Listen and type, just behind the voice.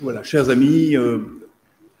Voilà, chers amis,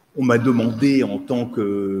 on m'a demandé en tant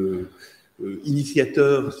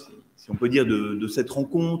qu'initiateur, si on peut dire, de cette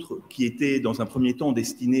rencontre qui était dans un premier temps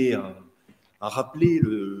destinée à rappeler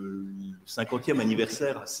le 50e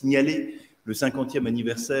anniversaire, à signaler le 50e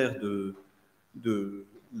anniversaire de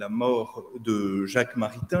la mort de Jacques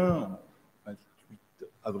Maritain, le 28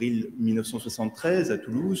 avril 1973 à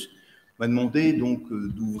Toulouse, m'a demandé donc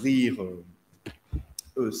d'ouvrir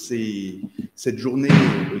cette journée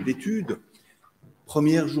d'études,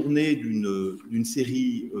 première journée d'une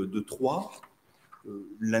série de 3.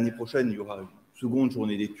 L'année prochaine, il y aura une seconde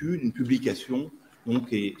journée d'études, une publication,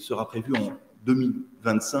 donc, et sera prévue en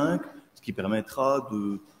 2025, ce qui permettra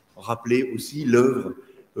de rappeler aussi l'œuvre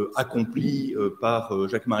accomplie par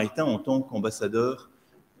Jacques Maritain en tant qu'ambassadeur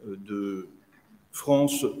de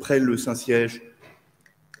France près le Saint-Siège,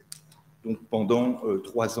 donc pendant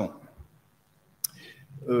 3 ans.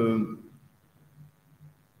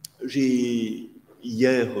 J'ai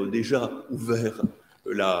hier déjà ouvert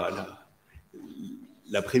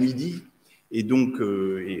l'après-midi et donc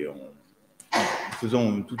en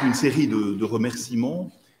faisant toute une série de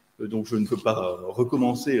remerciements, donc je ne peux pas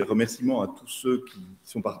recommencer les remerciements à tous ceux qui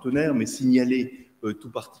sont partenaires, mais signaler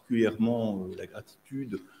tout particulièrement la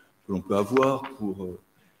gratitude que l'on peut avoir pour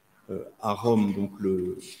à Rome, donc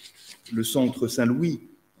le centre Saint-Louis,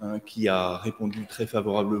 qui a répondu très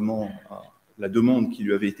favorablement à la demande qui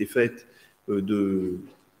lui avait été faite de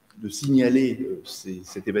signaler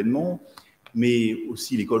cet événement, mais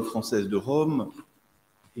aussi l'École française de Rome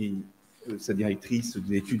et sa directrice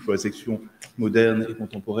des études pour la section moderne et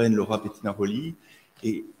contemporaine, Laura Pettinaroli,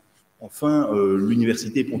 et enfin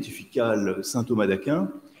l'Université pontificale Saint-Thomas d'Aquin,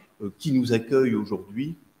 qui nous accueille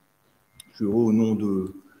aujourd'hui. Je suis heureux au nom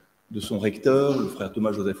de son recteur, le frère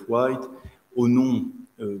Thomas-Joseph White, au nom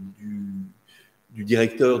du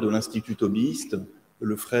directeur de l'Institut Thomiste,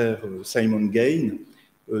 le frère Simon Gain,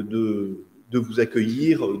 de vous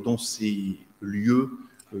accueillir dans ces lieux.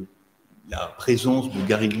 La présence de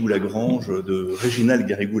Garrigou-Lagrange, de Réginald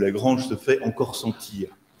Garrigou-Lagrange se fait encore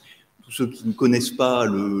sentir. Tous ceux qui ne connaissent pas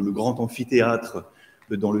le grand amphithéâtre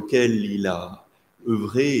dans lequel il a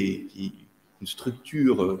œuvré et qui est une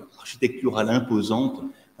structure architecturale imposante,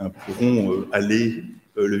 pourront aller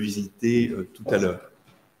le visiter tout à l'heure.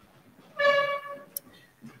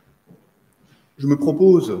 Je me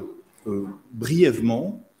propose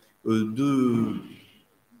brièvement de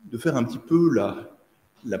faire un petit peu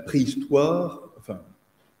la préhistoire, enfin,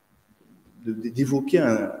 d'évoquer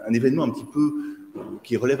un événement un petit peu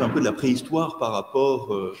qui relève un peu de la préhistoire par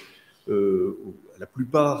rapport à la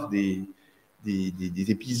plupart des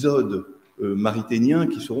épisodes marithéniens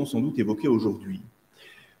qui seront sans doute évoqués aujourd'hui.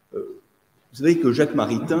 Vous savez que Jacques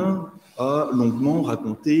Maritain a longuement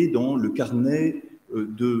raconté dans le carnet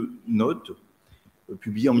de notes,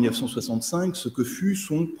 publié en 1965, ce que fut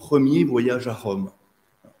son premier voyage à Rome,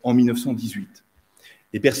 en 1918.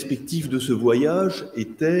 Les perspectives de ce voyage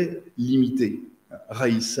étaient limitées.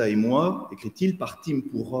 Raïssa et moi, écrit-il, partîmes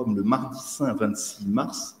pour Rome le mardi saint 26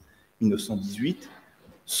 mars 1918,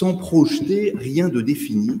 sans projeter rien de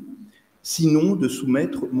défini, sinon de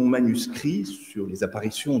soumettre mon manuscrit sur les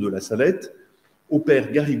apparitions de la Salette au père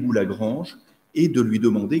Garrigou-Lagrange et de lui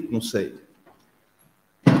demander conseil.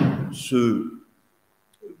 Ce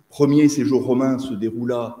premier séjour romain se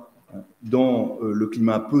déroula dans le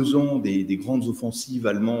climat pesant des grandes offensives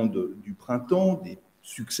allemandes du printemps, des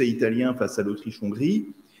succès italiens face à l'Autriche-Hongrie,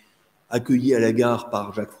 accueillis à la gare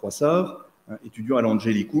par Jacques Froissart, étudiant à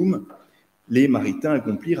l'Angelicum, les Maritains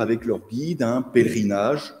accomplirent avec leur guide un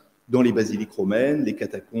pèlerinage dans les basiliques romaines, les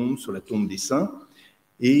catacombes, sur la tombe des saints,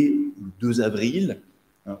 et le 2 avril,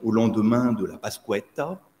 au lendemain de la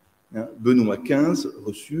Pasquetta, Benoît XV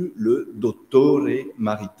reçut le dottore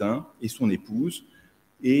Maritain et son épouse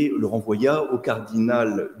et le renvoya au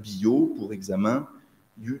cardinal Billot pour examen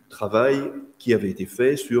du travail qui avait été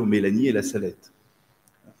fait sur Mélanie et la Salette.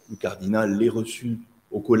 Le cardinal les reçut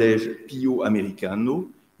au collège Pio Americano,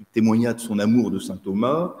 il témoigna de son amour de saint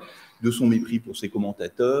Thomas, de son mépris pour ses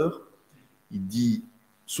commentateurs, il dit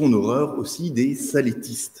son horreur aussi des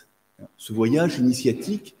salettistes. Ce voyage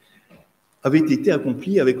initiatique avait été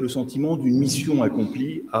accompli avec le sentiment d'une mission à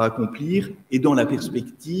accomplir et dans la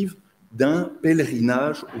perspective d'un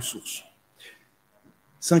pèlerinage aux sources.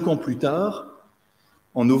 5 ans plus tard,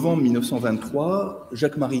 en novembre 1923,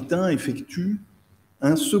 Jacques Maritain effectue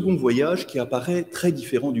un second voyage qui apparaît très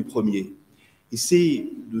différent du premier. Et c'est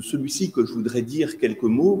de celui-ci que je voudrais dire quelques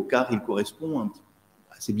mots, car il correspond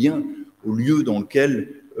assez bien au lieu dans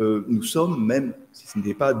lequel nous sommes, même si ce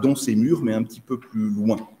n'était pas dans ces murs, mais un petit peu plus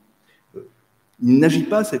loin. Il n'agit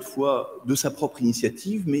pas cette fois de sa propre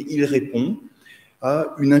initiative, mais il répond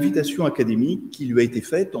à une invitation académique qui lui a été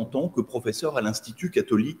faite en tant que professeur à l'Institut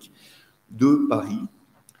catholique de Paris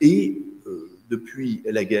et, depuis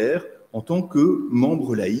la guerre, en tant que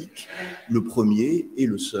membre laïque, le premier et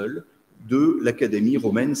le seul de l'Académie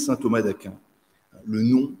romaine Saint-Thomas d'Aquin. Le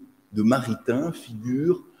nom de Maritain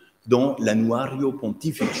figure dans l'Annuario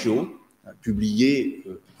Pontificio, publié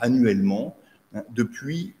annuellement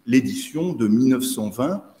depuis l'édition de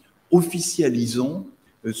 1920, officialisant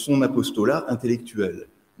son apostolat intellectuel.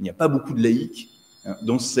 Il n'y a pas beaucoup de laïcs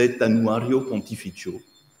dans cet Annuario Pontificio.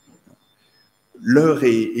 L'heure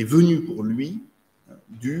est venue pour lui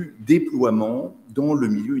du déploiement dans le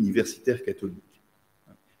milieu universitaire catholique.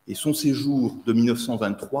 Et son séjour de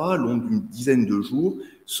 1923, long d'une dizaine de jours,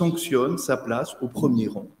 sanctionne sa place au premier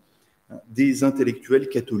rang des intellectuels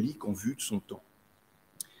catholiques en vue de son temps.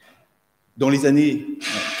 Dans les années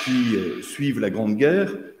qui suivent la Grande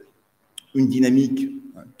Guerre, une dynamique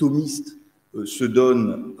thomiste se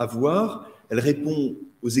donne à voir. Elle répond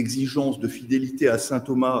aux exigences de fidélité à saint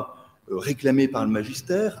Thomas réclamées par le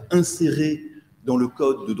magistère, insérées dans le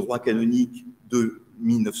code de droit canonique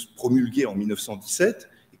promulgué en 1917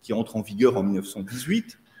 et qui entre en vigueur en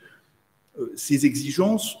 1918. Ces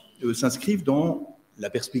exigences s'inscrivent dans la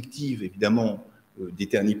perspective, évidemment,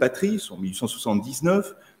 d'Eterni Patris en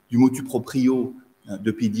 1879, du motu proprio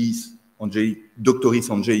de Pedis Doctoris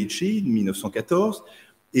Angelici de 1914,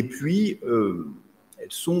 et puis elles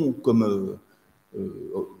sont comme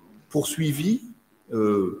poursuivies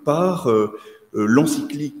par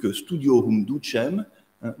l'encyclique Studiorum Ducem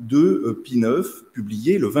de Pie IX,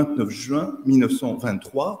 publiée le 29 juin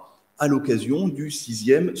 1923 à l'occasion du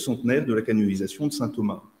 6e centenaire de la canonisation de saint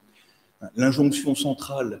Thomas. L'injonction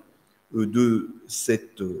centrale de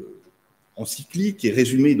cette encyclique est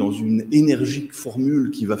résumée dans une énergique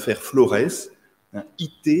formule qui va faire florès,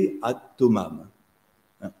 ite ad Thomam,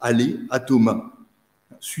 allez à Thomas,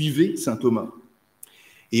 suivez saint Thomas.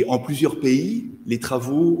 Et en plusieurs pays, les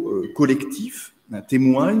travaux collectifs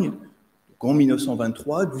témoignent, en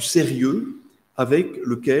 1923, du sérieux avec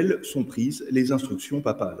lequel sont prises les instructions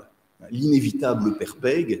papales. L'inévitable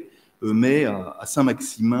Perpègue met à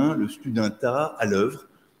Saint-Maximin le Studenta à l'œuvre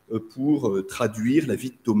pour traduire la vie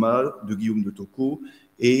de Thomas de Guillaume de Tocco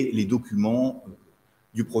et les documents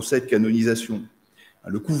du procès de canonisation.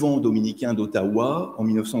 Le couvent dominicain d'Ottawa, en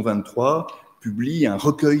 1923, publie un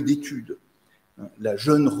recueil d'études. La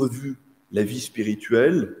jeune revue La vie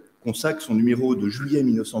spirituelle consacre son numéro de juillet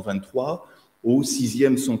 1923 au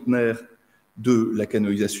 6e centenaire de la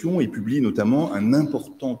canonisation et publie notamment un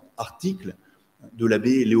important article de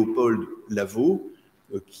l'abbé Léopold Lavaux,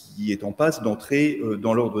 qui est en passe d'entrer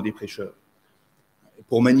dans l'ordre des prêcheurs.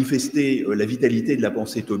 Pour manifester la vitalité de la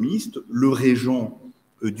pensée thomiste, le régent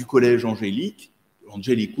du collège angélique,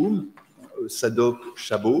 Angelicum, Sadoc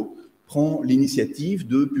Chabot, prend l'initiative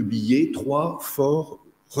de publier 3 forts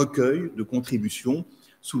recueils de contributions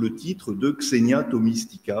sous le titre de Xenia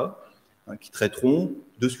Thomistica, qui traiteront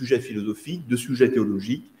de sujets philosophiques, de sujets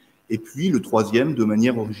théologiques, et puis le 3e, de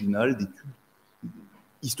manière originale, d'études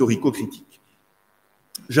historico-critiques.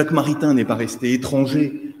 Jacques Maritain n'est pas resté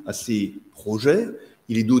étranger à ces projets.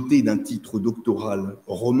 Il est doté d'un titre doctoral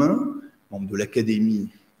romain, membre de l'Académie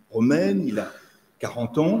romaine, il a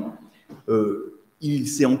 40 ans. Il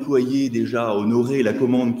s'est employé déjà à honorer la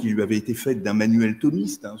commande qui lui avait été faite d'un manuel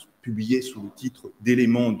thomiste, publié sous le titre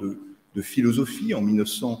d'Éléments de philosophie en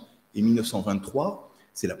 1900 et 1923.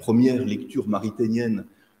 C'est la première lecture maritainienne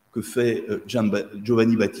que fait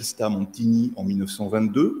Giovanni Battista Montini en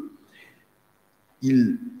 1922.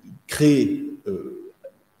 Il crée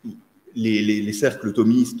les cercles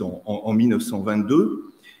thomistes en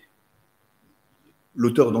 1922.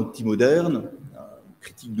 L'auteur d'Antimoderne,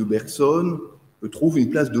 critique de Bergson, trouve une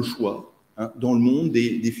place de choix dans le monde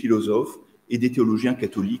des philosophes et des théologiens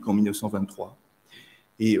catholiques en 1923.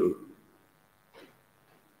 Et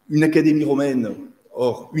une académie romaine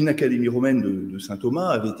de saint Thomas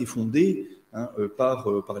avait été fondée par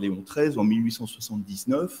Léon XIII en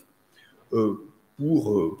 1879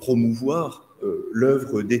 pour promouvoir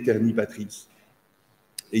l'œuvre d'Eterni Patris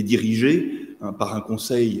et dirigée par un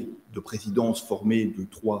conseil de présidence formé de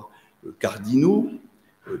 3 cardinaux,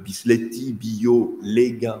 Bisletti, Billot,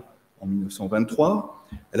 Lega en 1923.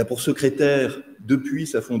 Elle a pour secrétaire, depuis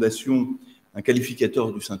sa fondation, un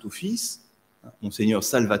qualificateur du Saint-Office, Monseigneur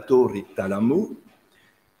Salvatore Talamo.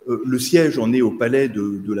 Le siège en est au palais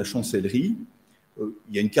de la Chancellerie.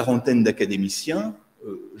 Il y a une quarantaine d'académiciens.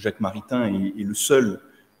 Jacques Maritain est le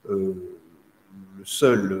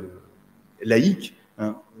seul laïc,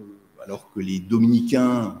 alors que les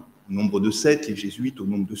dominicains, au nombre de 7, les jésuites, au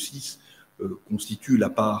nombre de 6, constituent la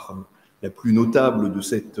part la plus notable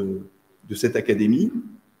de cette académie,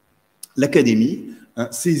 l'académie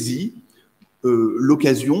saisit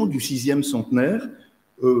l'occasion du 6e centenaire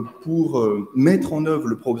pour mettre en œuvre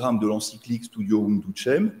le programme de l'encyclique Studiorum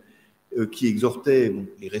Ducem, qui exhortait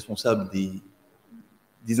les responsables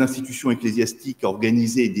des institutions ecclésiastiques à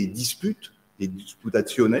organiser des disputes, des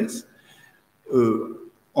disputationes,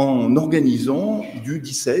 en organisant du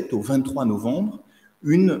 17 au 23 novembre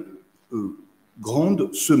une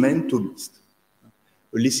grande semaine thomiste.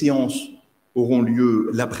 Les séances auront lieu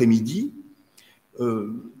l'après-midi,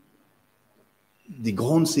 des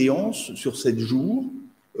grandes séances sur 7 jours,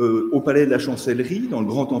 au Palais de la Chancellerie, dans le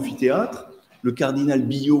grand amphithéâtre. Le cardinal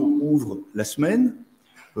Billot ouvre la semaine.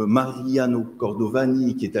 Mariano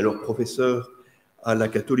Cordovani, qui est alors professeur à la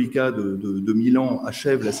Cattolica de Milan,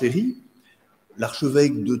 achève la série.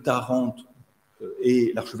 L'archevêque de Tarente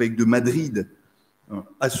et l'archevêque de Madrid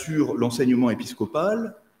assurent l'enseignement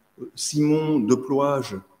épiscopal. Simon de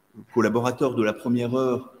Ploage, collaborateur de la première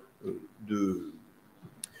heure de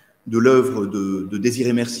l'œuvre de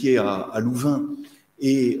Désiré Mercier à Louvain,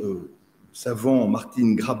 et savant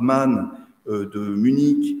Martin Grabmann de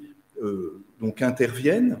Munich, donc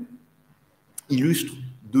interviennent, illustrent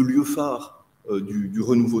deux lieux phares du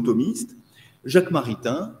renouveau thomiste. Jacques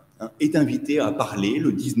Maritain est invité à parler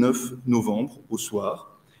le 19 novembre au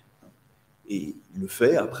soir, et il le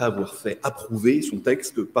fait après avoir fait approuver son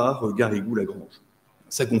texte par Garrigou-Lagrange.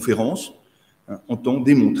 Sa conférence entend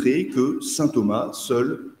démontrer que saint Thomas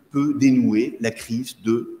seul peut dénouer la crise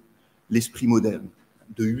de l'esprit moderne.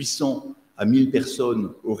 De 800 à 1000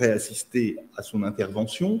 personnes auraient assisté à son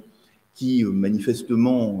intervention, qui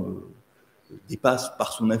manifestement dépasse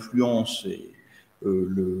par son influence et,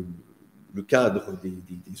 le cadre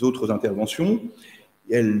des autres interventions.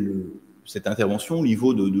 Cette intervention lui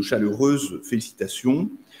vaut de chaleureuses félicitations.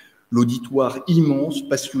 L'auditoire immense,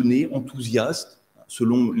 passionné, enthousiaste,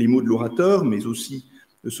 selon les mots de l'orateur, mais aussi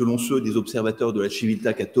selon ceux des observateurs de la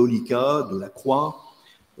Civiltà Cattolica, de la Croix,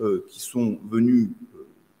 qui sont venus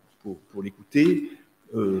pour l'écouter.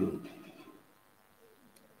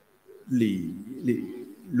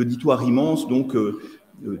 L'auditoire immense donc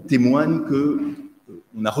témoigne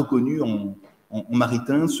qu'on a reconnu en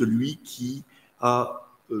Maritain celui qui a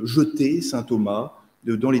jeté saint Thomas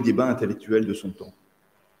dans les débats intellectuels de son temps.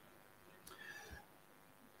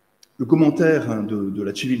 Le commentaire de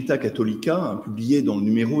la Civiltà Cattolica, publié dans le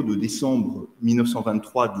numéro de décembre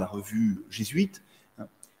 1923 de la revue jésuite,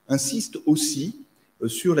 insiste aussi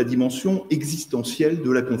sur la dimension existentielle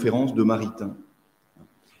de la conférence de Maritain.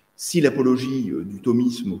 Si l'apologie du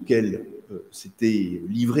thomisme auquel s'était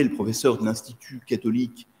livré le professeur de l'Institut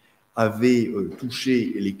catholique avait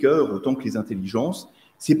touché les cœurs autant que les intelligences,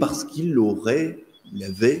 c'est parce qu'il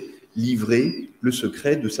avait livré le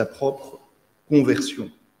secret de sa propre conversion.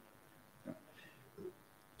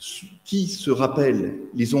 Qui se rappelle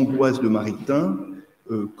les angoisses de Maritain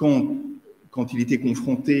quand il était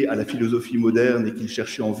confronté à la philosophie moderne et qu'il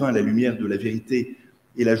cherchait en vain la lumière de la vérité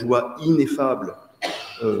et la joie ineffable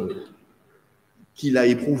qu'il a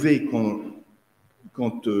éprouvée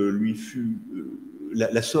quand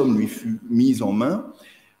la somme lui fut mise en main,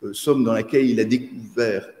 somme dans laquelle il a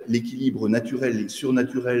découvert l'équilibre naturel et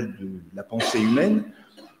surnaturel de la pensée humaine.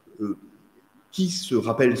 Qui se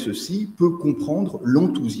rappelle ceci peut comprendre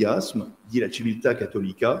l'enthousiasme, dit la Civiltà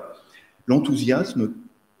Cattolica, l'enthousiasme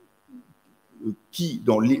qui,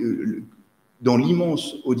 dans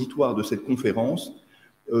l'immense auditoire de cette conférence,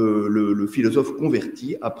 le philosophe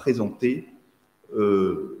converti a présenté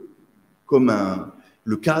comme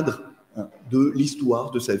le cadre de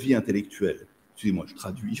l'histoire de sa vie intellectuelle. Excusez-moi, je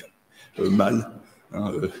traduis mal,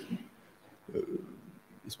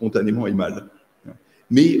 spontanément et mal.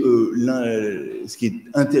 Mais ce qui est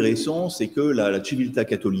intéressant, c'est que la Civiltà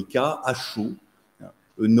Cattolica, à chaud,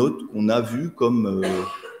 note qu'on a vu comme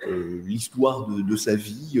l'histoire de sa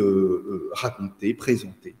vie racontée,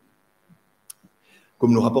 présentée.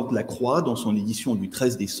 Comme le rapporte la Croix dans son édition du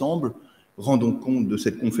 13 décembre, rendant compte de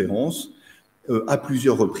cette conférence, à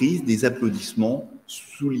plusieurs reprises, des applaudissements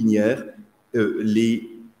soulignèrent les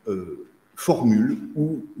formules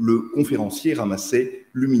où le conférencier ramassait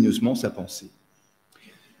lumineusement sa pensée.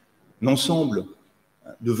 L'ensemble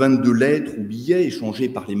de 22 lettres ou billets échangés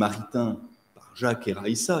par les Maritains, par Jacques et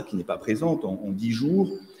Raïssa, qui n'est pas présente, en 10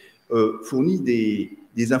 jours, fournit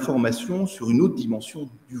des informations sur une autre dimension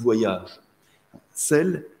du voyage,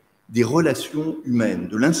 celle des relations humaines,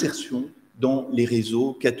 de l'insertion dans les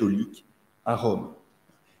réseaux catholiques à Rome.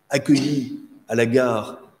 Accueilli à la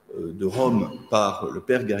gare de Rome par le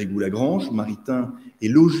père Garrigou-Lagrange, Maritain est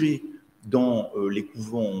logé dans les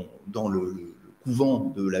couvents, dans le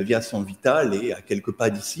couvent de la Via San Vitale et à quelques pas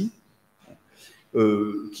d'ici.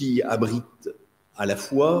 qui abrite à la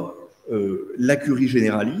fois la curie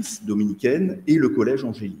généralice dominicaine et le collège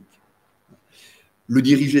angélique. Le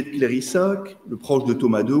dirigé de Clérissac, le proche de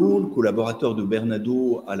Thomas de Haut, le collaborateur de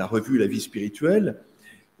Bernardo à la revue La Vie spirituelle,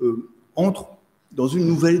 entre dans une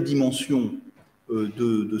nouvelle dimension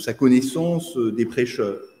de sa connaissance des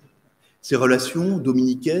prêcheurs. Ces relations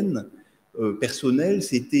dominicaines personnelles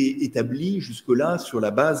s'étaient établies jusque-là sur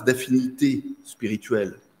la base d'affinités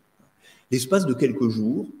spirituelles. L'espace de quelques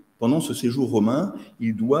jours, pendant ce séjour romain,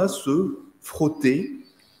 il doit se frotter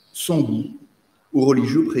sans goût aux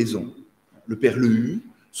religieux présents. Le père Lehu,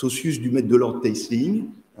 socius du maître de l'ordre Teisling,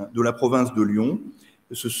 de la province de Lyon,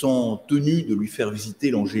 se sent tenu de lui faire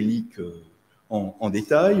visiter l'Angélique en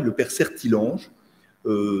détail. Le père Sertilange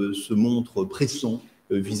se montre pressant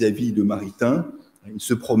vis-à-vis de Maritain. Il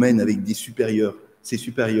se promène avec ses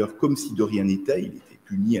supérieurs comme si de rien n'était. Il était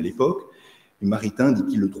puni à l'époque. Et Maritain dit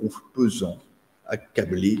qu'il le trouve pesant,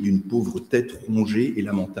 accablé d'une pauvre tête rongée et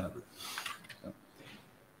lamentable.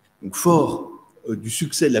 Donc, fort du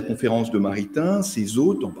succès de la conférence de Maritain, ses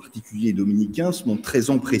hôtes, en particulier les dominicains, se montrent très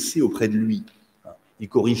empressés auprès de lui. Il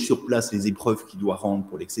corrige sur place les épreuves qu'il doit rendre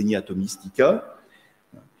pour l'exenia Thomistica.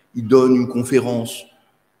 Il donne une conférence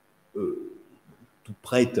toute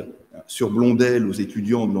prête sur Blondel aux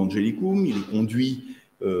étudiants de l'Angelicum. Il est conduit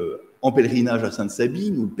en pèlerinage à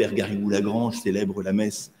Sainte-Sabine, où le père Garrigou-Lagrange célèbre la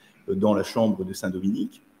messe dans la chambre de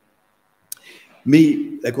Saint-Dominique. Mais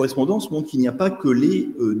la correspondance montre qu'il n'y a pas que les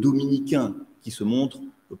dominicains qui se montrent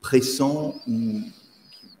pressants ou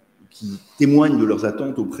qui témoignent de leurs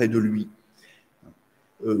attentes auprès de lui.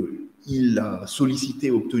 Il a sollicité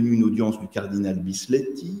et obtenu une audience du cardinal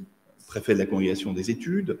Bisletti, préfet de la congrégation des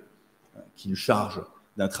études, qu'il charge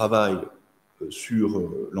d'un travail sur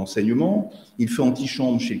l'enseignement. Il fait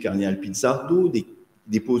antichambre chez le cardinal Pizzardo,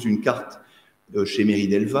 dépose une carte chez Méry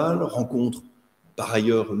Delval, rencontre par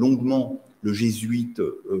ailleurs longuement le jésuite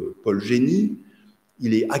Paul Génie.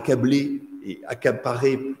 Il est accablé et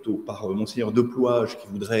accaparé plutôt par Monseigneur de Ploage qui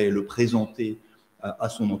voudrait le présenter à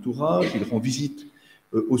son entourage. Il rend visite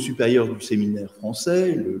au supérieur du séminaire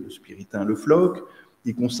français, le spiritain Le Floch.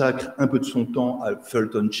 Il consacre un peu de son temps à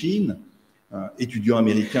Fulton Sheen, étudiant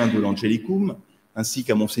américain de l'Angelicum, ainsi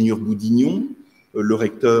qu'à Monseigneur Boudignon, le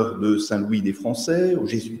recteur de Saint-Louis des Français, au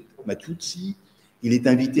jésuite Matiuzzi. Il est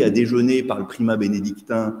invité à déjeuner par le primat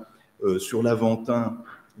bénédictin sur l'Aventin,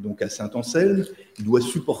 donc à Saint-Anselme. Il doit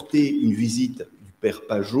supporter une visite du père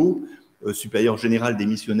Pajot, supérieur général des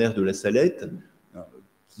missionnaires de la Salette,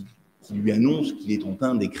 qui lui annonce qu'il est en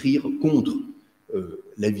train d'écrire contre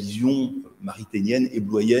la vision maritainienne et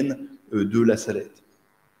bloyenne de la Salette.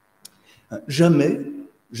 Jamais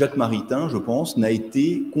Jacques Maritain, je pense, n'a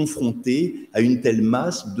été confronté à une telle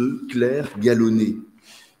masse de clercs galonnés.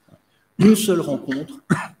 Une seule rencontre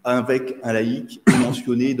avec un laïc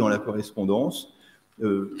mentionné dans la correspondance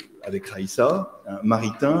avec Raïssa.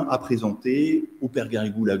 Maritain a présenté au père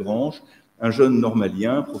Garrigou-Lagrange un jeune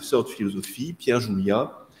normalien, professeur de philosophie, Pierre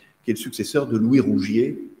Juliat, qui est le successeur de Louis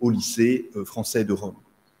Rougier au lycée français de Rome.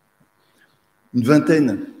 Une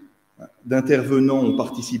vingtaine d'intervenants ont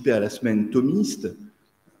participé à la semaine thomiste,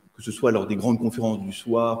 que ce soit lors des grandes conférences du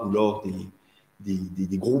soir ou lors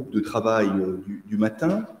des groupes de travail du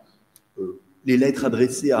matin. Les lettres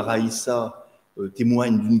adressées à Raïssa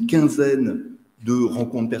témoignent d'une quinzaine de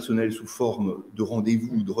rencontres personnelles sous forme de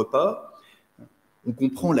rendez-vous ou de repas. On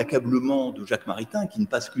comprend l'accablement de Jacques Maritain, qui ne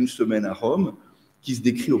passe qu'une semaine à Rome, qui se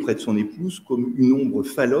décrit auprès de son épouse comme une ombre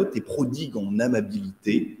falote et prodigue en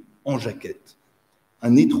amabilité, en jaquette.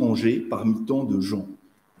 Un étranger parmi tant de gens.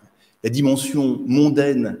 La dimension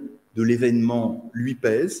mondaine de l'événement lui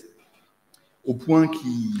pèse, au point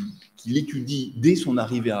qu'il étudie dès son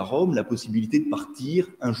arrivée à Rome la possibilité de partir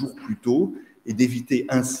un jour plus tôt et d'éviter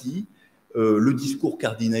ainsi le discours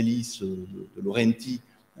cardinalis de Laurenti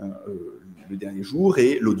le dernier jour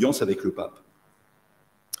et l'audience avec le pape.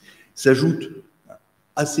 S'ajoute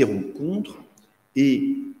à ces rencontres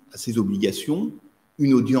et à ces obligations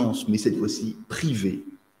une audience, mais cette fois-ci privée,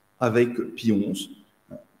 avec Pie XI.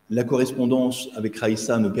 La correspondance avec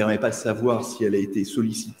Raïssa ne permet pas de savoir si elle a été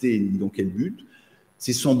sollicitée ni dans quel but.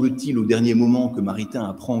 C'est, semble-t-il, au dernier moment que Maritain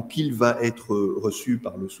apprend qu'il va être reçu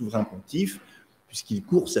par le souverain pontife, puisqu'il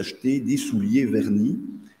court s'acheter des souliers vernis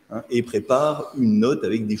et prépare une note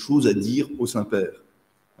avec des choses à dire au Saint-Père.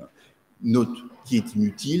 Note qui est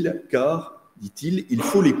inutile, car, dit-il, il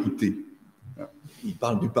faut l'écouter. Il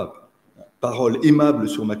parle du pape. Parole aimable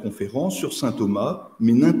sur ma conférence, sur saint Thomas,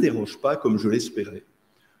 mais n'interroge pas comme je l'espérais.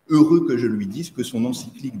 Heureux que je lui dise que son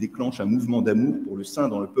encyclique déclenche un mouvement d'amour pour le saint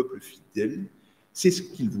dans le peuple fidèle. C'est ce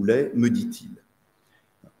qu'il voulait, me dit-il.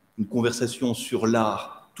 Une conversation sur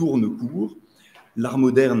l'art tourne court. L'art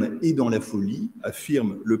moderne est dans la folie,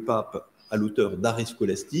 affirme le pape à l'auteur d'Arrêt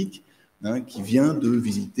scolastique, hein, qui vient de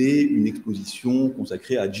visiter une exposition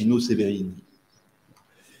consacrée à Gino Severini.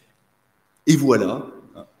 Et voilà,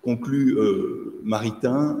 conclut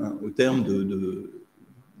Maritain, hein, au terme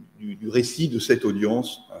du récit de cette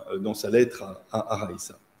audience dans sa lettre à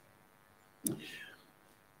Raissa.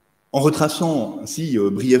 En retraçant ainsi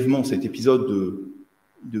brièvement cet épisode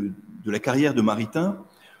de la carrière de Maritain,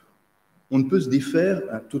 on ne peut se défaire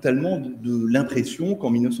totalement de l'impression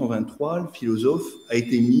qu'en 1923, le philosophe a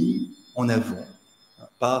été mis en avant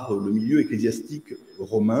par le milieu ecclésiastique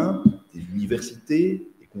romain, des universités,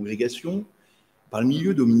 des congrégations, par le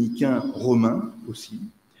milieu dominicain romain aussi.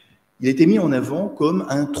 Il a été mis en avant comme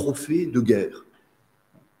un trophée de guerre.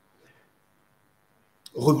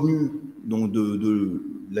 Revenu donc de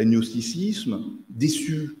l'agnosticisme,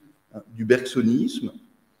 déçu du bergsonisme,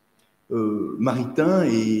 Maritain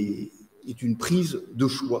est une prise de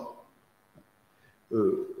choix.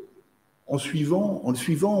 En le suivant,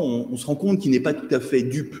 on se rend compte qu'il n'est pas tout à fait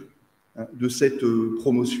dupe de cette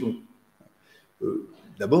promotion.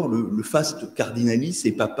 D'abord, le faste cardinalice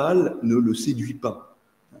et papal ne le séduit pas.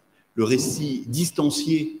 Le récit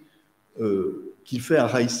distancié qu'il fait à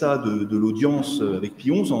Raissa de l'audience avec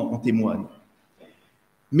Pie XI en témoigne.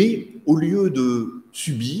 Mais au lieu de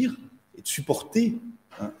subir et de supporter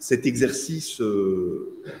cet exercice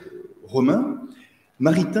romain,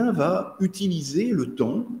 Maritain va utiliser le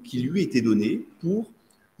temps qui lui était donné pour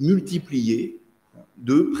multiplier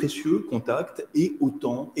de précieux contacts et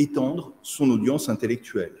autant étendre son audience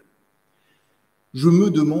intellectuelle. Je me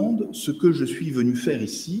demande ce que je suis venu faire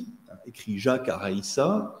ici, écrit Jacques à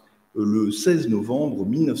Raissa, le 16 novembre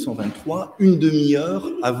 1923, une demi-heure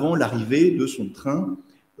avant l'arrivée de son train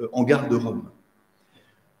en gare de Rome.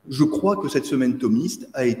 Je crois que cette semaine thomiste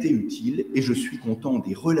a été utile et je suis content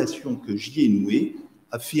des relations que j'y ai nouées,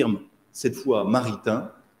 affirme cette fois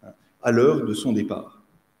Maritain à l'heure de son départ.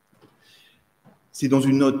 C'est dans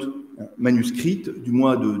une note manuscrite du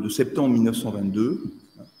mois de septembre 1922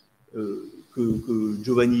 que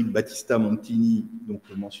Giovanni Battista Montini donc,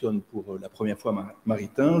 mentionne pour la première fois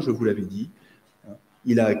Maritain, je vous l'avais dit.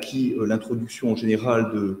 Il a acquis l'introduction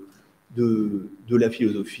générale de la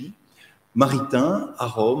philosophie. Maritain, à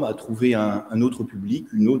Rome, a trouvé un autre public,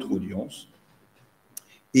 une autre audience.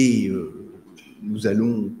 Et il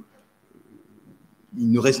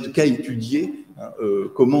ne reste qu'à étudier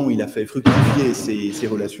comment il a fait fructifier ces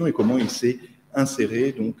relations et comment il s'est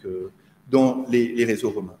inséré donc, dans les réseaux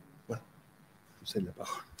romains. Voilà, je vous cède la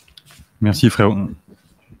parole. Merci, frère.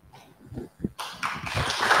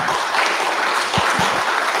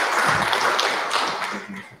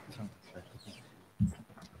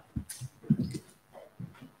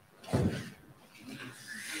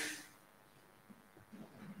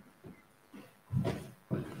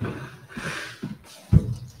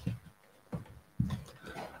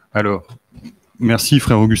 Alors, merci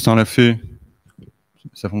frère Augustin Laffay.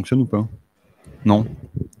 Ça fonctionne ou pas? Non.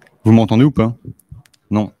 Vous m'entendez ou pas?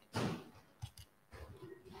 Non.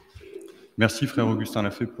 Merci frère Augustin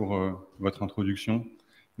Laffay pour votre introduction.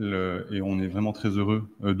 Et on est vraiment très heureux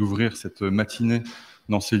d'ouvrir cette matinée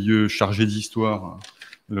dans ces lieux chargés d'histoire,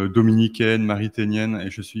 dominicaine, maritainienne.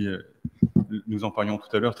 Et je suis, nous en parlions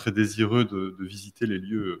tout à l'heure, très désireux de visiter les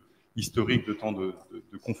lieux historiques de temps de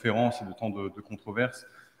conférences et de temps de controverses.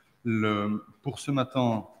 Pour ce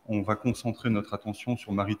matin, on va concentrer notre attention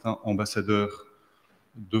sur Maritain, ambassadeur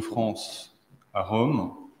de France à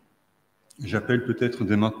Rome. J'appelle peut-être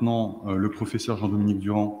dès maintenant le professeur Jean-Dominique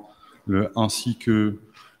Durand, ainsi que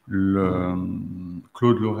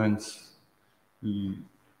Claude Lorentz,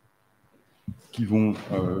 qui vont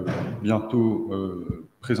bientôt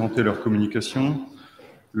présenter leur communication.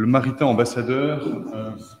 Le Maritain ambassadeur,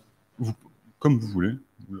 comme vous voulez.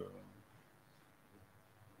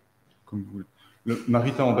 Comme vous voulez. Le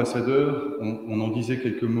Maritain ambassadeur, on en disait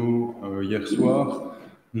quelques mots hier soir.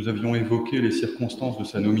 Nous avions évoqué les circonstances de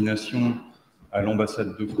sa nomination à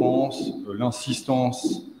l'ambassade de France,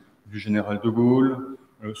 l'insistance du général de Gaulle,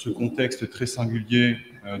 ce contexte très singulier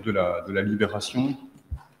de la libération,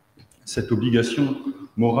 cette obligation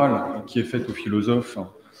morale qui est faite aux philosophes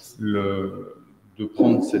de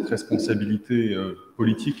prendre cette responsabilité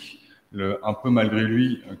politique un peu malgré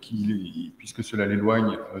lui, puisque cela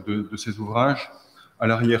l'éloigne de ses ouvrages. À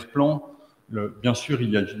l'arrière-plan, bien sûr, il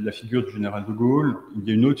y a la figure du général de Gaulle, il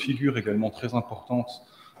y a une autre figure également très importante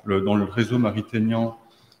dans le réseau maritainien,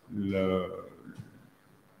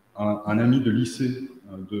 un ami de lycée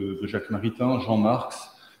de Jacques Maritain, Jean Marx,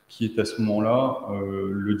 qui est à ce moment-là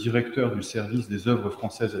le directeur du service des œuvres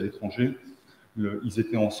françaises à l'étranger. Ils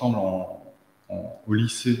étaient ensemble au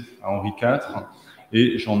lycée à Henri IV,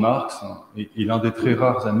 et Jean Marx est l'un des très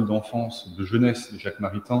rares amis d'enfance, de jeunesse de Jacques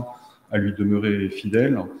Maritain, à lui demeurer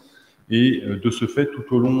fidèle. Et de ce fait,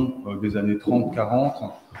 tout au long des années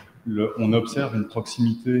 30-40, on observe une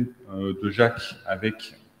proximité de Jacques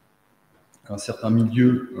avec un certain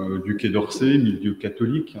milieu du Quai d'Orsay, milieu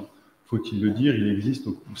catholique. Faut-il le dire, il existe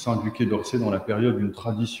au sein du Quai d'Orsay, dans la période, une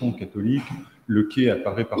tradition catholique. Le quai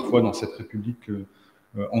apparaît parfois dans cette république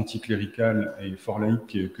anticléricale et fort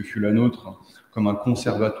laïque que fut la nôtre, comme un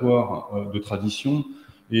conservatoire de tradition.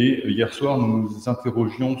 Et hier soir, nous nous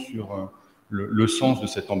interrogions sur le sens de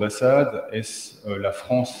cette ambassade. Est-ce la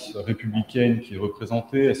France républicaine qui est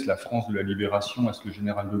représentée? Est-ce la France de la libération? Est-ce le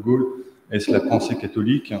général de Gaulle? Est-ce la pensée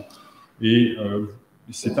catholique? Et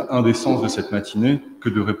c'est un des sens de cette matinée que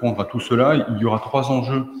de répondre à tout cela. Il y aura 3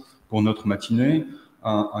 enjeux pour notre matinée.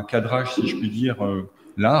 Un cadrage, si je puis dire,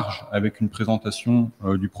 large, avec une présentation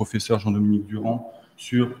du professeur Jean-Dominique Durand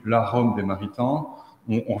sur la Rome des Maritains.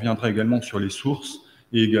 On reviendra également sur les sources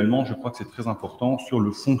et également, je crois que c'est très important, sur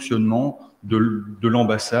le fonctionnement de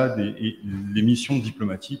l'ambassade et les missions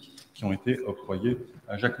diplomatiques qui ont été octroyées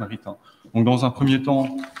à Jacques Maritain. Donc, dans un premier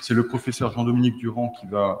temps, c'est le professeur Jean-Dominique Durand qui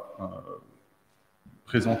va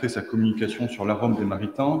présenter sa communication sur la Rome des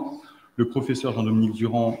Maritains. Le professeur Jean-Dominique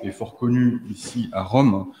Durand est fort connu ici à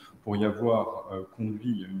Rome pour y avoir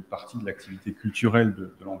conduit une partie de l'activité culturelle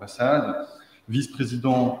de l'ambassade,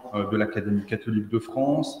 vice-président de l'Académie catholique de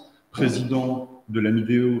France, président de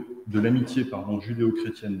l'amitié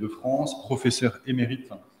judéo-chrétienne de France, professeur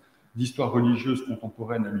émérite d'histoire religieuse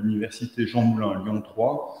contemporaine à l'université Jean Moulin à Lyon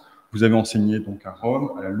 3. Vous avez enseigné donc à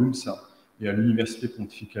Rome, à la LUMSA et à l'université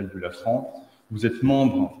pontificale de Latran. Vous êtes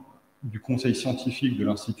membre du conseil scientifique de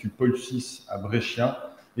l'Institut Paul VI à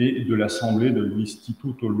Brescia et de l'Assemblée de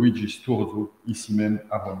l'Istituto Luigi Sturzo, ici même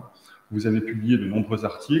à Rome. Vous avez publié de nombreux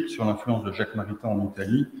articles sur l'influence de Jacques Maritain en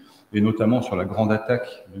Italie, et notamment sur la Grande Attaque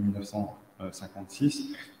de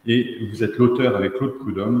 1956, et vous êtes l'auteur avec Claude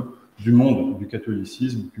Prudhomme du Monde du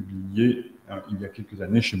catholicisme, publié il y a quelques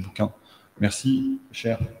années chez Bouquin. Merci,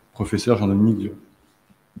 cher professeur Jean-Dominique Durand.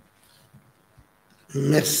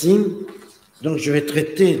 Merci. Donc, je vais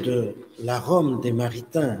traiter de la Rome des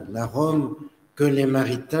Maritains, la Rome que les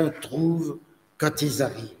Maritains trouvent quand ils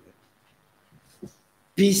arrivent.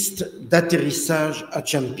 Piste d'atterrissage à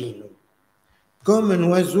Ciampino. Comme un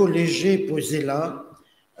oiseau léger posé là,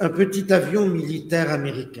 un petit avion militaire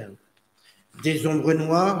américain. Des ombres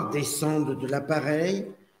noires descendent de l'appareil,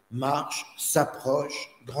 marchent, s'approchent,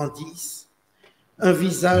 grandissent. Un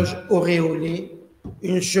visage auréolé,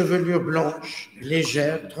 une chevelure blanche,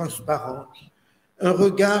 légère, transparente. Un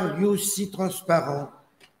regard lui aussi transparent,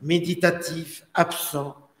 méditatif,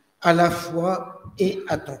 absent, à la fois et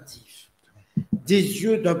attentif. Des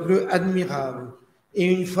yeux d'un bleu admirable et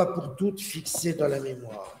une fois pour toutes fixés dans la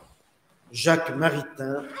mémoire. Jacques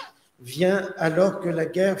Maritain vient, alors que la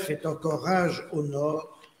guerre fait encore rage au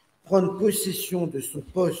nord, prendre possession de son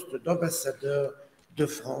poste d'ambassadeur de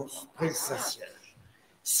France près le Saint-Siège.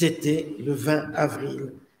 C'était le 20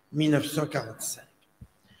 avril 1945.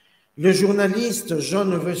 Le journaliste Jean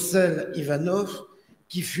Novosel-Ivanov,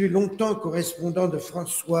 qui fut longtemps correspondant de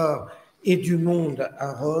François et du Monde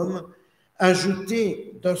à Rome,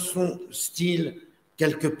 ajoutait dans son style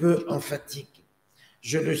quelque peu emphatique.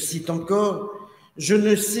 Je le cite encore, « Je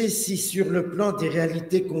ne sais si sur le plan des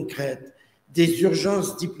réalités concrètes, des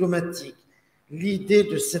urgences diplomatiques, l'idée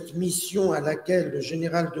de cette mission à laquelle le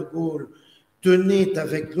général de Gaulle tenait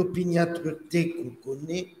avec l'opiniâtreté qu'on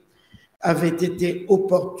connaît, avait été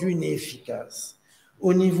opportune et efficace.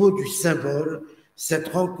 Au niveau du symbole, cette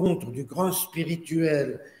rencontre du grand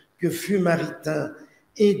spirituel que fut Maritain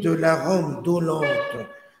et de la Rome dolente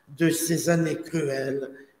de ces années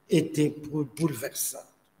cruelles était bouleversante.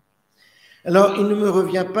 Alors, il ne me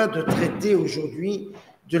revient pas de traiter aujourd'hui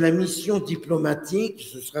de la mission diplomatique,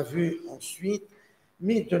 ce sera vu ensuite,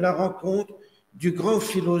 mais de la rencontre du grand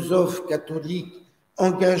philosophe catholique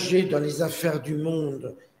engagé dans les affaires du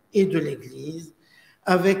monde et de l'Église,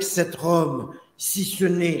 avec cette Rome, si ce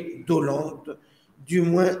n'est dolente, du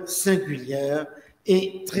moins singulière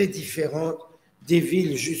et très différente des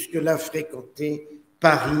villes jusque-là fréquentées,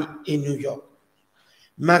 Paris et New York.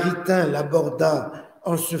 Maritain l'aborda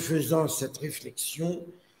en se faisant cette réflexion.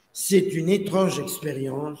 C'est une étrange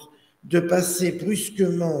expérience de passer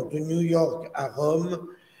brusquement de New York à Rome,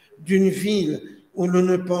 d'une ville où l'on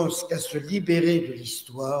ne pense qu'à se libérer de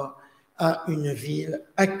l'histoire, à une ville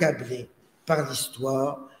accablée par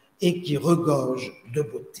l'histoire et qui regorge de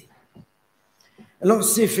beauté. Alors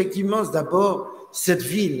c'est effectivement d'abord cette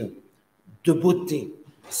ville de beauté,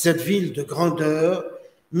 cette ville de grandeur,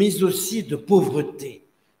 mais aussi de pauvreté,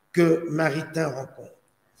 que Maritain rencontre.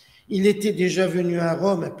 Il était déjà venu à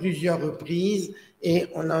Rome à plusieurs reprises et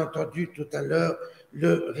on a entendu tout à l'heure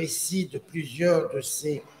le récit de plusieurs de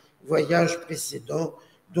ses voyages précédents,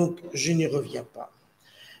 donc je n'y reviens pas.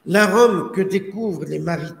 La Rome que découvrent les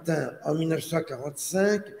Maritains en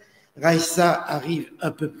 1945, Raissa arrive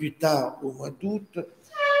un peu plus tard au mois d'août,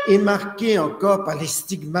 est marquée encore par les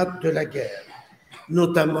stigmates de la guerre,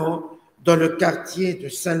 notamment dans le quartier de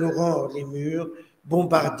Saint-Laurent-les-Murs,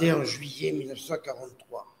 bombardé en juillet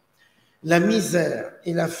 1943. La misère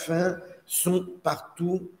et la faim sont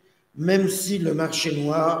partout, même si le marché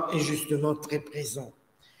noir est justement très présent,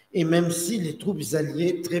 et même si les troupes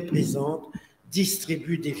alliées très présentes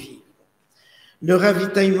distribuent des vivres. Le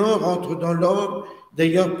ravitaillement rentre dans l'ordre,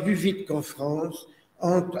 d'ailleurs plus vite qu'en France,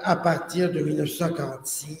 à partir de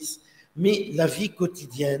 1946, mais la vie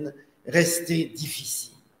quotidienne restait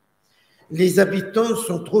difficile. Les habitants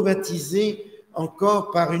sont traumatisés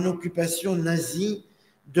encore par une occupation nazie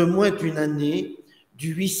de moins d'une année,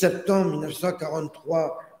 du 8 septembre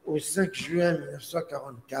 1943 au 5 juin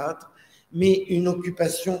 1944, mais une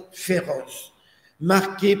occupation féroce,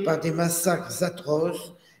 marquée par des massacres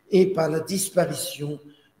atroces et par la disparition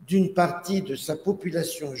d'une partie de sa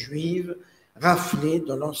population juive raflée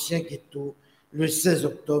dans l'ancien ghetto le 16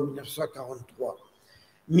 octobre 1943.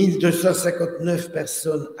 1259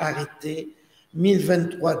 personnes arrêtées,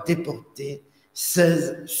 1023 déportées,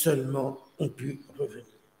 16 seulement ont pu revenir.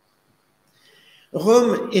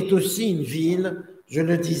 Rome est aussi une ville, je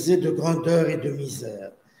le disais, de grandeur et de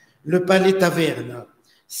misère. Le palais Taverna,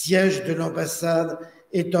 siège de l'ambassade,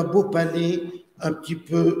 est un beau palais un petit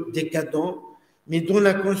peu décadent, mais dont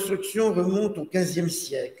la construction remonte au XVe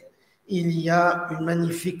siècle. Il y a une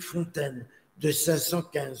magnifique fontaine de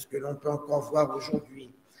 1515 que l'on peut encore voir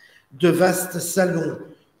aujourd'hui, de vastes salons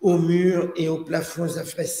aux murs et aux plafonds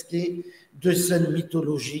affresqués de scènes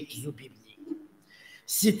mythologiques ou bibliques.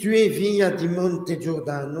 Situé Via di Monte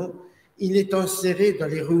Giordano, il est enserré dans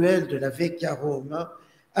les ruelles de la Vecchia Roma,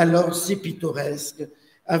 alors si pittoresque,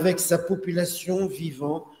 avec sa population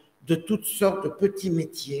vivant de toutes sortes de petits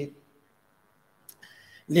métiers.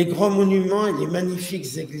 Les grands monuments et les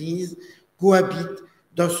magnifiques églises cohabitent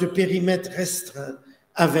dans ce périmètre restreint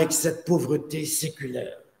avec cette pauvreté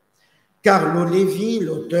séculaire. Carlo Levi,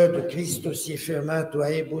 l'auteur de Cristo si è fermato a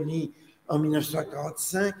Eboli en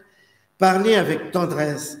 1945, parlait avec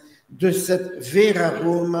tendresse de cette vera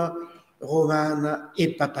Roma romana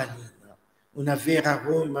e papalina, una vera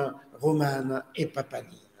Roma romana e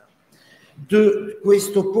papalina. De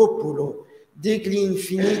questo popolo degli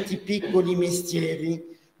infiniti piccoli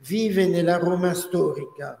mestieri vive nella Roma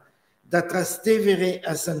storica, da Trastevere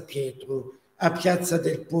a San Pietro, a Piazza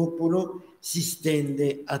del Popolo, si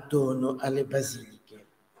stende attorno alle basiliche.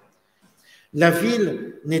 La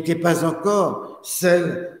ville n'était pas encore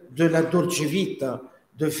celle de la Dolce Vita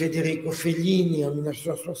de Federico Fellini en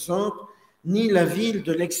 1960, ni la ville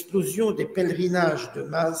de l'explosion des pèlerinages de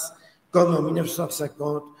masse comme en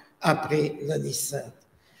 1950 après l'année sainte,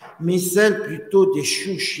 mais celle plutôt des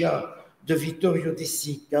Sciuscia de Vittorio De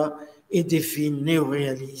Sica et des films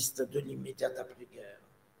néoréalistes de l'immédiate après-guerre.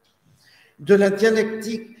 De la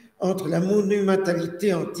dialectique entre la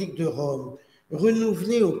monumentalité antique de Rome,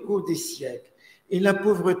 renouvelée au cours des siècles, et la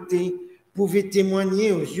pauvreté pouvait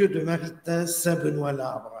témoigner aux yeux de Maritain Saint Benoît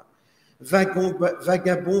l'Arbre,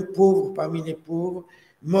 vagabond pauvre parmi les pauvres,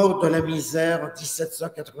 mort dans la misère en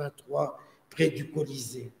 1783 près du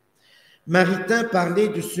Colisée. Maritain parlait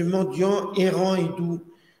de ce mendiant errant et doux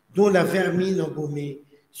dont la vermine embaumait,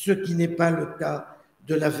 ce qui n'est pas le cas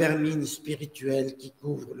de la vermine spirituelle qui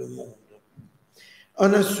couvre le monde,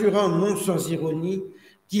 en assurant non sans ironie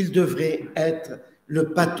qu'il devrait être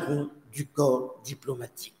le patron du corps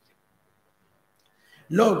diplomatique.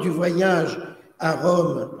 Lors du voyage à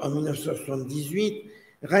Rome en 1978,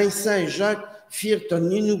 Raissa et Jacques firent un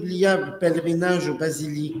inoubliable pèlerinage aux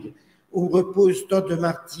basiliques où reposent tant de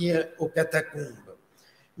martyrs aux catacombes,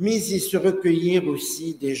 mais ils se recueillirent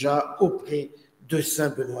aussi déjà auprès de Saint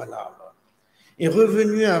Benoît l'Arbre. Et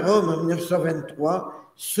revenu à Rome en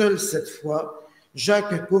 1923, seul cette fois,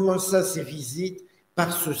 Jacques commença ses visites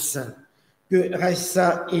par ce saint que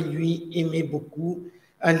Raissa et lui aimaient beaucoup,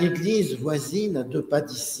 à l'église voisine, à 2 pas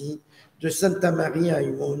d'ici, de Santa Maria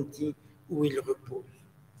ai Monti, où il repose.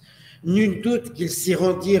 Nul doute qu'ils s'y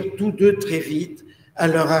rendirent tous deux très vite à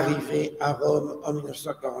leur arrivée à Rome en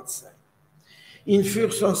 1945. Ils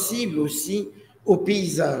furent sensibles aussi au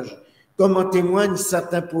paysage, comme en témoignent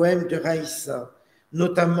certains poèmes de Raissa,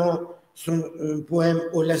 notamment son poème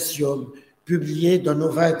Olatium, publié dans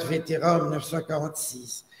Nova et Vetera en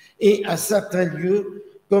 1946, et à certains lieux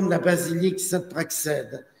comme la basilique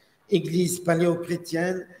Sainte-Praxède, église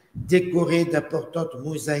paléochrétienne décoré d'importantes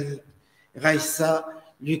mosaïques. Raissa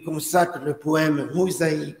lui consacre le poème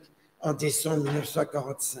Mosaïque en décembre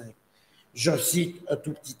 1945. J'en cite un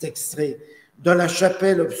tout petit extrait. Dans la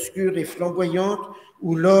chapelle obscure et flamboyante,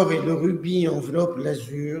 où l'or et le rubis enveloppent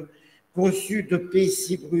l'azur, conçu de paix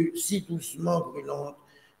si doucement brûlante,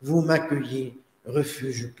 vous m'accueillez,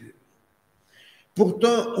 refuge pur.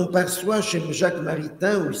 Pourtant, on perçoit chez Jacques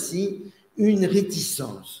Maritain aussi une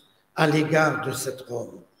réticence à l'égard de cette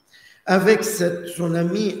Rome. Avec son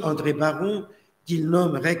ami André Baron, qu'il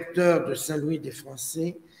nomme recteur de Saint-Louis des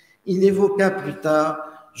Français, il évoqua plus tard,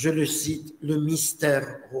 je le cite, le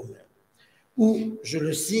mystère romain, où, je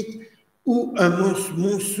le cite, où un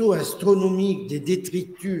monceau astronomique des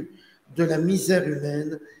détritus de la misère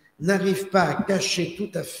humaine n'arrive pas à cacher tout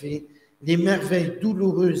à fait les merveilles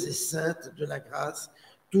douloureuses et saintes de la grâce,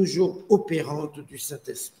 toujours opérante du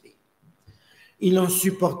Saint-Esprit. Il en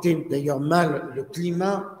supportait d'ailleurs mal le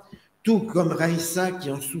climat, tout comme Raissa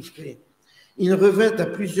qui en souffrait. Il revint à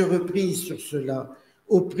plusieurs reprises sur cela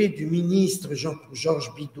auprès du ministre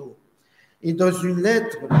Georges Bidault. Et dans une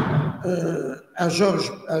lettre à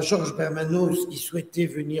Georges Bermanos qui souhaitait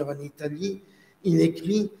venir en Italie, il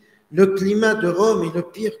écrit « Le climat de Rome est le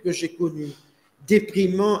pire que j'ai connu,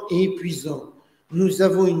 déprimant et épuisant. Nous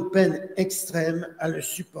avons une peine extrême à le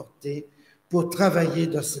supporter pour travailler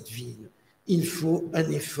dans cette ville. Il faut un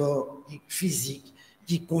effort physique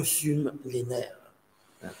qui consume les nerfs. »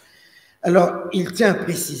 Alors, il tient à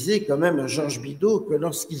préciser quand même à Georges Bidault que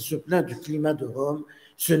lorsqu'il se plaint du climat de Rome,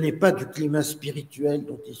 ce n'est pas du climat spirituel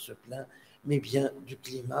dont il se plaint, mais bien du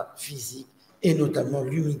climat physique et notamment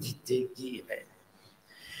l'humidité qui y règne.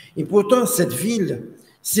 Et pourtant, cette ville,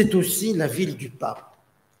 c'est aussi la ville du pape.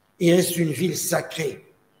 Et est-ce une ville sacrée?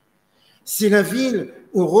 C'est la ville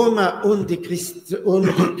où Roma onde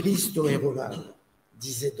Christo et Romano,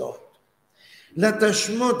 disait Dante.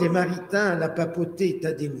 L'attachement des Maritains à la papauté est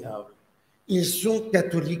indéniable. Ils sont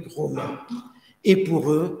catholiques romains. Et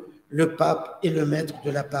pour eux, le pape est le maître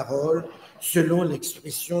de la parole, selon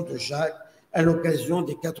l'expression de Jacques à l'occasion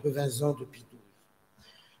des 80 ans de Pie XII.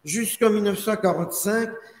 Jusqu'en 1945,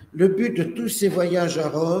 le but de tous ces voyages à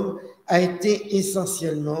Rome a été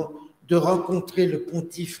essentiellement de rencontrer le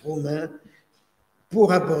pontife romain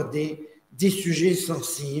pour aborder des sujets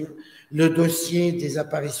sensibles, le dossier des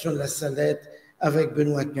apparitions de la Salette avec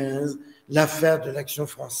Benoît XV, l'affaire de l'Action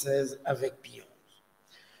française avec Pie XI.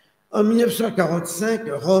 En 1945,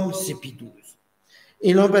 Rome, c'est Pie XII.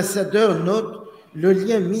 Et l'ambassadeur note le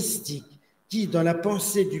lien mystique qui, dans la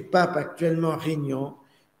pensée du pape actuellement régnant,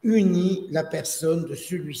 unit la personne de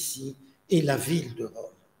celui-ci et la ville de Rome.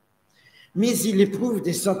 Mais il éprouve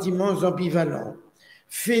des sentiments ambivalents,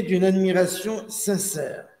 faits d'une admiration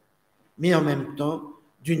sincère, mais en même temps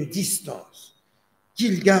d'une distance,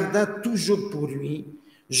 qu'il garda toujours pour lui,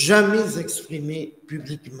 jamais exprimée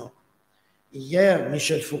publiquement. Hier,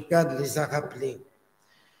 Michel Foucault les a rappelés.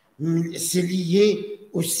 C'est lié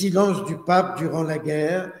au silence du pape durant la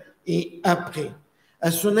guerre et après,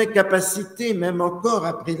 à son incapacité, même encore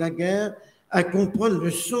après la guerre, à comprendre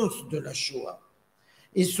le sens de la Shoah.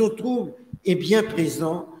 Et son trouble est bien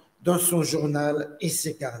présent dans son journal et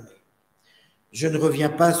ses carnets. Je ne reviens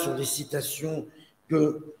pas sur les citations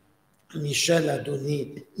que Michel a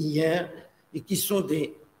données hier et qui sont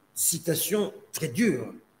des citations très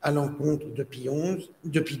dures à l'encontre de Pie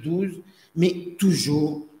XII, mais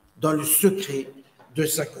toujours dans le secret de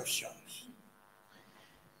sa conscience.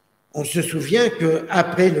 On se souvient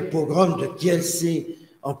qu'après le pogrom de Kielce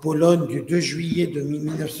en Pologne du 2 juillet de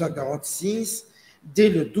 1946, dès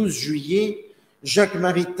le 12 juillet, Jacques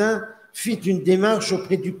Maritain fit une démarche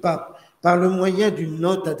auprès du pape par le moyen d'une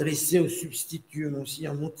note adressée au substitut,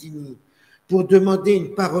 Monseigneur Montigny, pour demander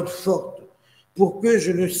une parole forte, pour que,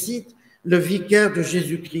 je le cite, le vicaire de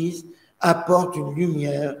Jésus-Christ apporte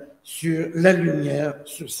la lumière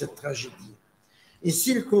sur cette tragédie. Et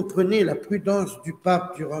s'il comprenait la prudence du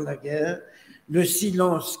pape durant la guerre, le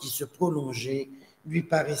silence qui se prolongeait lui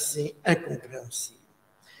paraissait incompréhensible.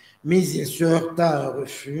 Mais il se heurta à un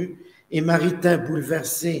refus et Maritain,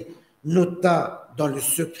 bouleversé, nota dans le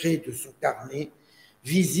secret de son carnet «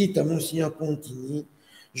 Visite à Monseigneur Montigny,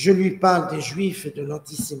 je lui parle des Juifs et de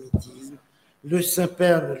l'antisémitisme. Le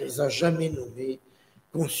Saint-Père ne les a jamais nommés,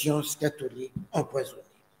 conscience catholique empoisonnée. »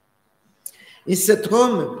 Et cette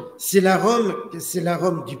Rome, c'est la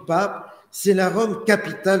Rome du pape, c'est la Rome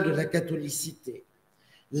capitale de la catholicité,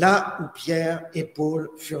 là où Pierre et Paul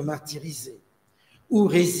furent martyrisés, où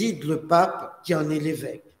réside le pape qui en est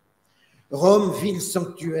l'évêque. Rome, ville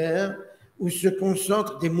sanctuaire, où se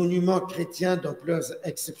concentrent des monuments chrétiens d'ampleur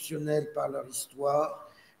exceptionnelle par leur histoire,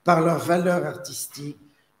 par leur valeur artistique,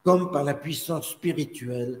 comme par la puissance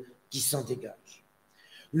spirituelle qui s'en dégage.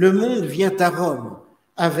 Le monde vient à Rome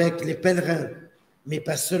avec les pèlerins, mais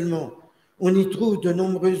pas seulement. On y trouve de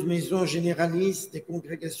nombreuses maisons généralistes, des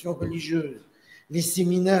congrégations religieuses, les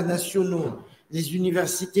séminaires nationaux, les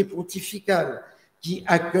universités pontificales qui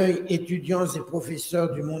accueillent étudiants et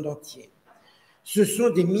professeurs du monde entier. Ce sont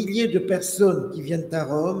des milliers de personnes qui viennent à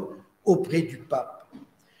Rome auprès du pape.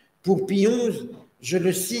 Pour Pie XI, je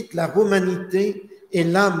le cite, la romanité est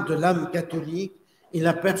l'âme de l'âme catholique et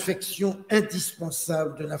la perfection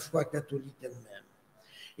indispensable de la foi catholique elle-même.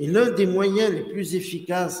 Et l'un des moyens les plus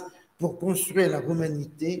efficaces pour construire la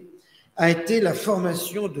romanité a été la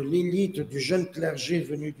formation de l'élite du jeune clergé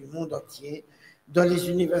venu du monde entier dans les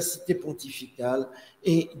universités pontificales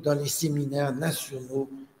et dans les séminaires nationaux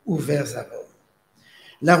ouverts à Rome.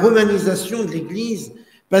 La romanisation de l'Église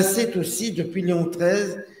passait aussi depuis Léon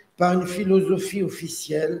XIII par une philosophie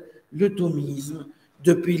officielle, le thomisme,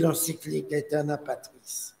 depuis l'encyclique Aeterna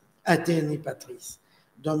Patris, Aeterni Patris,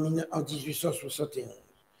 en 1871.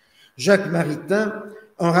 Jacques Maritain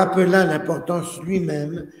en rappela l'importance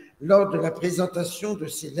lui-même lors de la présentation de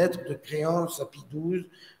ses lettres de créance à Pie XII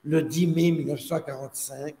le 10 mai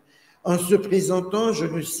 1945, en se présentant, je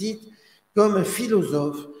le cite, comme un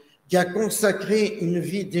philosophe qui a consacré une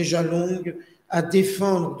vie déjà longue à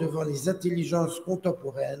défendre devant les intelligences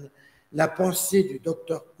contemporaines la pensée du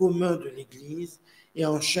docteur commun de l'Église et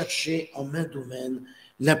à en chercher en main domaine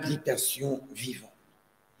l'application vivante.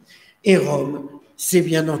 Et Rome, c'est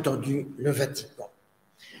bien entendu le Vatican.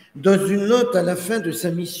 Dans une note à la fin de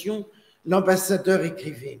sa mission, l'ambassadeur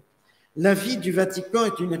écrivait « La vie du Vatican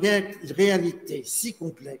est une réalité si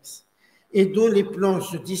complexe et dont les plans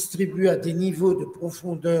se distribuent à des niveaux de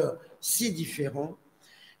profondeur si différents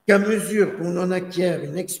qu'à mesure qu'on en acquiert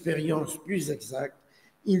une expérience plus exacte,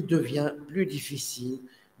 il devient plus difficile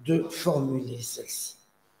de formuler celle-ci. »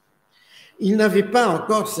 Il n'avait pas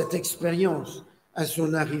encore cette expérience à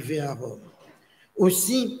son arrivée à Rome.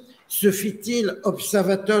 Aussi se fit-il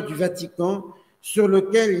observateur du Vatican sur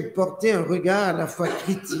lequel il portait un regard à la fois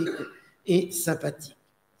critique et sympathique.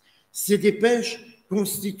 Ces dépêches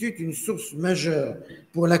constituent une source majeure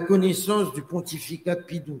pour la connaissance du pontificat de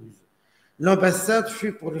Pie XII. L'ambassade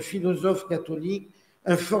fut pour le philosophe catholique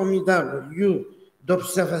un formidable lieu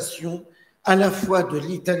d'observation à la fois de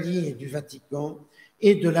l'Italie et du Vatican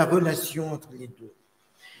et de la relation entre les deux.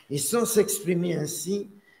 Et sans s'exprimer ainsi,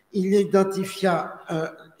 il identifia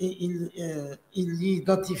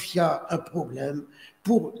un problème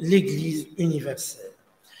pour l'Église universelle,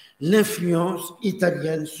 l'influence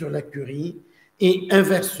italienne sur la curie et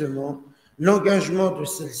inversement l'engagement de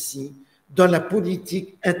celle-ci dans la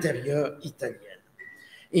politique intérieure italienne.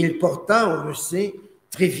 Et il porta, on le sait,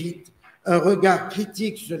 très vite, un regard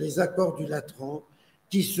critique sur les accords du Latran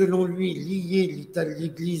qui, selon lui, liaient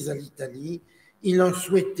l'Église à l'Italie. Il en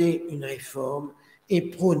souhaitait une réforme et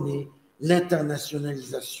prônait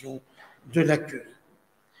l'internationalisation de la curie.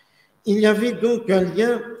 Il y avait donc un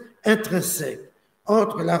lien intrinsèque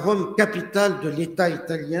entre la Rome capitale de l'État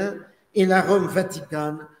italien et la Rome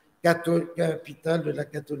vaticane, capitale de la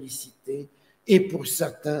catholicité et pour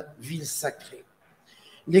certains, ville sacrée.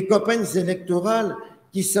 Les campagnes électorales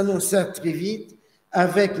qui s'annoncèrent très vite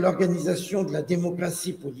avec l'organisation de la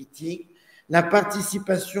démocratie politique, la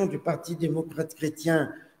participation du Parti démocrate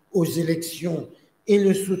chrétien aux élections et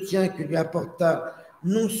le soutien que lui apporta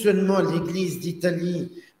non seulement l'Église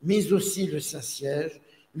d'Italie, mais aussi le Saint-Siège,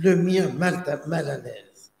 le mirent mal à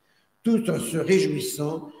l'aise, tout en se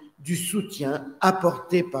réjouissant du soutien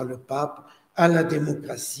apporté par le pape à la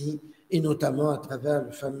démocratie, et notamment à travers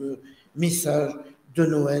le fameux message de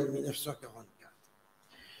Noël 1944.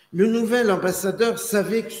 Le nouvel ambassadeur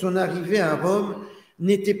savait que son arrivée à Rome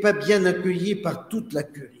n'était pas bien accueillie par toute la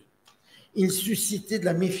curie. Il suscitait de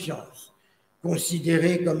la méfiance,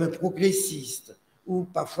 considéré comme un progressiste ou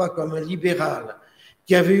parfois comme un libéral,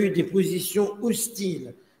 qui avait eu des positions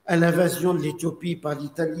hostiles à l'invasion de l'Éthiopie par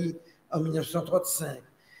l'Italie en 1935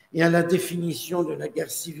 et à la définition de la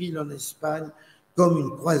guerre civile en Espagne comme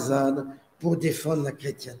une croisade pour défendre la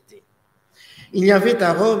chrétienté. Il y avait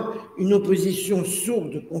à Rome une opposition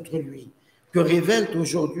sourde contre lui, que révèlent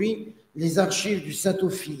aujourd'hui les archives du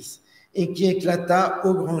Saint-Office et qui éclata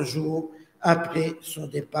au grand jour après son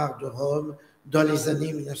départ de Rome dans les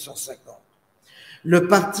années 1950. Le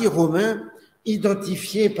parti romain,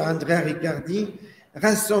 identifié par Andrea Riccardi,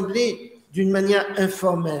 rassemblait d'une manière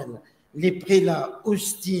informelle les prélats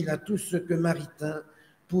hostiles à tout ce que Maritain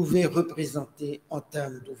pouvait représenter en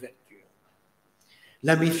termes d'ouverture.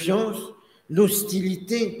 La méfiance,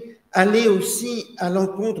 l'hostilité allaient aussi à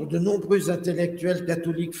l'encontre de nombreux intellectuels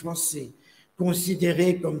catholiques français,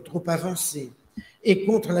 considérés comme trop avancés, et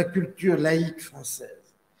contre la culture laïque française.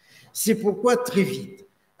 C'est pourquoi très vite,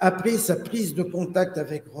 après sa prise de contact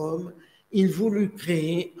avec Rome, il voulut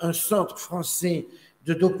créer un centre français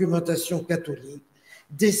de documentation catholique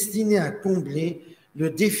destiné à combler le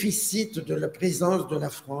déficit de la présence de la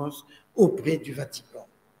France auprès du Vatican.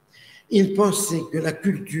 Il pensait que la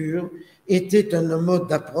culture était un mode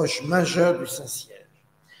d'approche majeur du Saint-Siège.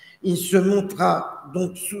 Il se montra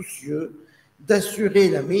donc soucieux d'assurer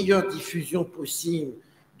la meilleure diffusion possible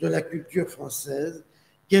de la culture française,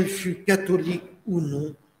 qu'elle fût catholique ou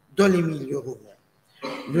non, dans les milieux romains.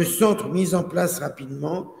 Le centre, mis en place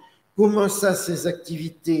rapidement, commença ses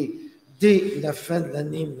activités dès la fin de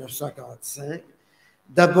l'année 1945,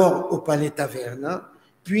 d'abord au Palais Taverna,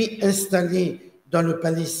 puis installé dans le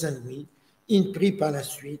Palais Saint-Louis. Il prit par la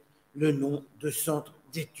suite le nom de Centre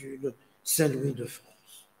d'études Saint-Louis de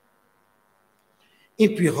France.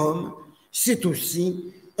 Et puis Rome, c'est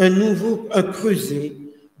aussi un creuset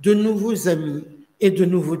de nouveaux amis et de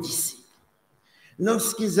nouveaux disciples.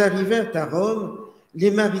 Lorsqu'ils arrivèrent à Rome,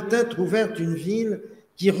 les Maritains trouvèrent une ville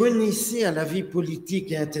qui renaissait à la vie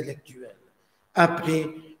politique et intellectuelle, après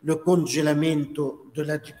le congelamento de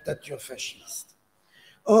la dictature fasciste.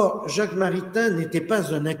 Or, Jacques Maritain n'était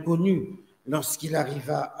pas un inconnu lorsqu'il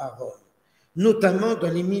arriva à Rome, notamment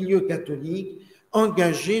dans les milieux catholiques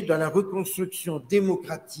engagés dans la reconstruction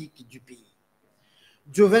démocratique du pays.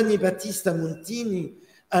 Giovanni Battista Montini,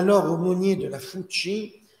 alors aumônier de la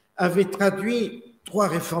Fucci, avait traduit 3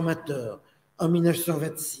 réformateurs en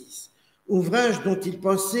 1926, ouvrage dont il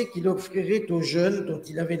pensait qu'il offrirait aux jeunes dont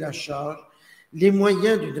il avait la charge les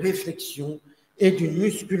moyens d'une réflexion et d'une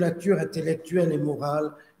musculature intellectuelle et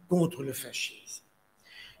morale contre le fascisme.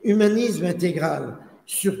 Humanisme intégral,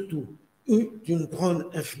 surtout, eut une grande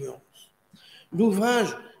influence.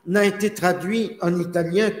 L'ouvrage n'a été traduit en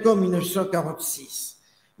italien qu'en 1946,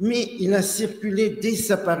 mais il a circulé dès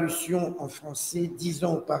sa parution en français 10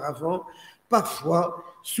 ans auparavant, parfois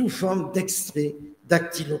sous forme d'extraits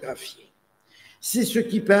dactylographiés. C'est ce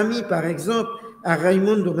qui permit, par exemple, à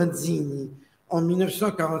Raimondo Manzini, en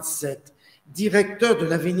 1947, directeur de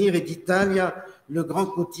l'Avvenire d'Italia, le grand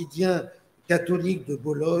quotidien catholique de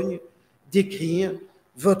Bologne, d'écrire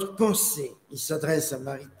 « Votre pensée », il s'adresse à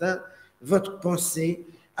Maritain, « Votre pensée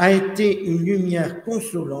a été une lumière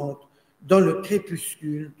consolante dans le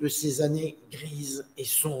crépuscule de ces années grises et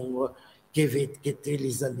sombres qu'étaient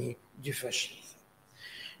les années du fascisme. »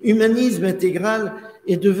 Humanisme intégral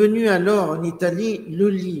est devenu alors en Italie le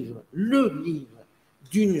livre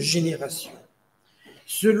d'une génération.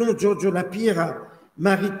 Selon Giorgio Lapira,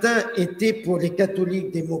 Maritain était pour les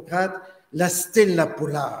catholiques démocrates la stella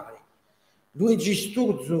polare. Luigi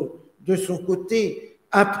Sturzo, de son côté,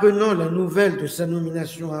 apprenant la nouvelle de sa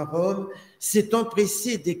nomination à Rome, s'est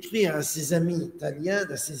empressé d'écrire à ses amis italiens,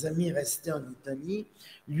 à ses amis restés en Italie,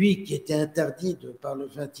 lui qui était interdit par le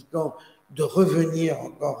Vatican de revenir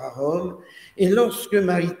encore à Rome, et lorsque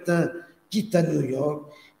Maritain quitta New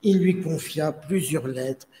York, il lui confia plusieurs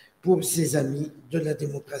lettres pour ses amis de la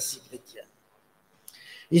démocratie chrétienne.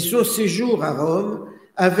 Et son séjour à Rome,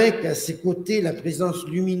 avec à ses côtés la présence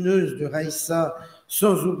lumineuse de Raissa,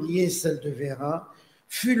 sans oublier celle de Vera,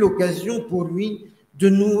 fut l'occasion pour lui de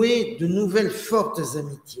nouer de nouvelles fortes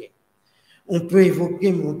amitiés. On peut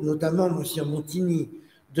évoquer notamment M. Montini,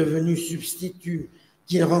 devenu substitut,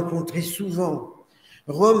 qu'il rencontrait souvent.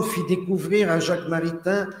 Rome fit découvrir à Jacques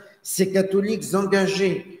Maritain ces catholiques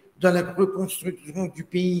engagés dans la reconstruction du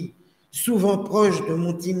pays, souvent proches de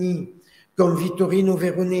Montini, comme Vittorino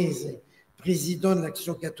Veronese, président de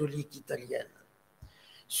l'Action catholique italienne.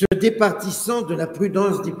 Se départissant de la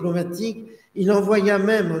prudence diplomatique, il envoya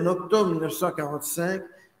même en octobre 1945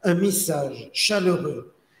 un message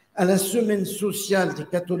chaleureux à la semaine sociale des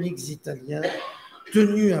catholiques italiens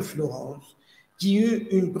tenue à Florence, qui eut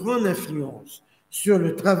une grande influence sur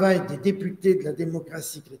le travail des députés de la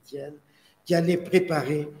démocratie chrétienne qui allaient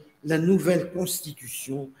préparer la nouvelle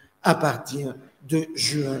constitution à partir de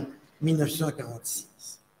juin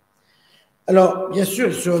 1946. Alors, bien sûr,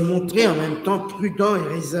 il se montrait en même temps prudent et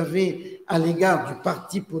réservé à l'égard du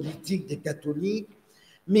parti politique des catholiques,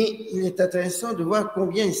 mais il est intéressant de voir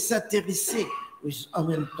combien il s'intéressait en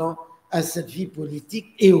même temps à cette vie politique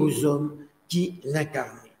et aux hommes qui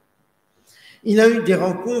l'incarnaient. Il a eu des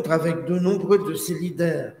rencontres avec de nombreux de ses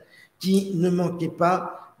leaders qui ne manquaient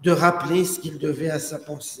pas de rappeler ce qu'il devait à sa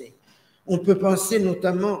pensée. On peut penser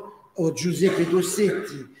notamment au Giuseppe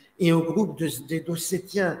Dossetti et au groupe des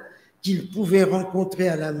Dossettiens qu'il pouvait rencontrer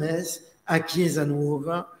à la messe à Chiesa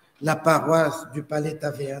Nuova, la paroisse du Palais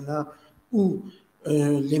Taverna où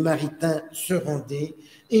les Maritains se rendaient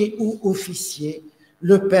et où officiait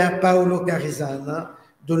le père Paolo Caresana,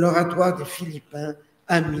 de l'oratoire des Philippins,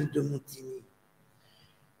 amis de Montigny.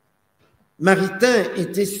 Maritain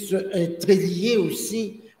était très lié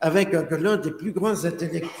aussi avec l'un des plus grands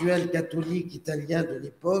intellectuels catholiques italiens de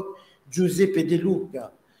l'époque, Giuseppe De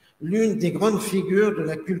Luca, l'une des grandes figures de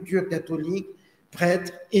la culture catholique,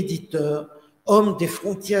 prêtre, éditeur, homme des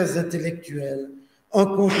frontières intellectuelles, en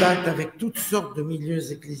contact avec toutes sortes de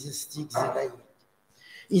milieux ecclésiastiques et laïcs.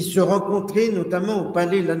 Ils se rencontraient notamment au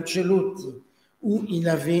palais Lancelotti, où il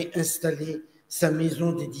avait installé sa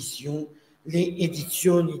maison d'édition, les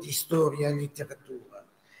Edizioni di Storia e Letteratura.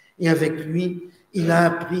 Et avec lui, il a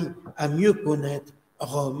appris à mieux connaître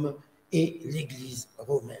Rome et l'Église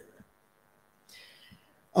romaine.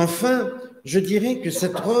 Enfin, je dirais que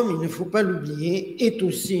cette Rome, il ne faut pas l'oublier, est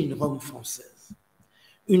aussi une Rome française.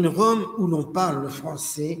 Une Rome où l'on parle le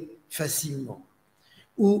français facilement,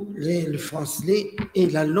 où le français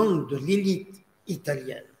est la langue de l'élite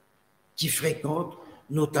italienne, qui fréquente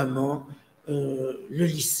notamment le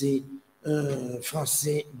lycée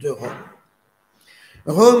français de Rome.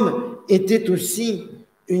 Rome était aussi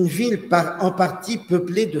une ville en partie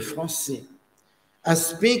peuplée de Français,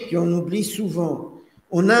 aspect qu'on oublie souvent.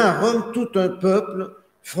 On a à Rome tout un peuple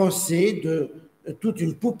français, toute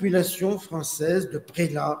une population française de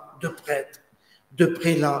prélats, de prêtres, de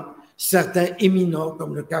prélats, certains éminents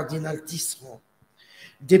comme le cardinal Tisserand,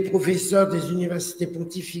 des professeurs des universités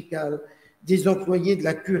pontificales, des employés de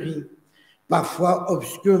la curie, parfois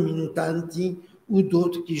obscurs minutanti ou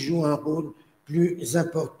d'autres qui jouent un rôle plus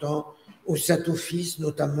important au Saint-Office,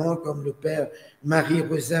 notamment comme le père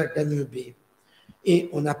Marie-Rosaire Gagnebé. Et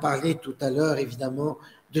on a parlé tout à l'heure, évidemment,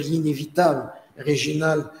 de l'inévitable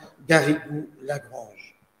Réginald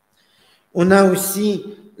Garrigou-Lagrange. On a aussi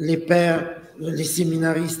les pères, les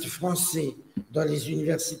séminaristes français dans les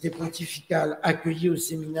universités pontificales, accueillis au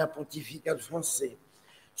séminaire pontifical français,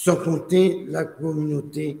 sans compter la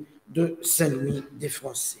communauté de Saint-Louis des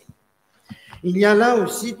Français. Il y a là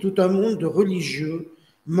aussi tout un monde de religieux,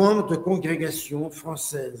 membres de congrégations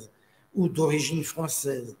françaises ou d'origine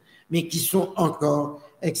française, mais qui sont encore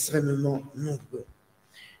extrêmement nombreux.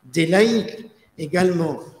 Des laïcs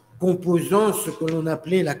également, composant ce que l'on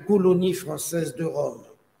appelait la colonie française de Rome.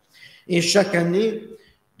 Et chaque année,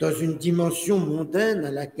 dans une dimension mondaine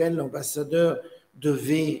à laquelle l'ambassadeur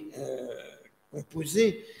devait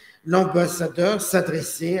composer, l'ambassadeur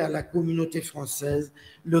s'adressait à la communauté française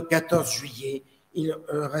le 14 juillet. Il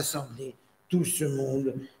rassemblait tout ce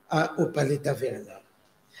monde au Palais Taverna.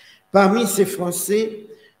 Parmi ces Français,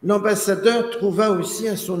 l'ambassadeur trouva aussi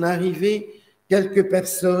à son arrivée quelques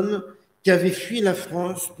personnes qui avaient fui la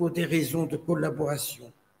France pour des raisons de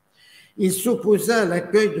collaboration. Il s'opposa à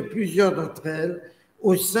l'accueil de plusieurs d'entre elles,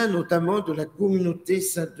 au sein notamment de la communauté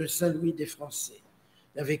de Saint-Louis des Français.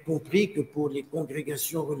 Il avait compris que pour les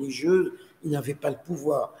congrégations religieuses, il n'avait pas le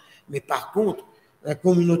pouvoir. Mais par contre, la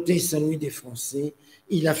communauté Saint-Louis des Français,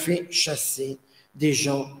 il a fait chasser des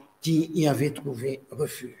gens qui y avaient trouvé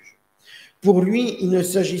refuge. Pour lui, il ne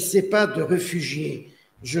s'agissait pas de réfugiés,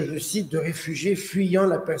 je le cite, de réfugiés fuyant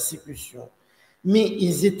la persécution, mais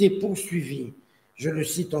ils étaient poursuivis, je le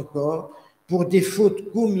cite encore, pour des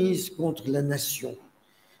fautes commises contre la nation.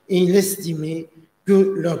 Et il estimait que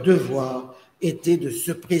leur devoir était de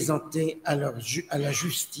se présenter à la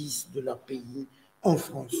justice de leur pays, en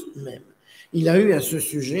France même. Il a eu à ce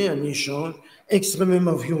sujet un échange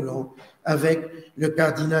extrêmement violent avec le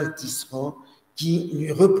cardinal Tisserand, qui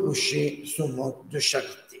lui reprochait son manque de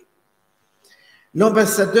charité.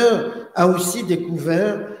 L'ambassadeur a aussi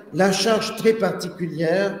découvert la charge très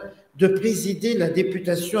particulière de présider la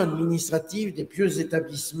députation administrative des pieux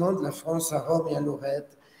établissements de la France à Rome et à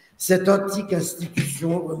Lorette, cette antique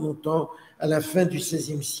institution remontant à la fin du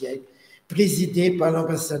XVIe siècle, présidée par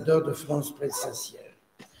l'ambassadeur de France près de Saint-Siège.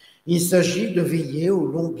 Il s'agit de veiller au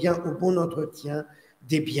bon entretien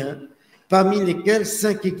des biens, parmi lesquels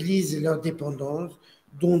 5 églises et leurs dépendances,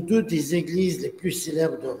 dont 2 des églises les plus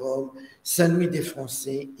célèbres de Rome, Saint-Louis des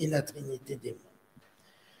Français et la Trinité des Monts,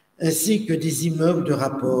 ainsi que des immeubles de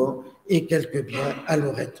rapport et quelques biens à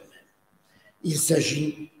Lorette même. Il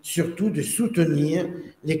s'agit surtout de soutenir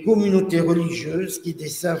les communautés religieuses qui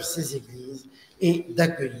desservent ces églises et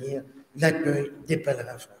d'accueillir l'accueil des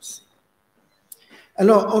pèlerins français.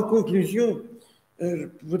 Alors, en conclusion, je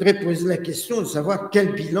voudrais poser la question de savoir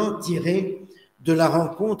quel bilan tirer de la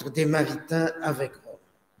rencontre des Maritains avec Rome.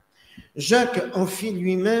 Jacques en fit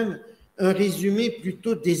lui-même un résumé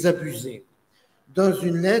plutôt désabusé dans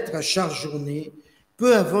une lettre à Charles Journet,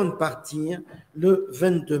 peu avant de partir, le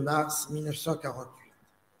 22 mars 1948.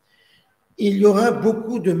 Il y aura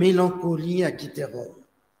beaucoup de mélancolie à quitter Rome.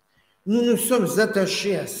 Nous nous sommes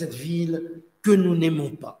attachés à cette ville que nous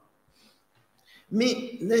n'aimons pas.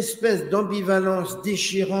 mais l'espèce d'ambivalence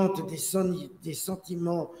déchirante des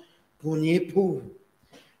sentiments qu'on y éprouve,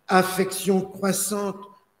 affection croissante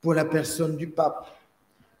pour la personne du pape,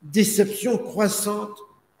 déception croissante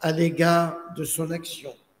à l'égard de son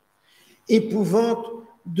action, épouvante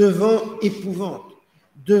devant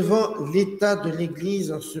l'état de l'Église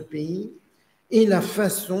dans ce pays et la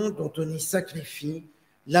façon dont on y sacrifie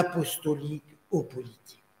l'apostolique aux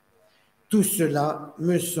politiques. Tout cela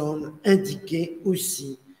me semble indiquer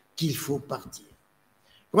aussi qu'il faut partir.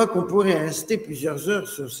 Je crois qu'on pourrait rester plusieurs heures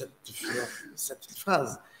sur cette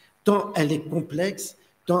phrase, tant elle est complexe,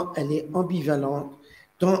 tant elle est ambivalente,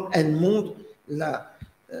 tant elle montre la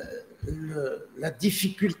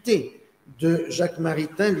difficulté de Jacques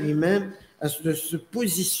Maritain lui-même de se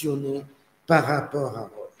positionner par rapport à Rome.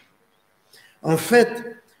 En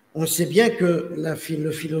fait, on sait bien que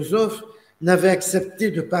le philosophe n'avait accepté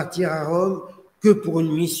de partir à Rome que pour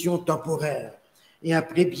une mission temporaire, et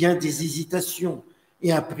après bien des hésitations,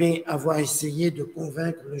 et après avoir essayé de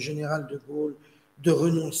convaincre le général de Gaulle de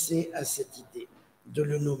renoncer à cette idée, de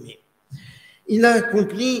le nommer. Il a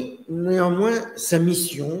accompli néanmoins sa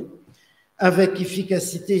mission avec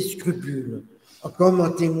efficacité et scrupule, comme en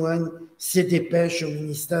témoignent ses dépêches au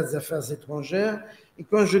ministère des Affaires étrangères. Et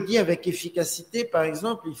quand je dis avec efficacité, par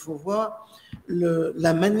exemple, il faut voir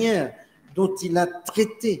la manière dont il a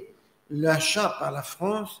traité l'achat par la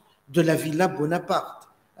France de la Villa Bonaparte,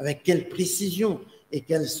 avec quelle précision et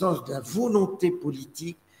quel sens de la volonté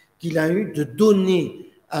politique qu'il a eu de donner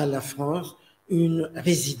à la France une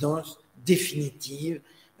résidence définitive.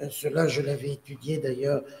 Cela, je l'avais étudié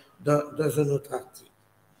d'ailleurs dans un autre article.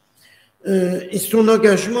 Et son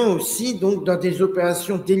engagement aussi donc, dans des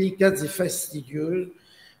opérations délicates et fastidieuses,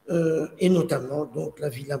 et notamment donc, la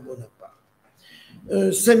Villa Bonaparte.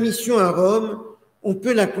 Sa mission à Rome, on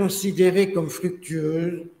peut la considérer comme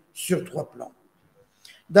fructueuse sur 3 plans.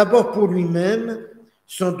 D'abord pour lui-même,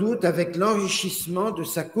 sans doute avec l'enrichissement de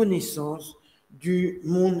sa connaissance du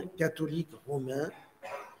monde catholique romain,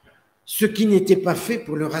 ce qui n'était pas fait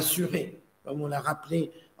pour le rassurer, comme on l'a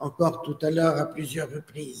rappelé encore tout à l'heure à plusieurs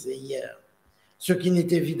reprises et hier, ce qui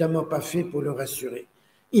n'était évidemment pas fait pour le rassurer.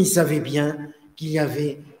 Il savait bien qu'il y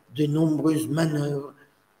avait de nombreuses manœuvres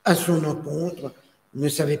à son encontre, il ne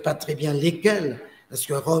savait pas très bien lesquelles, parce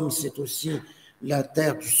que Rome, c'est aussi la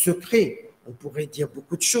terre du secret. On pourrait dire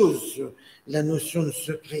beaucoup de choses sur la notion de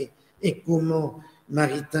secret et comment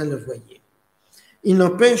Maritain le voyait. Il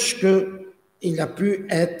n'empêche qu'il a pu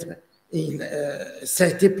être, ça a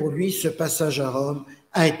été pour lui, ce passage à Rome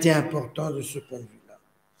a été important de ce point de vue-là.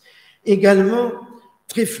 Également,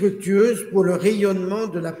 très fructueuse pour le rayonnement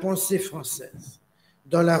de la pensée française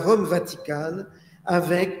dans la Rome vaticane,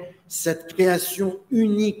 avec cette création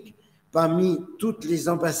unique parmi toutes les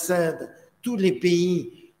ambassades, tous les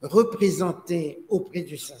pays représentés auprès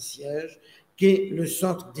du Saint-Siège, qu'est le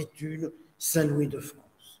Centre d'études Saint-Louis de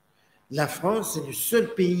France. La France est le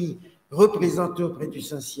seul pays représenté auprès du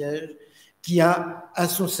Saint-Siège qui a à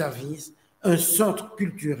son service un centre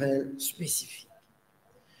culturel spécifique.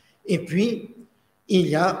 Et puis, il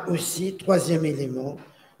y a aussi, 3e élément,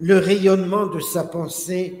 le rayonnement de sa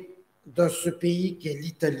pensée dans ce pays qui est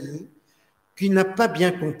l'Italie, qu'il n'a pas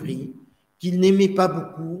bien compris, qu'il n'aimait pas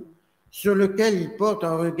beaucoup, sur lequel il porte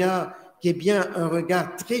un regard qui est bien un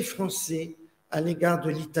regard très français à l'égard de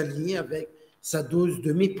l'Italie, avec sa dose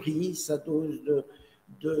de mépris, sa dose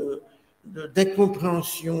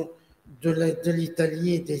d'incompréhension de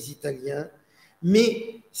l'Italie et des Italiens.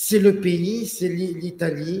 Mais c'est le pays, c'est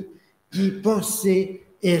l'Italie, qui pensait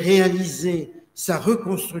et réalisait sa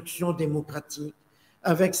reconstruction démocratique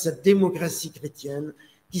avec cette démocratie chrétienne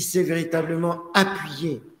qui s'est véritablement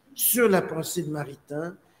appuyée sur la pensée de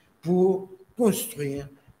Maritain pour construire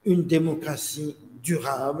une démocratie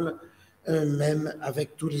durable, même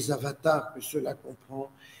avec tous les avatars que cela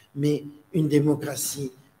comprend, mais une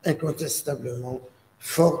démocratie incontestablement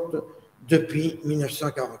forte depuis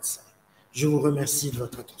 1945. Je vous remercie de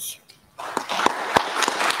votre attention.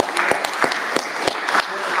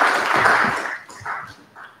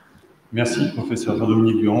 Merci, professeur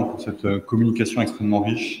Dominique Durand, pour cette communication extrêmement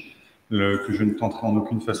riche que je ne tenterai en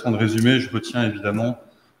aucune façon de résumer. Je retiens évidemment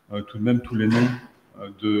tout de même tous les noms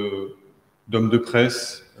d'hommes de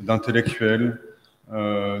presse, d'intellectuels,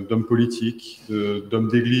 d'hommes politiques, d'hommes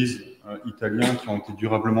d'église italiens qui ont été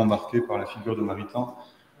durablement marqués par la figure de Maritain.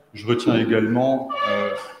 Je retiens également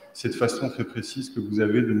cette façon très précise que vous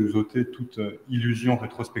avez de nous ôter toute illusion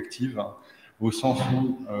rétrospective, au sens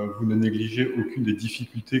où vous ne négligez aucune des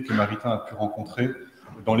difficultés que Maritain a pu rencontrer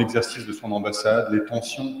dans l'exercice de son ambassade, les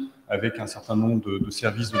tensions avec un certain nombre de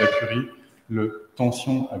services de la curie, les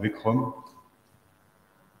tensions avec Rome.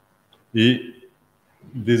 Et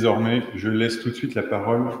Désormais, je laisse tout de suite la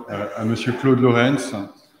parole à Monsieur Claude Lorentz.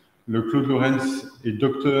 Le Claude Lorentz est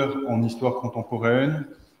docteur en histoire contemporaine,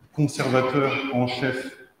 conservateur en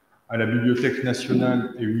chef à la Bibliothèque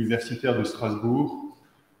nationale et universitaire de Strasbourg,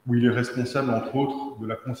 où il est responsable, entre autres, de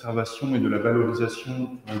la conservation et de la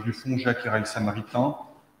valorisation du fonds Jacques Maritain.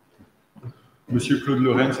 Monsieur Claude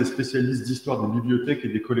Lorentz est spécialiste d'histoire des bibliothèques et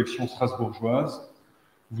des collections strasbourgeoises.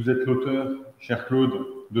 Vous êtes l'auteur, cher Claude,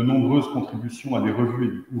 de nombreuses contributions à des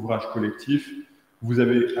revues et ouvrages collectifs. Vous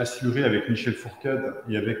avez assuré avec Michel Fourcade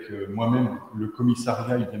et avec moi-même le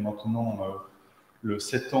commissariat, il y a maintenant le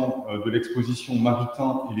 7 ans, de l'exposition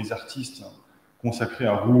Maritain et les artistes consacrée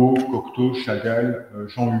à Rouault, Cocteau, Chagall,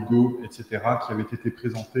 Jean Hugo, etc., qui avait été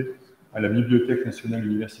présentée à la Bibliothèque nationale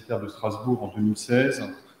universitaire de Strasbourg en 2016,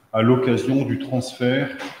 à l'occasion du transfert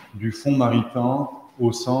du fonds Maritain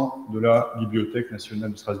au sein de la Bibliothèque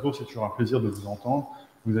nationale de Strasbourg. C'est toujours un plaisir de vous entendre.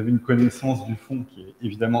 Vous avez une connaissance du fonds qui est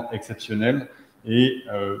évidemment exceptionnelle et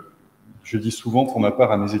je dis souvent pour ma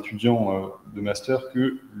part à mes étudiants de master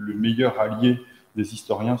que le meilleur allié des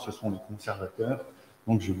historiens, ce sont les conservateurs.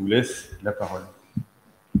 Donc je vous laisse la parole.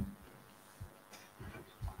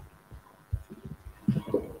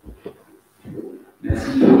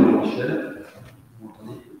 Merci Michel. Vous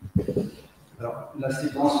m'entendez ? Alors, la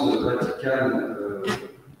séquence verticale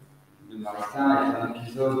de Maritain est un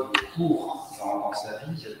épisode court dans sa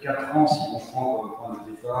vie. Il y a 4 ans, si on prend comme point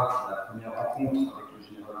de départ la première rencontre avec le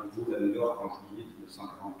général de Gaulle à New York en juillet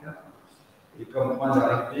 1944, et comme point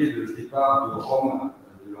d'arrivée le départ de Rome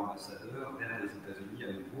de l'ambassadeur vers les États-Unis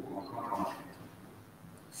à nouveau en juin 1948.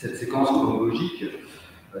 Cette séquence chronologique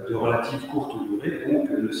de relative courte durée, donc,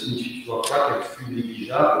 ne signifie toutefois pas qu'elle fut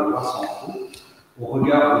négligeable, loin s'en faut, au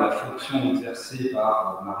regard de la fonction exercée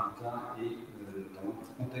par Maritain et dans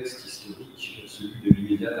le contexte historique, celui de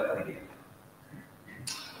l'immédiate après-guerre.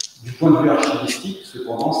 Du point de vue archivistique,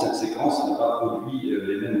 cependant, cette séquence n'a pas produit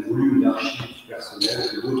les mêmes volumes d'archives personnelles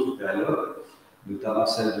que d'autres périodes, notamment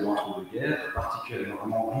celle de l'entre-deux-guerres,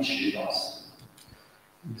 particulièrement riches et denses.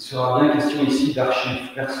 Il sera bien question ici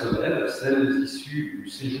d'archives personnelles, celles issues du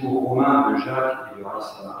séjour romain de Jacques et de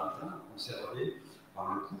Raissa Maritain, conservées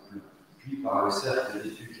par le couple, puis par le cercle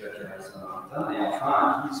d'études Jacques et Raissa Maritain, et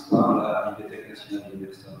enfin acquises par la Bibliothèque nationale et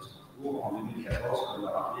universitaire de Strasbourg en 2014, comme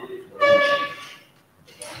l'a rappelé Claude Lorentz.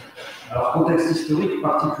 Alors, contexte historique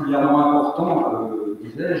particulièrement important,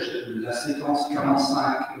 disais-je, la séquence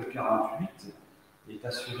 45-48 est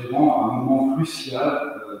assurément un moment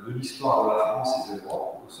crucial de l'histoire de la France et de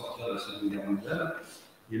l'Europe au sortir de la Seconde Guerre mondiale,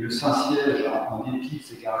 et le Saint-Siège, en dépit de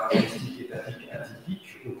ses caractéristiques étatiques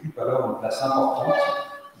atypiques, occupe alors une place importante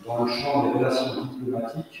dans le champ des relations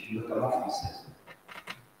diplomatiques, notamment françaises.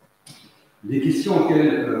 Les questions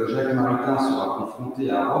auxquelles Jacques Maritain sera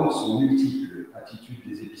confronté à Rome sont multiples. Attitude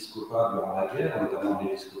des épiscopats durant la guerre, notamment des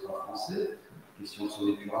épiscopats français, question de son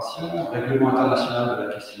épuration, règlement international de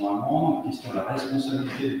la question allemande, question de la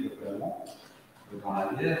responsabilité du peuple allemand dans la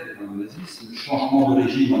guerre et dans le nazisme, changement de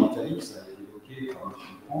régime en Italie, ça a été évoqué par M.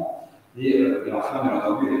 Durand, et enfin, bien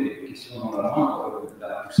entendu, les questions dans la moindre,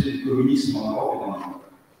 la poussée du communisme en Europe et dans le monde.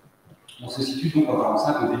 On se situe donc en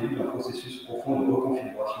 1945 au début d'un processus profond de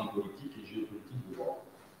reconfiguration politique et géopolitique de l'Europe.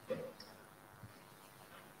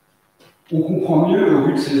 On comprend mieux, au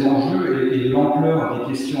vu de ces enjeux et l'ampleur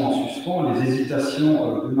des questions en suspens, les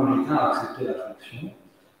hésitations de Maritain à accepter la fonction.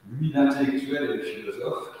 Lui, l'intellectuel et le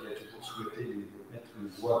philosophe, qui a toujours souhaité mettre une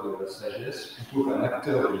voie de la sagesse plutôt qu'un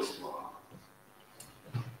acteur de l'histoire.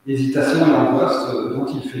 Hésitation et angoisse dont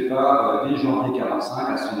il fait part dès janvier 1945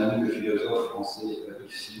 à son ami le philosophe français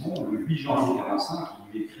Yves Simon, le 8 janvier 1945,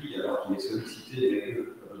 il lui écrit, alors qu'il est sollicité et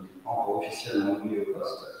encore officiellement nommé au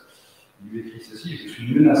poste, il lui écrit ceci: je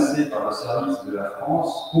suis menacé par le service de la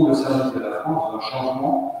France, pour le service de la France, d'un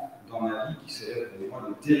changement dans ma vie qui serait pour moi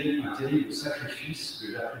un terrible sacrifice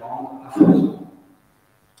que j'appréhende affreusement.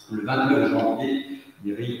 Le 29 janvier,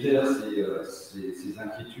 il réitère ses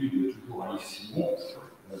inquiétudes toujours à Yves Simon.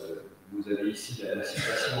 Vous avez ici la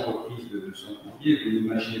citation reprise de son courrier. Vous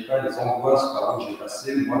n'imaginez pas les angoisses par où j'ai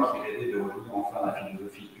passé, moi qui rêvais de revenir enfin à la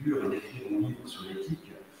philosophie pure et d'écrire mon livre sur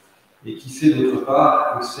l'éthique, et qui sait d'autre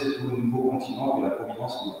part que c'est au nouveau continent que la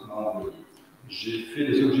Providence m'a envoyé. J'ai fait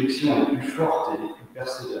les objections les plus fortes et les plus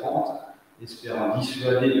persévérantes, espérant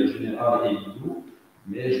dissuader le général Élido,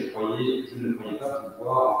 mais je ne croyais pas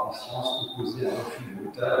pouvoir en conscience opposer un refus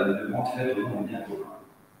brutal à une demande faite au nom de bien commun.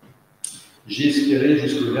 J'ai espéré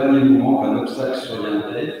jusqu'au dernier moment qu'un obstacle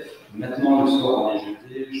surviendrait. Maintenant, le sort en est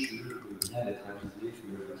jeté, je viens d'être avisé que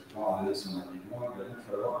le Vatican a donné son agrément. Il va donc falloir que je reparte dans 3 semaines ou 1 mois. J'ai fait les objections les plus fortes et les plus persévérantes, espérant dissuader le général Élido, mais je ne croyais pas pouvoir en conscience opposer un refus brutal à une demande faite au nom de bien commun. J'ai espéré jusqu'au dernier moment qu'un obstacle surviendrait. Maintenant, le sort en est jeté, je viens d'être avisé que le Vatican a donné son agrément. Il va donc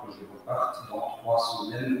falloir que je reparte dans 3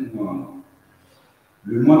 semaines ou 1 mois.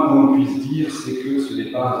 Le moins qu'on puisse dire, c'est que ce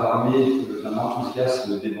n'est pas armé d'un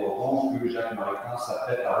enthousiasme débordant que Jacques Maritain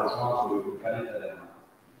s'apprête à rejoindre le palais d'Adana.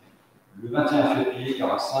 Le 21 février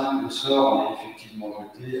 1945, le sort en est effectivement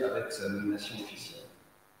jeté avec sa nomination officielle.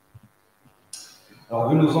 Alors,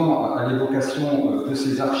 venons-en à l'évocation de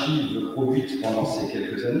ces archives produites pendant ces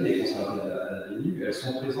quelques années et conservées à la BNU. Elles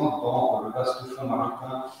sont présentes dans le vaste fonds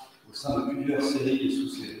maritain au sein de plusieurs séries et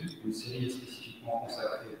sous-séries. Une série est spécifiquement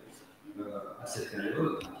consacrée à cette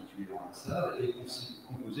période, intitulée l'ambassade, et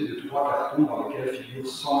composée de 3 cartons dans lesquels figurent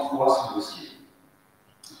 103 sous-dossiers.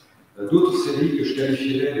 D'autres séries que je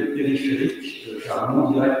qualifierais de périphériques, car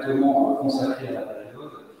non directement consacrées à la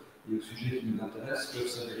période et au sujet qui nous intéresse, peuvent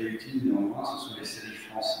s'avérer utiles néanmoins. Ce sont les séries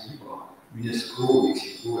France Libre, UNESCO au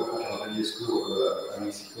Mexico, la conférence de l'UNESCO à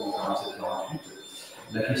Mexico en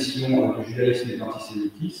 47-48, la question du judaïsme et de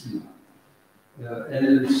l'antisémitisme.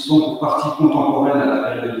 Elles sont pour partie contemporaines à la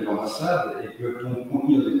période de l'ambassade et peuvent donc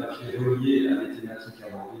contenir des papiers reliés à des thématiques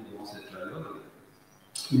abordées durant cette période.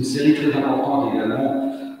 Une série très importante également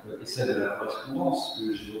est celle de la correspondance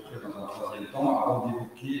que j'évoquerai dans un troisième temps avant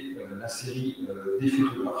d'évoquer la série des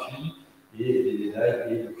photographies et des médailles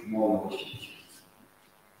et documents honorifiques.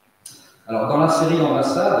 Alors dans la série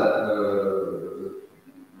Ambassade,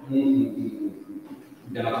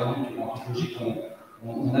 bien entendu, en toute logique,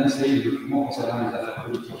 on a une série de documents concernant les affaires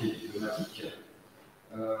politiques et diplomatiques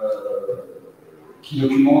qui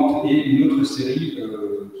documentent, et une autre série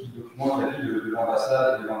qui documente la vie de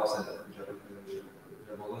l'ambassade et de l'ambassadeur.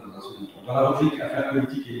 J'aborderai dans un second temps. Dans la rubrique affaires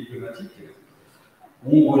politiques et diplomatiques,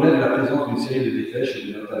 on relève la présence d'une série de dépêches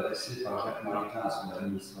et de notes adressées par Jacques Maritain à son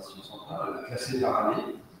administration centrale, classées par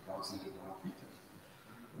année, 45 et 48.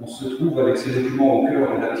 On se trouve avec ces documents au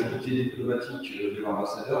cœur de l'activité diplomatique de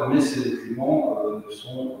l'ambassadeur, mais ces documents ne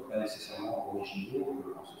sont pas nécessairement originaux,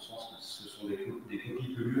 en ce sens que ce sont des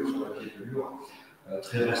copies pelures sur papier pelure,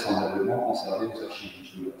 très vraisemblablement conservées aux archives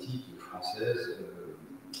diplomatiques françaises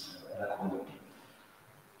à la Cour.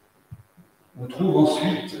 On trouve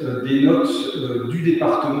ensuite des notes du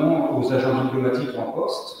département aux agents diplomatiques en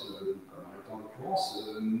poste, comme en l'occurrence.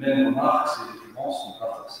 Même remarque, ces documents ne sont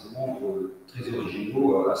pas forcément très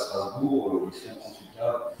originaux à Strasbourg, ils sont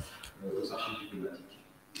consultables aux archives diplomatiques.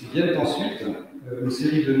 Viennent ensuite une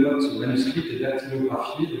série de notes manuscrites et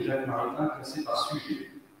dactylographiées de Jacques Maritain classées par sujet.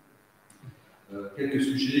 Quelques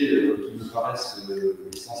sujets qui nous paraissent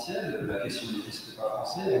essentiels, la question des épiscopats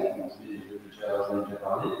français, j'en ai déjà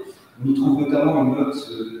parlé. On y trouve notamment une note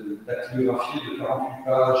dactylographiée de 48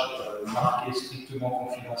 pages, marquée strictement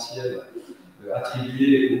confidentielle,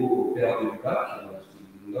 attribuée au père de Lubac,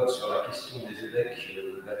 une note sur la question des évêques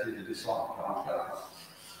datée de décembre 1944.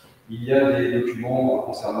 Il y a des documents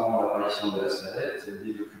concernant l'apparition de la Salette,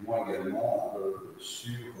 des documents également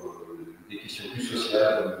sur des questions plus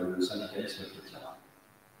sociales, comme le syndicalisme chrétien.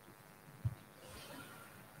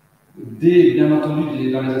 Bien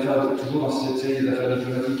entendu, dans les affaires, toujours dans cette série des affaires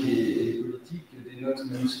diplomatiques et politiques, des notes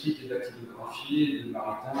manuscrites et dactylographiées de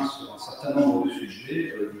Maritain sur un certain nombre de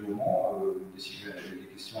sujets du moment, des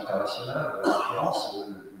questions internationales, en l'occurrence,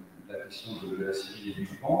 la question de la Syrie et du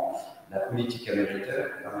Liban, la politique américaine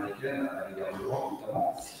à l'égard de l'Europe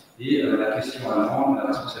notamment, et la question allemande, la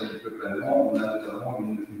responsabilité du peuple allemand. On a notamment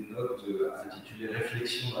une note intitulée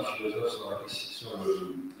Réflexion d'un philosophe sur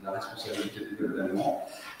la responsabilité du peuple allemand,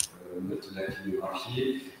 note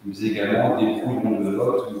dactylographiée, mais également des brouillons de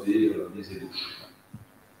notes ou des ébauches.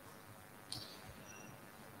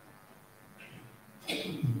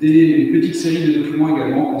 Une petite série de documents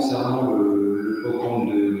également concernant le pogrom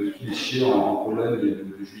de Kielce en Pologne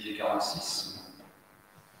de juillet 1946.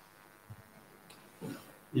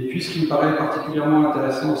 Et puis, ce qui me paraît particulièrement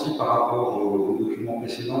intéressant aussi par rapport aux documents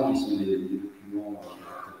précédents, qui sont des documents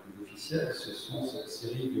plus officiels, ce sont cette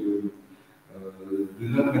série de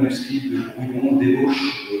notes manuscrites, de brouillons,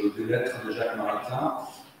 d'ébauches, de lettres de Jacques Maritain.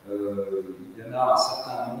 Il y en a un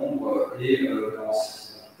certain nombre, et dans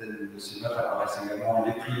certaines de ces notes apparaissent également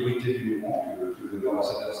les priorités du moment que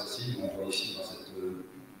l'ambassadeur s'assigne. On voit ici dans ce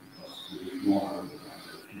document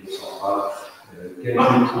fil central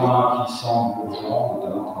quelques points qui semblent urgents,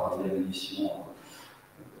 notamment travailler à l'édition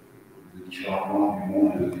de différents plans du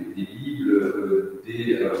monde des Bibles,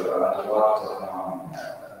 à droite,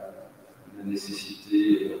 la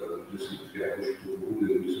nécessité de s'occuper à gauche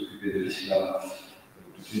de s'occuper de l'islam.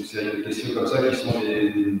 Toute une série de questions comme ça qui sont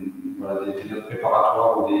des notes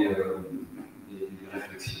préparatoires ou des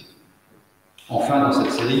réflexions. Enfin, dans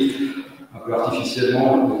cette série, un peu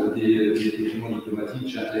artificiellement, des documents diplomatiques,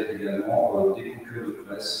 j'intègre également des coupures de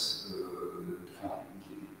presse,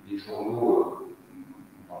 des journaux,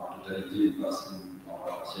 dans la totalité, dans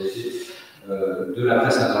la partialité, de la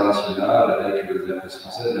presse internationale, avec de la presse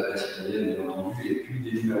française, de la presse italienne, bien entendu, et puis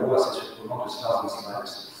des numéros assez surprenants de Stars and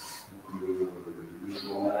Stripes, donc le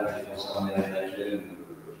journal des forces armées américaines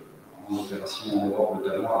en opération en Europe,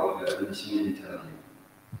 notamment avec l'édition méditerranéenne.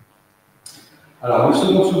 Alors, le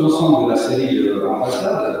second sous-ensemble de la série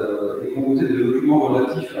Ambassade est composé de documents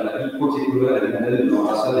relatifs à la vie protocolaire et mondaine de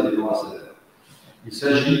l'ambassade et des ambassadeurs. Il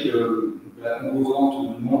s'agit de la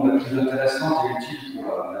composante du monde la plus intéressante et utile pour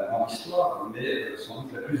la grande histoire, mais sans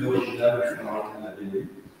doute la plus originale du fonds Maritain de la BNU.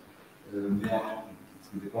 Mais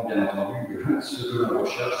ça dépend bien entendu de ce que l'on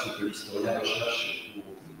recherche, ce que l'historien recherche pour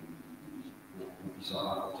qu'on puisse en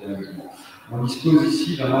rapporter un jugement. On dispose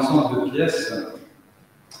ici d'un ensemble de pièces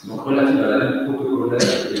donc relatives à la vie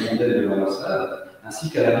protocolaire et mondaine de l'ambassade, ainsi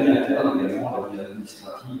qu'à la vie interne également, la vie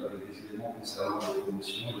administrative, avec des éléments concernant les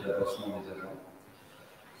promotions et l'avancement des agents.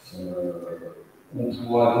 On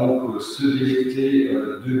pourra donc se délecter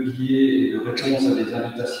de billets et de réponses à des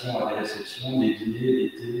invitations à des réceptions, des dîners,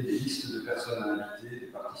 des thés, des listes de personnes invitées, des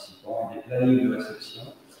participants, des plannings de réception,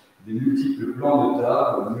 des multiples plans de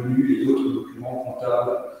table, menus et d'autres documents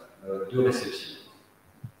comptables de réception.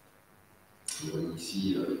 Vous voyez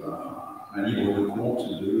ici un livre de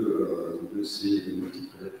compte de ces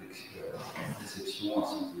multiples réceptions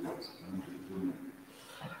ainsi que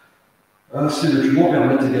ces documents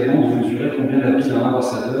permettent également de mesurer combien la vie d'un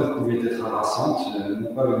ambassadeur pouvait être harassante,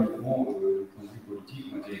 non pas uniquement du point de vue politique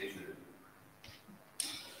ou intellectuel.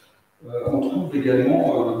 On trouve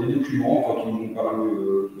également des documents, quand on nous parle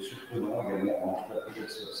surprenants également, en tout cas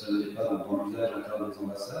peut-être ça ne l'est pas dans l'usage interne des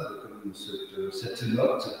ambassades, comme cette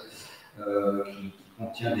note qui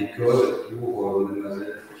contient des codes pour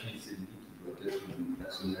mademoiselle Fréchine Sédini, qui doit être une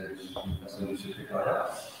personne du secrétariat.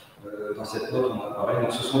 Dans cette note, on apparaît,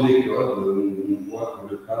 donc ce sont des codes, on voit que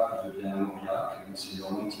le pape devient Mauriac,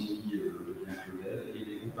 Monseigneur Montigny devient Claudel, et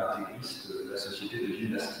les groupes intégristes de la société de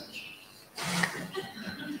gymnastique.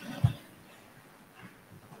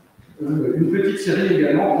 Une petite série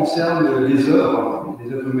également concerne les œuvres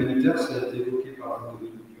humanitaires, ça a été évoqué par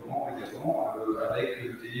Dominique Durand également, avec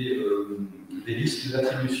des listes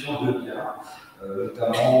d'attribution de biens,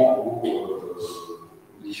 notamment aux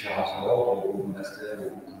différents ordres, aux monastères,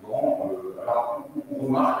 aux couvents. Alors, on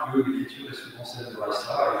remarque que l'écriture est souvent celle de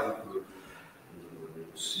Raissa, et donc,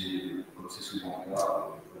 comme c'est souvent le cas,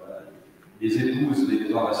 voilà, les épouses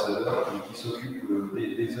des ambassadeurs qui s'occupent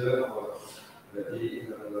des œuvres et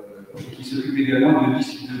qui s'occupent également de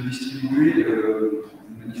distribuer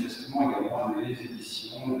manifestement également les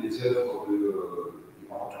éditions, les œuvres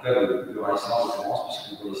en tout cas de Raissa en l'occurrence,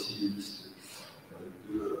 puisqu'on voit ici une liste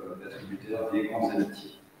d'attributaires des grandes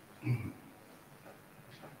amitiés.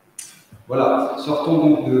 Voilà, sortons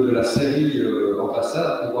donc de la série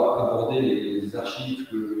Ambassade pour aborder les archives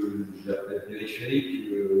que j'appelle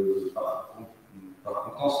périphériques.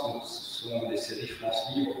 Par conséquent, ce sont des séries France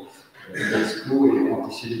Libre, UNESCO et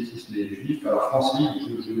Antisémitisme et les Juifs. Alors France Libre,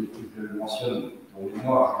 je le mentionne pour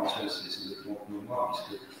mémoire, je mentionne ces documents pour mémoire,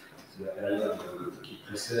 puisque c'est la période qui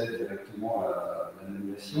précède directement la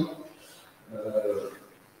nomination.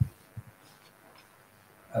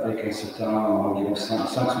 Avec un certain environ 5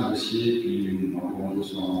 sous-dossiers, puis environ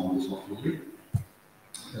 200 feuillets.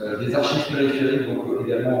 Des archives périphériques, donc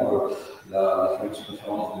également la fameuse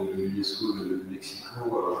conférence de l'UNESCO de Mexico, à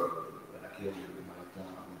laquelle Maritain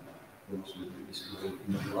prononce le discours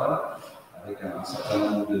inaugural, avec un certain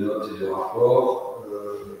nombre de notes et de rapports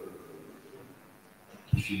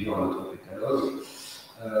qui figurent à notre catalogue.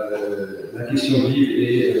 La question vive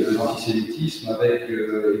et de l'antisémitisme, avec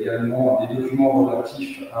également des documents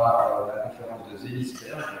relatifs à la conférence de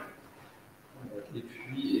Zelisberg, et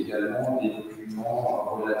puis également des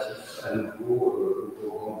documents relatifs à nouveau au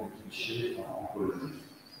pogrom de Kielce en Pologne.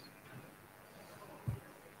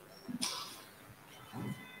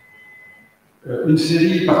 Une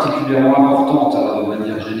série particulièrement importante, alors, de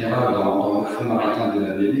manière générale, dans le fonds Maritain de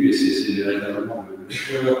la BNU, et c'est véritablement le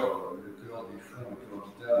cœur du fonds, le cœur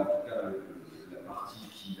vital, en tout cas la partie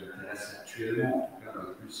qui intéresse actuellement, en tout cas le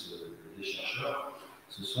plus les chercheurs,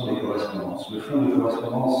 ce sont les correspondances. Le fonds de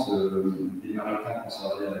correspondance des Maritains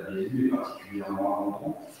conservés à la BNU est particulièrement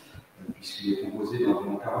abondant, puisqu'il est composé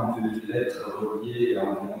d'environ 42 000 lettres reliées à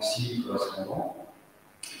environ 6 000 correspondants.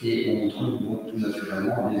 Et on trouve donc tout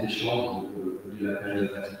naturellement des échanges de la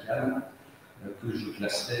période vaticane que je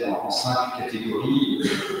classerai en 5 catégories.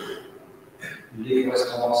 Les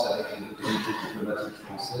correspondances avec les autorités diplomatiques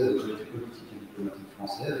françaises, les autorités politiques et diplomatiques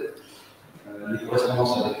françaises, les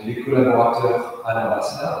correspondances avec les collaborateurs à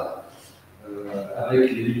l'ambassade,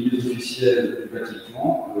 avec les milieux officiels du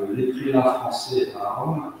Vatican, les prélats français à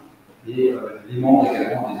Rome, et les membres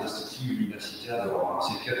également des instituts universitaires de Rome.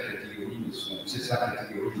 Ces 5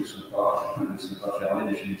 catégories ne sont pas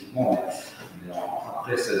fermées définitivement, mais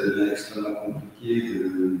après ça devient extrêmement compliqué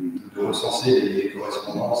de recenser les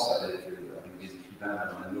correspondances avec des écrivains,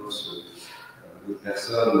 d'Ananos, d'autres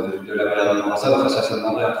personnes de la valeur de l'ambassade. Enfin, ça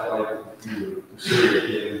demanderait un travail beaucoup plus poussé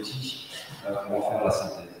et abouti pour en faire la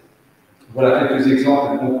synthèse. Voilà quelques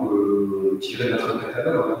exemples donc, tirés de notre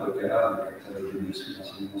catalogue, le catalogue de l'industrie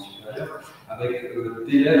d'enseignement supérieur, avec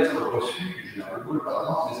des lettres reçues du général de Gaulle, par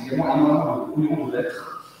exemple, mais également énormément de brouillons de lettres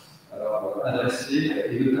adressées,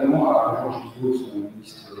 et notamment à Georges Bigot, son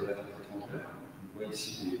ministre des Affaires étrangères. On voit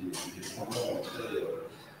ici des brouillons très.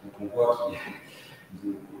 Donc on voit qu'ils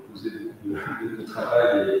ont posé beaucoup de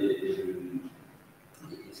travail et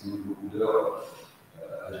sans doute beaucoup d'heures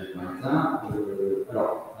à Maritain.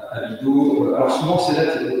 Alors, à Bigot, alors souvent ces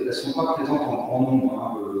lettres, elles ne sont pas présentes en grand nombre. Hein.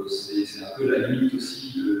 C'est un peu la limite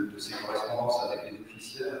aussi de ces correspondances avec les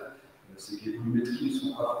officiels. C'est que les volumétries ne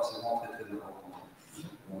sont pas forcément très importantes.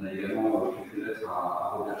 On a également quelques lettres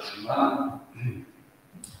à Robert Schumann,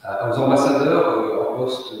 aux ambassadeurs en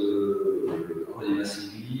poste, René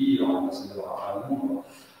Massigli, ambassadeur à Londres,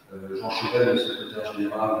 Jean Chevel, le secrétaire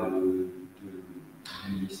général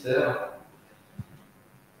du ministère.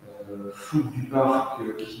 Fouque du Parc,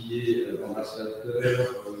 qui est ambassadeur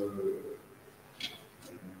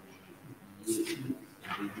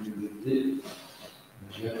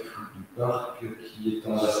Fouque du Parc, qui est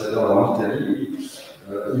ambassadeur en Italie.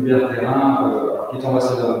 Hubert Perrin, qui est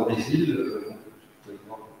ambassadeur au Brésil. Vous pouvez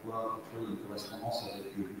voir pourquoi il y a une correspondance avec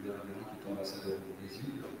Hubert Perrin, qui est ambassadeur au Brésil.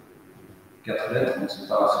 4 lettres, donc ce n'est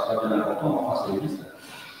pas bien important, enfin ça existe.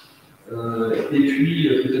 Et puis,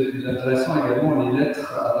 peut-être plus intéressant également, les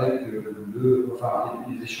lettres avec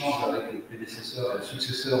les échanges avec les prédécesseurs et les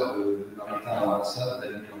successeurs de Maritain à l'ambassade,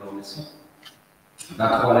 Dominique Durand.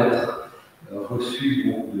 23 lettres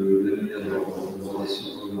reçues donc, de Dominique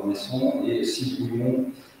Durand et 6 brouillons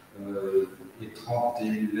et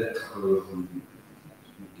 31 lettres,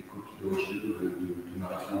 des copies d'origine de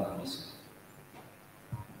Maritain à l'ambassade.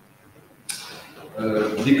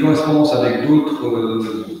 Des correspondances avec d'autres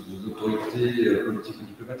autorités politiques ou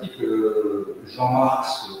diplomatiques. Jean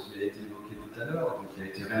Marx, qui a été évoqué tout à l'heure, qui a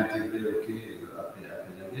été réintégré après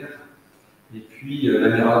la guerre. Et puis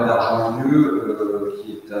l'amiral d'Argentlieu, qui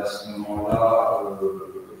est à ce moment-là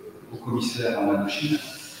au commissaire en Indochine.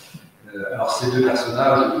 Alors ces 2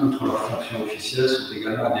 personnages, outre leur fonction officielle, sont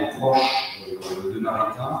également des proches de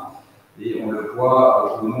Maritain. Et on le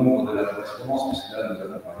voit au nombre de la correspondance, puisque là, nous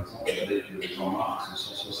avons par exemple avec Jean-Marc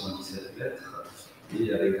 177 lettres,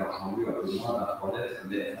 et avec Argentlieu un peu moins 23 lettres,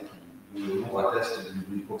 mais le nombre atteste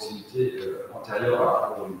d'une proximité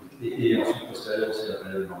antérieure et ensuite postérieure aussi à la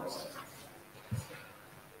période de l'ambassade.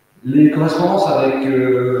 Les correspondances avec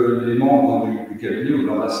les membres du cabinet ou de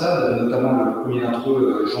l'ambassade, notamment le premier d'entre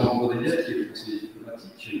eux, Jean Baudeliette, qui est le conseiller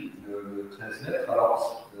diplomatique, 13 lettres.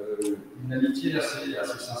 Alors, une amitié assez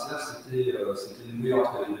sincère s'était nouée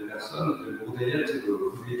entre les 2 personnes. Baudeliette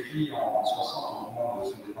lui écrit en 60, au moment de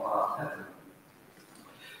son départ à la retraite,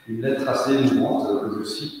 une lettre assez émouvante, que je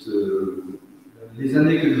cite. Les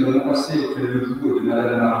années que nous avons passées auprès de vous et de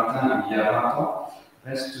Madame Maritain il y a 20 ans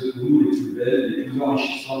restent pour nous les plus belles, les plus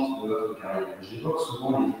enrichissantes de votre carrière. J'évoque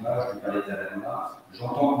souvent les images du palais d'Arena,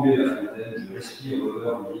 j'entends couler la fontaine, je respire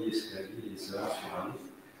l'odeur du vieil escalier et les salons surallés.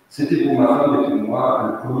 C'était pour ma femme et pour moi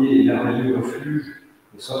le premier et merveilleux refuge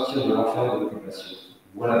au sortir de l'enfer de l'occupation.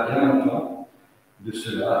 Voilà bien longtemps de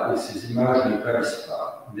cela, et ces images ne pâlissent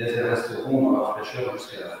pas, mais elles resteront dans leur fraîcheur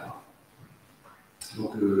jusqu'à la fin.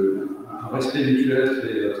 Donc, un respect mutuel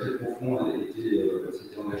très profond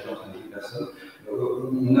s'était engagé entre les 2 personnes.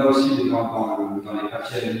 On a aussi dans les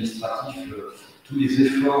papiers administratifs tous les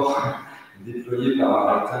efforts déployés par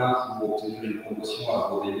Maritain pour obtenir une promotion à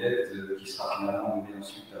Baudeliette, qui sera finalement nommée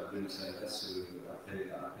ensuite à Buenos Aires après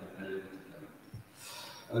la période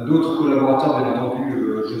de. D'autres collaborateurs, bien entendu,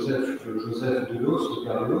 Joseph Delos, le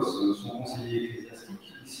père Delos, son conseiller ecclésiastique,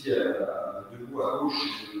 ici debout à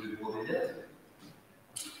gauche de Baudeliette,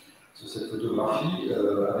 sur cette photographie,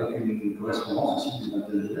 avec une correspondance aussi d'une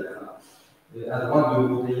vingtaine de lettres. Et à droite de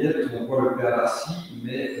Baudeliette, on voit le père Darcy,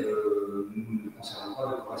 mais nous ne conservons pas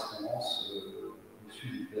de correspondance au-dessus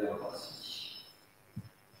du père Darcy.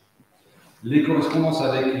 Les correspondances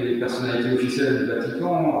avec les personnalités officielles du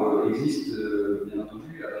Vatican existent, bien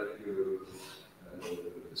entendu, avec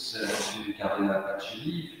celle du cardinal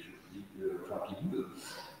Pacelli, Pigou.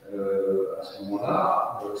 À ce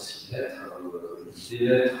moment-là, 6 lettres, des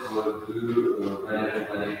lettres de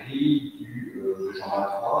Valéry, de Jean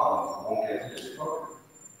Lacroix, Roncalli à l'époque.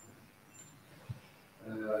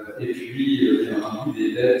 Et puis, bien entendu,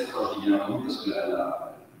 des lettres, je dis bien entendu, parce que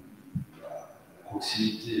la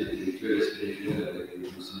proximité intellectuelle et spirituelle avec le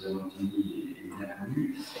Monseigneur Montini est bien connue,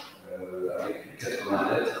 avec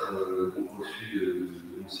 80 lettres reçues de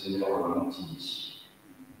Monseigneur Montini.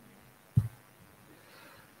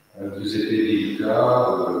 Deux épées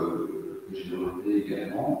délicats, que j'ai noté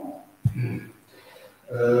également.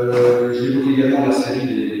 J'ai évoqué également la série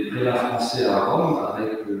des prélats français à Rome,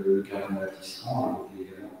 avec le cardinal Tisserand,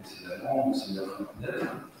 évoqué également précédemment, Monseigneur Fontenelle,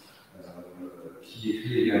 qui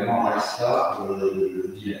écrit également à ça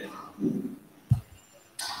d'hier.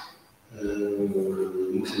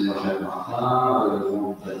 Monseigneur Jacques Maritain,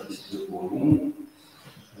 Jean-Baptiste Bourlon,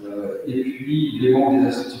 et puis les membres des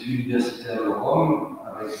instituts universitaires de Rome,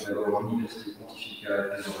 avec d'abord l'université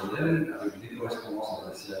pontificale grégorienne, avec des correspondances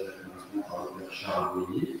adressées à Jacques Maritain par le père Charles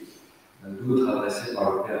Boyer, d'autres adressées par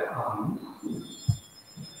le père Arnoux.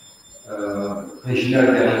 Réginald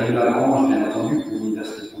Garrigue-Lagrange, bien entendu, pour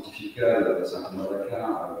l'université pontificale Saint-Thomas-d'Aquin,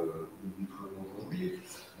 où nous travaillons aujourd'hui.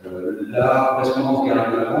 La correspondance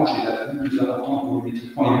Garrigue-Lagrange est la plus importante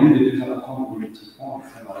volumétriquement, et l'une des plus importantes volumétriquement du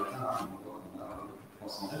frère Maritain, on a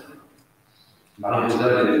 300 lettres. Marie-Rosa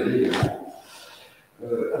Galévé également.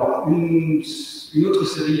 Alors, une autre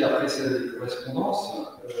série après celle des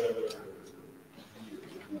correspondances,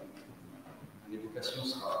 l'évocation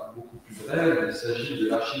sera beaucoup plus brève. Il s'agit de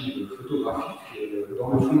l'archive photographique. Dans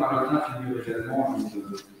le fonds Maritain figure également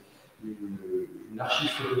une archive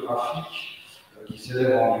photographique qui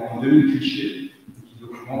s'élève en 2000 clichés, qui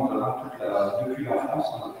documente vraiment depuis l'enfance,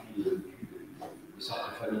 depuis le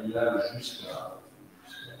cercle familial jusqu'à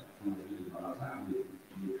la vie de Maritain, qui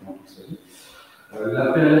documente toute sa vie.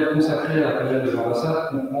 La période consacrée à la période de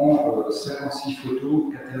l'ambassade comprend 56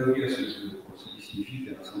 photos cataloguées à ce jour. Ce qui signifie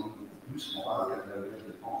qu'il y en a sans doute beaucoup plus, on va le cataloguer, je ne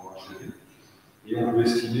l'ai pas encore achevé. Et on peut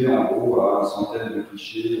estimer en gros à une centaine de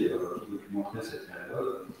clichés qui documenteraient cette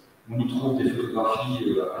période. On y trouve des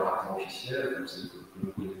photographies à caractère officiel, comme celle que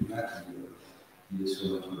l'on connaît bien, qui est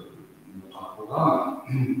sur notre programme.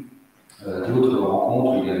 D'autres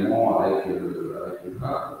rencontres également avec le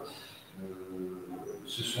pape.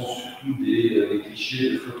 Ce sont surtout des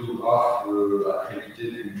clichés de photographes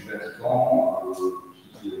accrédités du Vatican,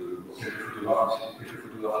 quelques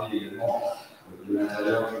photographies également de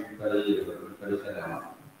l'intérieur du palais Tadama.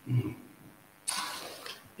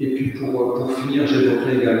 Et puis pour finir,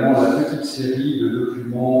 j'évoquerai également la petite série de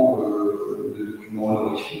documents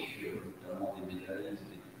honorifiques, notamment des médailles et des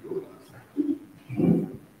diplômes.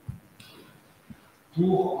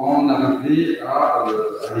 Pour en arriver à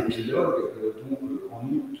l'épilogue, donc en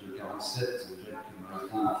août 1947, Jacques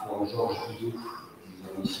Maritain informe Georges Bidault, nous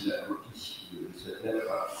avons ici la copie de cette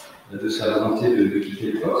lettre, de sa volonté de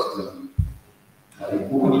quitter le poste, avec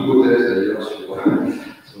beaucoup d'hypothèses d'ailleurs sur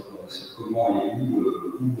comment et où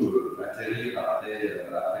atterrir après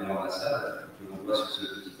l'ambassade, que l'on voit sur ce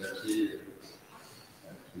petit papier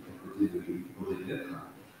qui est à côté du projet de lettre.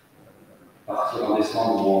 Partir en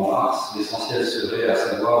décembre ou en mars, l'essentiel serait de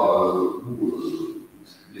savoir où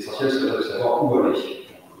aller.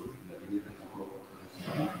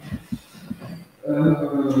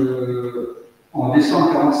 En décembre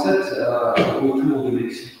 1947, au retour de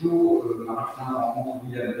Mexico, Maritain rencontre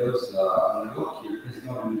William Dodds à New York, qui est le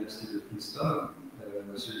président de l'université de Princeton.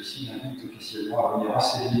 Celui-ci l'invite officiellement à venir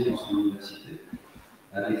enseigner dans son université,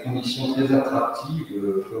 à des conditions très attractives,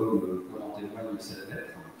 comme en témoigne cette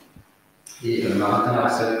lettre. Et Maritain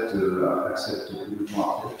accepte peu de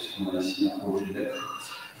temps après, puisqu'on a ici un projet de lettre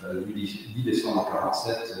du 10 décembre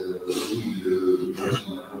 1947, où il donne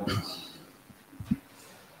son accord de principe.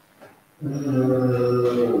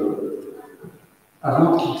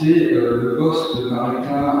 Avant de quitter le poste,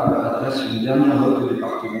 Maritain adresse une dernière note au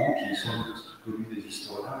département, qui est sans doute connue des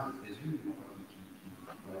historiens, je présume, qui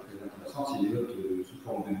est très intéressante. C'est une note sous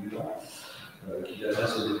forme de bilan qu'il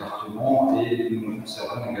adresse au département, et nous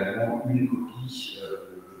conservons également une copie,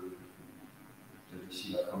 peut-être ici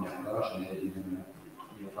la première page, mais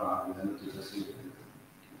enfin, la note est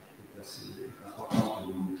assez importante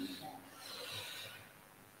de l'enregistrement.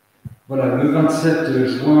 Voilà, le 27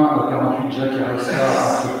 juin 1948, Jacques et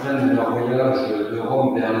Arista entreprennent leur voyage de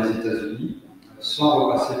Rome vers les États-Unis, sans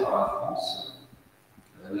repasser par la France.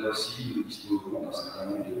 Là aussi, nous disposons d'un certain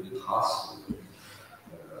nombre de traces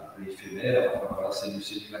éphémères. Enfin, voilà, c'est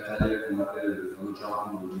du matériel qu'on appelle dans notre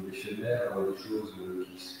jargon de l'éphémère, des choses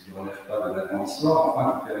qui ne relèvent pas de la grande histoire, enfin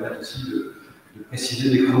qui permettent aussi de préciser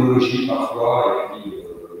des chronologies parfois, et puis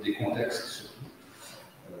des contextes surtout.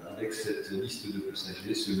 Avec cette liste de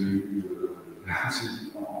passagers, ce menu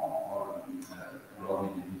lors du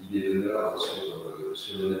dîner d'honneur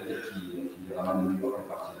sur le navire qui les ramène de New York à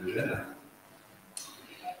partir de Gênes.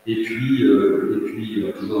 Et puis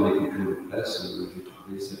toujours dans les copies de presse, j'ai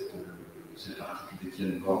trouvé cet article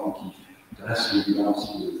d'Étienne Born qui reste le bilan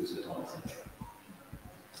aussi de cette ambassade.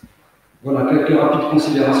 Voilà, quelques rapides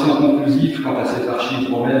considérations conclusives quant à cette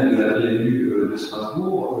archive romaine de la BNU de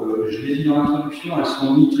Strasbourg. Je l'ai dit dans l'introduction, elles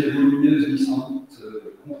sont ni très volumineuses, ni sans doute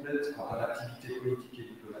complètes quant à l'activité politique et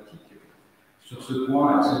diplomatique. Sur ce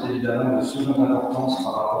point, elles sont évidemment de seconde importance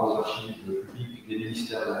par rapport aux archives publiques des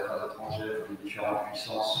ministères des Affaires étrangères des différentes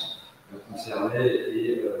puissances concernées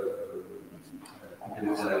et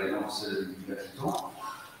complémentaires également de celles du Vatican.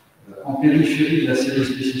 En périphérie de la série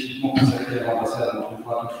spécifiquement consacrée à l'ambassade, on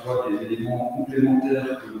trouvera toutefois des éléments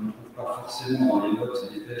complémentaires que l'on ne trouve pas forcément dans les notes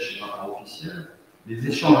et dépêches et rapports officiels. Les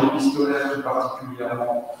échanges épistolaires, tout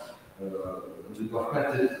particulièrement, ne doivent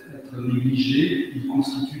pas être négligés. Ils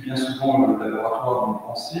constituent bien souvent le laboratoire d'une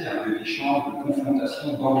pensée, un lieu d'échange, de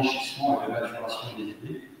confrontation, d'enrichissement et de maturation des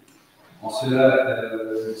idées. En cela,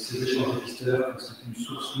 ces échanges épistolaires constituent une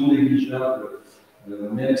source non négligeable,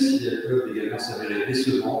 même si elles peuvent également s'avérer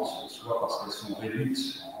décevantes, soit parce qu'elles sont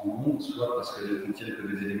réduites en nombre, soit parce qu'elles ne contiennent que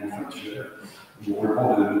des éléments factuels ou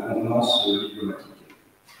relevant de convenances diplomatiques.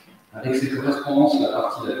 Avec ces correspondances, la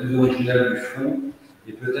partie la plus originale du fond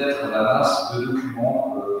est peut-être la masse de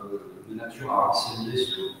documents de nature à renseigner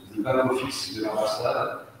sur le back-office de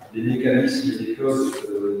l'ambassade, les mécanismes et les codes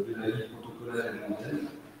de la vie protocolaire et mondaine,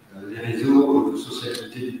 les réseaux de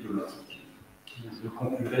sociabilité diplomatique. Je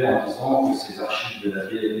conclurai en disant que ces archives de la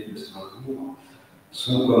BNU de Strasbourg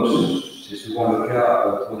sont, comme c'est souvent le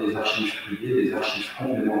cas pour des archives privées, des archives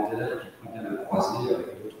complémentaires qu'il convient de croiser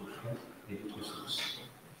avec d'autres fonds et d'autres sources.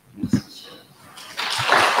 Merci.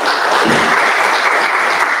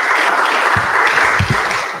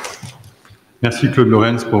 Merci Claude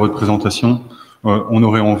Lorentz pour votre présentation. On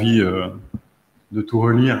aurait envie de tout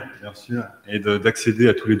relire, bien sûr, et d'accéder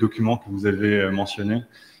à tous les documents que vous avez mentionnés.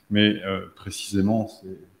 Mais précisément,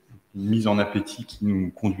 c'est une mise en appétit qui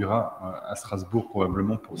nous conduira à Strasbourg,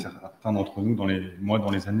 probablement pour certains d'entre nous, dans les mois,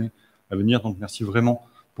 dans les années à venir. Donc, merci vraiment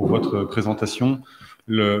pour votre présentation.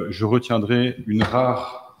 Je retiendrai une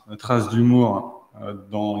rare trace d'humour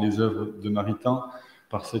dans les œuvres de Maritain,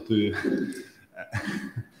 par cette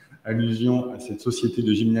allusion à cette société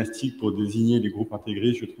de gymnastique pour désigner les groupes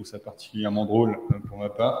intégrés. Je trouve ça particulièrement drôle pour ma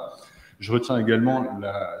part. Je retiens également,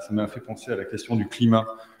 ça m'a fait penser à la question du climat,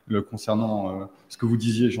 concernant ce que vous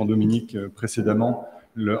disiez, Jean-Dominique, précédemment.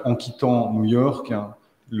 En quittant New York,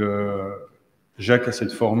 Jacques a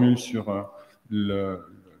cette formule sur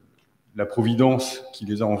la providence qui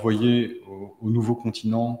les a envoyés au nouveau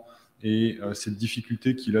continent et cette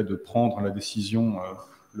difficulté qu'il a de prendre la décision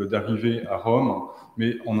d'arriver à Rome.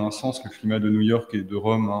 Mais en un sens, le climat de New York et de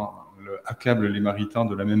Rome accable les Maritains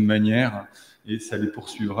de la même manière et ça les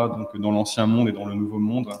poursuivra donc dans l'Ancien Monde et dans le Nouveau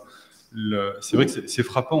Monde. C'est vrai que c'est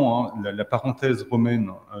frappant, hein. La parenthèse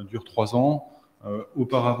romaine dure 3 ans.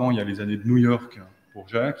 Auparavant, il y a les années de New York pour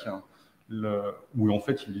Jacques, où en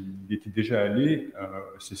fait il était déjà allé.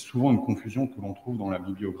 C'est souvent une confusion que l'on trouve dans la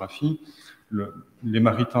bibliographie. Les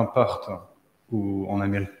Maritains partent en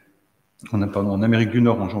Amérique du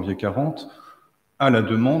Nord en janvier 40 à la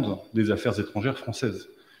demande des affaires étrangères françaises.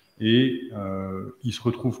 Et ils se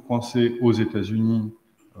retrouvent coincés aux États-Unis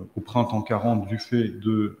au printemps 40 du fait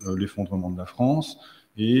de l'effondrement de la France.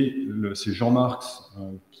 Et c'est Jean Marx,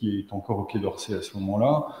 qui est encore au Quai d'Orsay à ce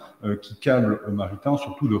moment-là, qui câble aux Maritains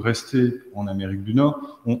surtout de rester en Amérique du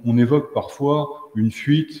Nord. On évoque parfois une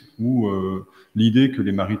fuite ou l'idée que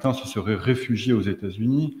les Maritains se seraient réfugiés aux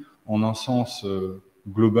États-Unis. En un sens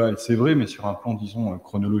global, c'est vrai, mais sur un plan, disons,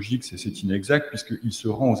 chronologique, c'est inexact, puisqu'il se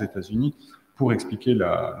rend aux États-Unis pour expliquer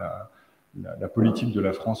la politique de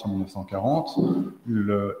la France en 1940.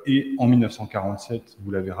 Et en 1947,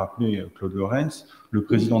 vous l'avez rappelé, Claude Lorentz, le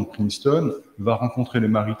président de Princeton va rencontrer les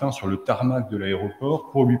Maritains sur le tarmac de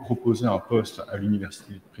l'aéroport pour lui proposer un poste à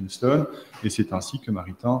l'université de Princeton. Et c'est ainsi que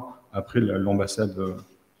Maritain, après l'ambassade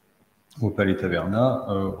au Palais Taverna,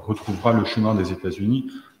 retrouvera le chemin des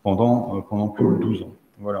États-Unis pendant plus de 12 ans.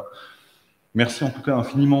 Voilà. Merci en tout cas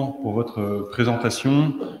infiniment pour votre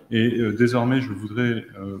présentation. Et désormais, je voudrais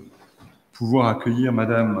pouvoir accueillir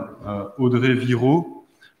Madame Audrey Viraud,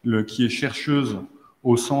 qui est chercheuse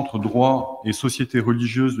au Centre droit et société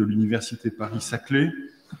religieuse de l'Université Paris-Saclay.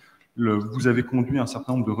 Vous avez conduit un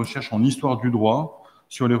certain nombre de recherches en histoire du droit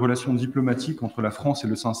sur les relations diplomatiques entre la France et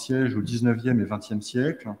le Saint-Siège au XIXe et XXe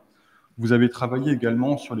siècle. Vous avez travaillé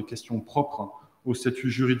également sur les questions propres au statut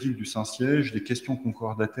juridique du Saint-Siège, les questions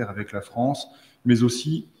concordataires avec la France, mais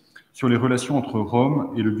aussi sur les relations entre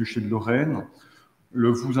Rome et le duché de Lorraine.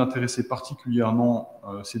 Vous vous intéressez particulièrement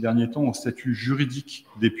ces derniers temps au statut juridique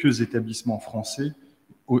des pieux établissements français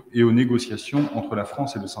et aux négociations entre la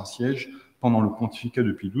France et le Saint-Siège pendant le pontificat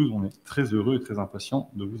de Pie XII. On est très heureux et très impatients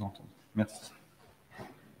de vous entendre. Merci.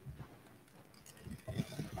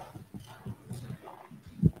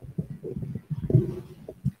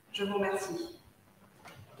 Je vous remercie.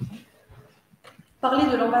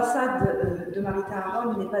 Parler de l'ambassade de Maritain à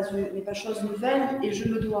Rome n'est pas chose nouvelle et je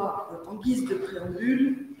me dois, en guise de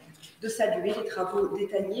préambule, de saluer les travaux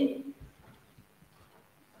détaillés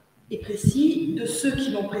et précis de ceux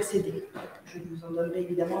qui l'ont précédé. Je vous en donnerai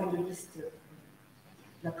évidemment une liste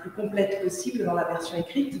la plus complète possible dans la version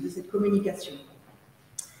écrite de cette communication.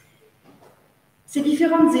 Ces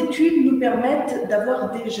différentes études nous permettent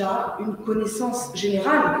d'avoir déjà une connaissance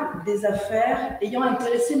générale des affaires ayant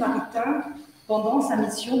intéressé Maritain pendant sa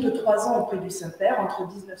mission de 3 ans auprès du Saint-Père entre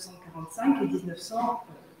 1945 et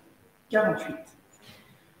 1948.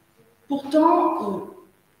 Pourtant,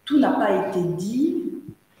 tout n'a pas été dit.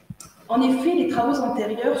 En effet, les travaux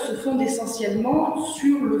antérieurs se fondent essentiellement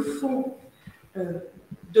sur le fond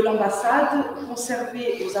de l'ambassade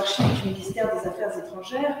conservé aux archives du ministère des Affaires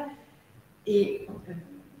étrangères et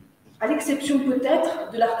à l'exception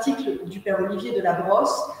peut-être de l'article du père Olivier de la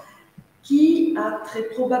Brosse qui a très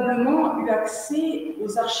probablement eu accès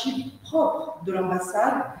aux archives propres de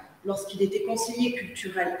l'ambassade lorsqu'il était conseiller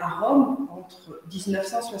culturel à Rome entre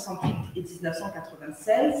 1968 et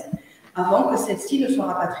 1996, avant que celle-ci ne soit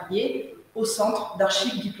rapatriée au Centre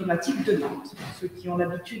d'archives diplomatiques de Nantes. Ceux qui ont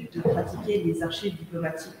l'habitude de pratiquer les archives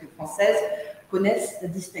diplomatiques françaises connaissent la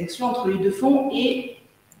distinction entre les deux fonds et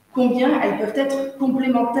combien elles peuvent être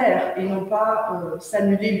complémentaires et non pas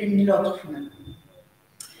s'annuler l'une l'autre finalement.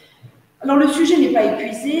 Alors le sujet n'est pas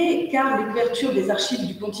épuisé car l'ouverture des archives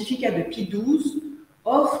du pontificat de Pie XII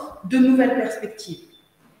offre de nouvelles perspectives.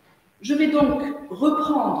 Je vais donc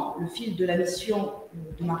reprendre le fil de la mission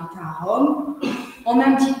de Maritain à Rome en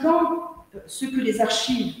indiquant ce que les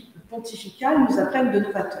archives pontificales nous apprennent de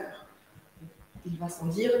novateur. Il va sans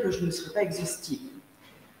dire que je ne serai pas exhaustive.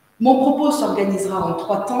 Mon propos s'organisera en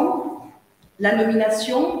 3 temps, la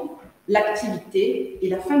nomination, l'activité et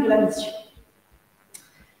la fin de la mission.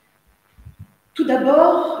 Tout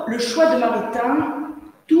d'abord, le choix de Maritain,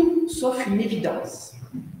 tout sauf une évidence.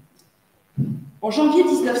 En janvier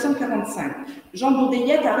 1945, Jean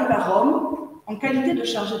Bourdellette arrive à Rome en qualité de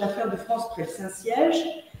chargé d'affaires de France près le Saint-Siège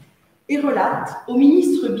et relate au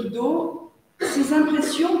ministre Bidault ses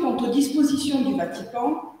impressions quant aux dispositions du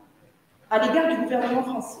Vatican à l'égard du gouvernement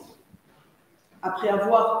français. Après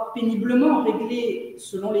avoir péniblement réglé,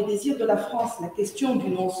 selon les désirs de la France, la question du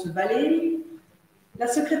nonce Valéry, la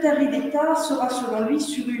secrétaire d'État sera, selon lui,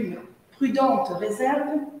 sur une prudente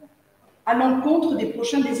réserve à l'encontre des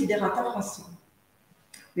prochains désidérata français.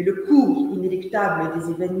 Mais le cours inéluctable des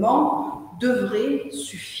événements devrait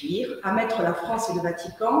suffire à mettre la France et le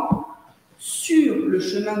Vatican sur le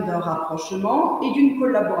chemin d'un rapprochement et d'une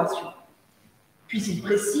collaboration. Puis il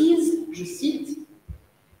précise, je cite,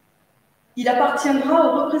 « Il appartiendra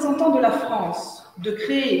aux représentants de la France de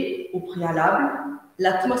créer au préalable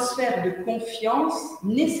l'atmosphère de confiance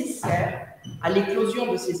nécessaire à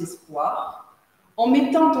l'éclosion de ses espoirs, en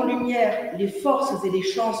mettant en lumière les forces et les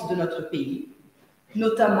chances de notre pays,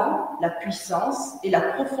 notamment la puissance et la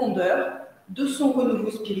profondeur de son renouveau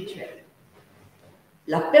spirituel.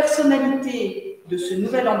 La personnalité de ce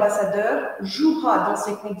nouvel ambassadeur jouera dans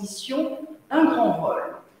ces conditions un grand rôle. »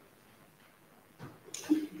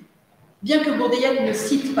 Bien que Bourdellette ne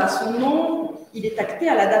cite pas son nom, il est acté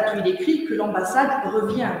à la date où il écrit que l'ambassade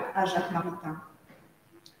revient à Jacques Maritain.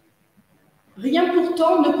 Rien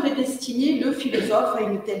pourtant ne prédestinait le philosophe à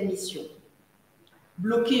une telle mission.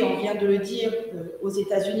 Bloqué, on vient de le dire, aux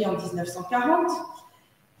États-Unis en 1940,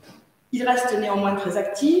 il reste néanmoins très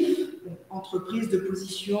actif, entreprise de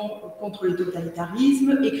position contre le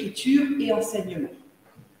totalitarisme, écriture et enseignement.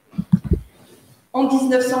 En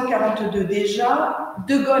 1942 déjà,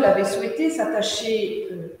 De Gaulle avait souhaité s'attacher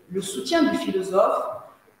le soutien du philosophe,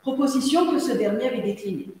 proposition que ce dernier avait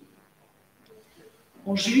déclinée.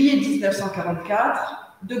 En juillet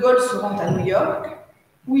 1944, De Gaulle se rend à New York,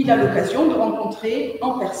 où il a l'occasion de rencontrer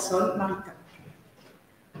en personne Maritain.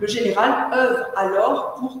 Le général œuvre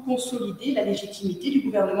alors pour consolider la légitimité du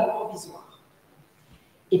gouvernement provisoire.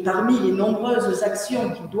 Et parmi les nombreuses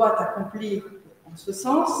actions qu'il doit accomplir en ce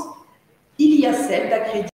sens, il y a celle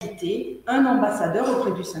d'accréditer un ambassadeur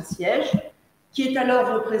auprès du Saint-Siège, qui est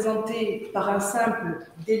alors représenté par un simple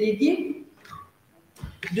délégué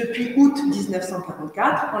depuis août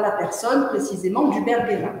 1944, en la personne précisément d'Hubert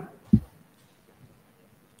Guérin.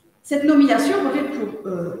 Cette nomination revêt pour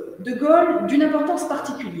De Gaulle d'une importance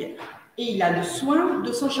particulière, et il a le soin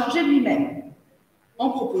de s'en charger lui-même,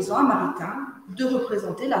 en proposant à Maritain de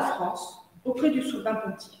représenter la France auprès du souverain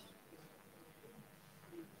pontife.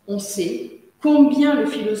 On sait combien le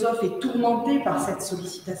philosophe est tourmenté par cette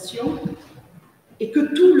sollicitation et que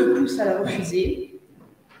tout le pousse à la refuser.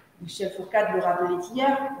 Michel Fourcade le rappelait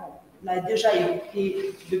hier, on l'a déjà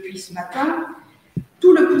évoqué depuis ce matin,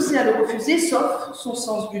 tout le poussait à le refuser, sauf son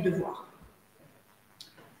sens du devoir.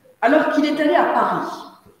 Alors qu'il est allé à Paris,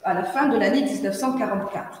 à la fin de l'année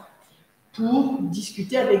 1944, pour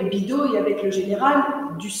discuter avec Bidault et avec le général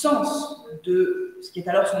du sens de ce qui est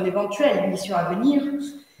alors son éventuelle mission à venir,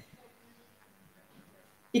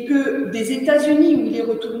 et que des États-Unis où il est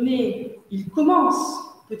retourné, il commence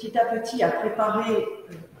petit à petit à préparer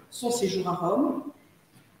son séjour à Rome,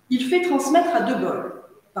 il fait transmettre à De Gaulle,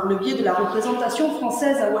 par le biais de la représentation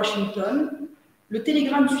française à Washington, le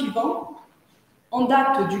télégramme suivant, en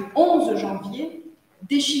date du 11 janvier,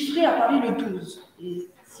 déchiffré à Paris le 12. Et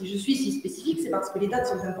si je suis si spécifique, c'est parce que les dates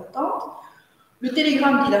sont importantes. Le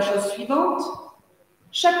télégramme dit la chose suivante: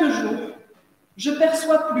 chaque jour, je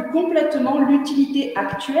perçois plus complètement l'utilité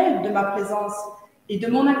actuelle de ma présence et de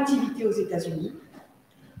mon activité aux États-Unis.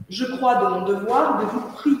 Je crois de mon devoir de vous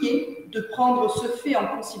prier de prendre ce fait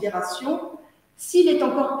en considération s'il est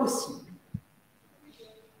encore possible.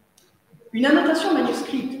 Une annotation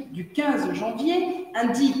manuscrite du 15 janvier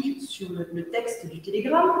indique sur le texte du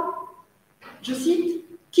télégramme, je cite,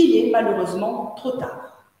 qu'il est malheureusement trop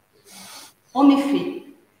tard. En effet,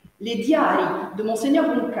 les diaries de Monseigneur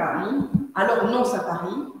Roncalli, alors nonce à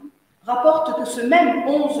Paris, rapportent que ce même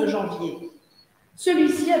 11 janvier,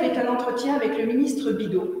 celui-ci avait un entretien avec le ministre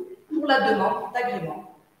Bidault pour la demande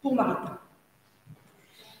d'agrément pour Maritain.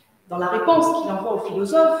 Dans la réponse qu'il envoie au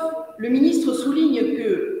philosophe, le ministre souligne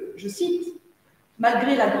que, je cite, «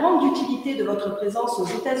 Malgré la grande utilité de votre présence aux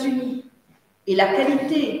États-Unis et la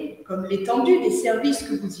qualité comme l'étendue des services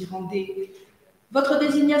que vous y rendez, votre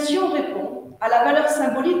désignation répond à la valeur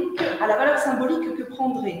symbolique que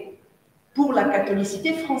prendrait, pour la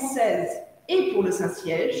catholicité française et pour le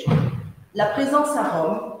Saint-Siège, la présence à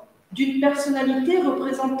Rome d'une personnalité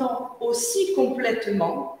représentant aussi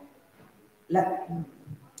complètement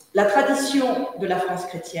la tradition de la France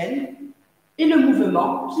chrétienne et le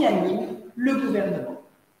mouvement qui anime le gouvernement. »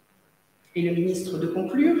 Et le ministre de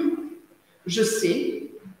conclure, « Je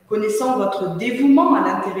sais, connaissant votre dévouement à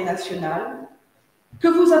l'intérêt national, que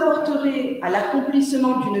vous apporterez à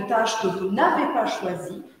l'accomplissement d'une tâche que vous n'avez pas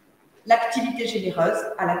choisie, l'activité généreuse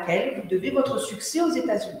à laquelle vous devez votre succès aux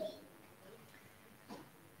États-Unis. »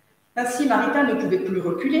 Ainsi, Maritain ne pouvait plus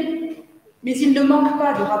reculer, mais il ne manque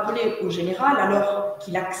pas de rappeler au général, alors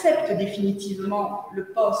qu'il accepte définitivement le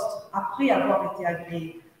poste après avoir été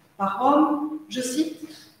agréé par Rome, je cite,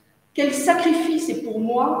 « Quel sacrifice est pour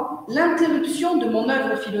moi l'interruption de mon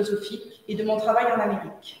œuvre philosophique et de mon travail en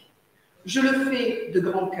Amérique. Je le fais de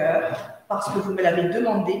grand cœur parce que vous me l'avez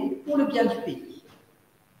demandé pour le bien du pays. »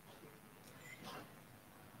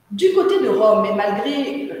 Du côté de Rome, et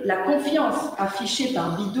malgré la confiance affichée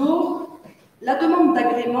par Bidault, la demande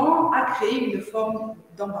d'agrément a créé une forme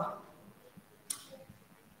d'embarras.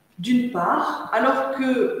 D'une part, alors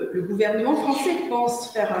que le gouvernement français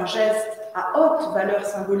pense faire un geste à haute valeur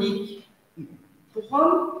symbolique pour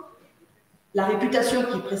Rome, la réputation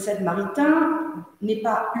qui précède Maritain n'est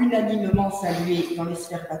pas unanimement saluée dans les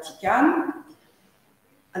sphères vaticanes.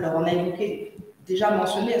 Alors, on a déjà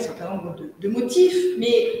mentionné un certain nombre de motifs,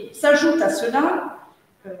 mais s'ajoute à cela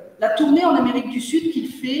la tournée en Amérique du Sud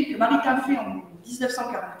que Maritain fait en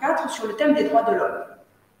 1944 sur le thème des droits de l'homme.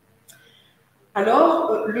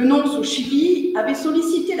 Alors, le nonce au Chili avait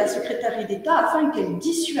sollicité la secrétaire d'État afin qu'elle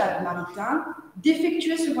dissuade Maritain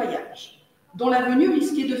d'effectuer ce voyage, dont la venue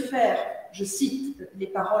risquait de faire, je cite les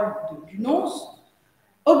paroles du nonce,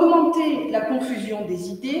 « augmenter la confusion des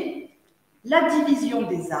idées, la division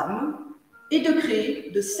des âmes et de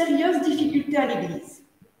créer de sérieuses difficultés à l'Église. »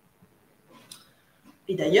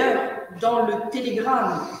 Et d'ailleurs, dans le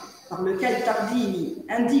télégramme par lequel Tardini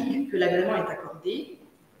indique que l'agrément est accordé,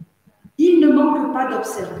 il ne manque pas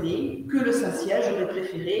d'observer que le Saint-Siège aurait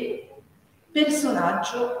préféré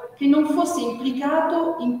personaggio che non fosse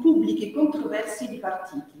implicato in pubbliche controversie di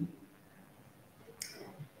partiti.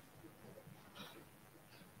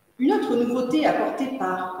 Une autre nouveauté apportée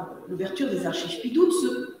par l'ouverture des archives Pidou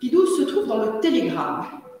se trouve dans le télégramme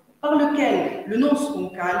par lequel le nonce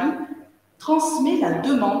Roncalli transmet la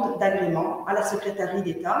demande d'agrément à la secrétaire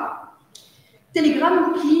d'État,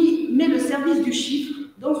 télégramme qui met le service du chiffre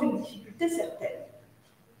dans une difficulté certaine.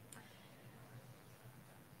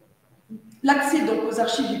 L'accès donc aux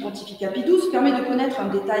archives du pontificat Pie XII permet de connaître un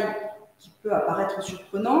détail qui peut apparaître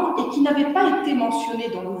surprenant et qui n'avait pas été mentionné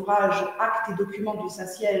dans l'ouvrage Actes et documents du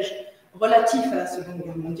Saint-Siège relatif à la Seconde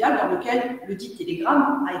Guerre mondiale, dans lequel le dit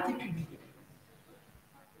télégramme a été publié.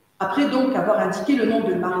 Après donc avoir indiqué le nom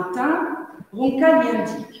de Maritain, Ronca gli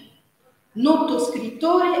indique «Noto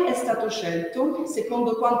scrittore è stato scelto,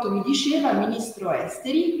 secondo quanto mi diceva il ministro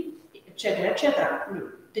esteri», eccetera, eccetera.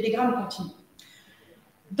 Le télégramme continue.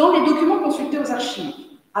 Dans les documents consultés aux archives,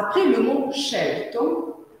 après le mot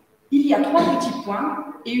scelto, il y a 3 petits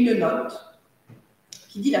points et une note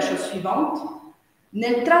qui dit la chose suivante.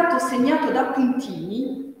 Nel tratto segnato da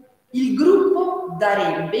puntini, il gruppo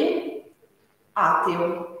darebbe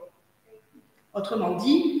ateo. Autrement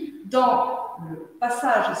dit, dans le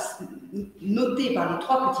passage noté par les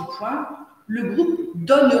 3 petits points, le groupe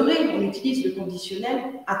donnerait, on utilise le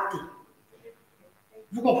conditionnel athée.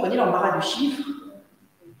 Vous comprenez l'embarras du chiffre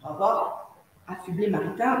pour avoir affublé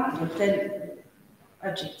Maritain d'un tel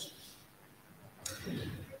adjectif.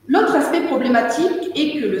 L'autre aspect problématique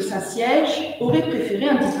est que le Saint-Siège aurait préféré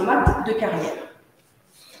un diplomate de carrière.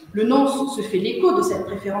 Le nonce se fait l'écho de cette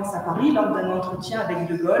préférence à Paris lors d'un entretien avec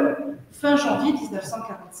De Gaulle fin janvier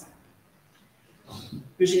 1945.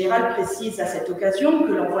 Le général précise à cette occasion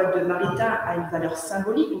que l'envoi de Maritain a une valeur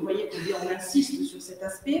symbolique, vous voyez qu'on insiste sur cet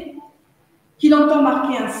aspect, qu'il entend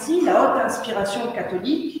marquer ainsi la haute inspiration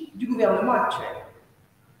catholique du gouvernement actuel.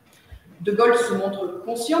 De Gaulle se montre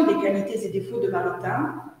conscient des qualités et défauts de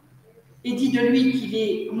Maritain et dit de lui qu'il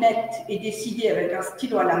est net et décidé avec un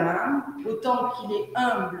stylo à la main, autant qu'il est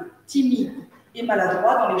humble, timide et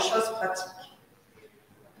maladroit dans les choses pratiques.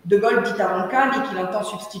 De Gaulle dit à Roncal qu'il entend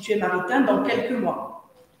substituer Maritain dans quelques mois,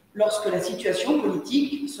 lorsque la situation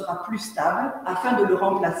politique sera plus stable, afin de le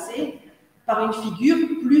remplacer par une figure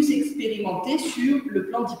plus expérimentée sur le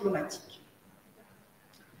plan diplomatique.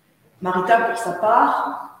 Maritain, pour sa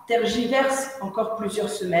part, tergiverse encore plusieurs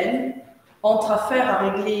semaines entre affaires à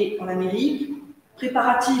régler en Amérique,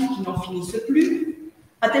 préparatifs qui n'en finissent plus,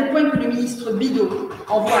 à tel point que le ministre Bidault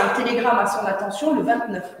envoie un télégramme à son attention le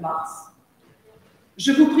 29 mars. «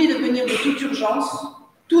 Je vous prie de venir de toute urgence,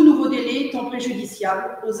 tout nouveau délai étant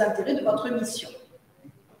préjudiciable aux intérêts de votre mission. »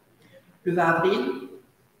 Le 20 avril,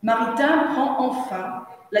 Maritain prend enfin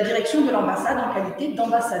la direction de l'ambassade en qualité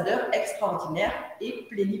d'ambassadeur extraordinaire et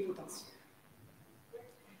plénipotentiaire.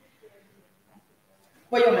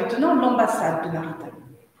 Voyons maintenant l'ambassade de Maritain.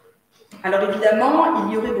 Alors évidemment,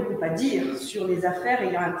 il y aurait beaucoup à dire sur les affaires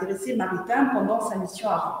ayant intéressé Maritain pendant sa mission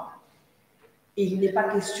à Rome. Et il n'est pas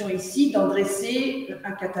question ici d'en dresser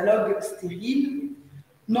un catalogue stérile.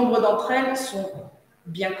 Nombre d'entre elles sont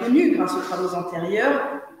bien connues grâce aux travaux antérieurs.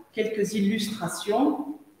 Quelques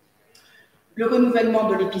illustrations. Le renouvellement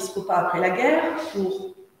de l'épiscopat après la guerre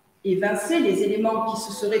pour évincer les éléments qui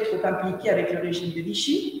se seraient trop impliqués avec le régime de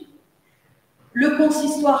Vichy. Le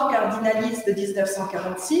consistoire cardinaliste de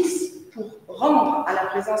 1946 pour rendre à la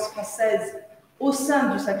présence française au sein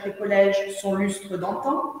du Sacré Collège son lustre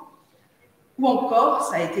d'antan, ou encore,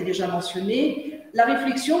 ça a été déjà mentionné, la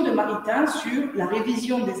réflexion de Maritain sur la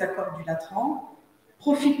révision des accords du Latran,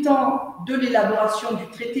 profitant de l'élaboration du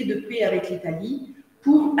traité de paix avec l'Italie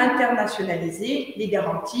pour internationaliser les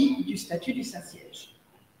garanties du statut du Saint-Siège.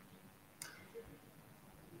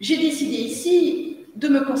 J'ai décidé ici de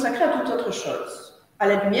me consacrer à toute autre chose, à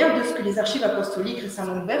la lumière de ce que les archives apostoliques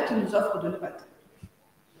récemment ouvertes nous offrent de novateur.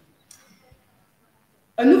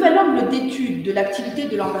 Un nouvel angle d'étude de l'activité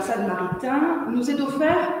de l'ambassade Maritain nous est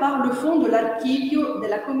offert par le fonds de l'archivio de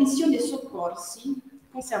la Commissione Soccorsi,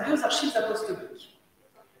 conservé aux archives apostoliques.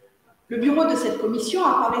 Le bureau de cette commission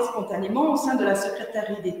apparaît spontanément au sein de la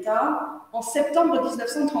secrétariat d'État en septembre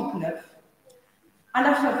 1939, à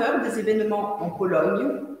la faveur des événements en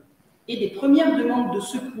Pologne et des premières demandes de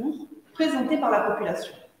secours présentées par la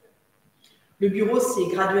population. Le bureau s'est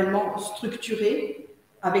graduellement structuré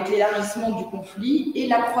avec l'élargissement du conflit et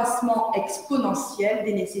l'accroissement exponentiel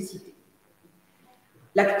des nécessités.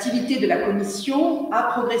 L'activité de la commission a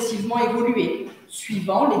progressivement évolué,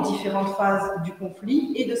 suivant les différentes phases du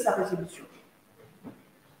conflit et de sa résolution.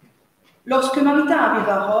 Lorsque Maritain arrive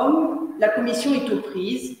à Rome, la commission est aux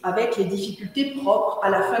prises avec les difficultés propres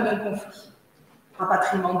à la fin d'un conflit.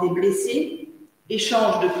 Rapatriement des blessés,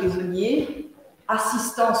 échange de prisonniers,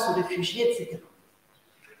 assistance aux réfugiés, etc.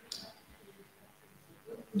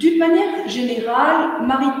 D'une manière générale,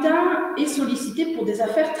 Maritain est sollicité pour des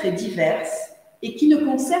affaires très diverses et qui ne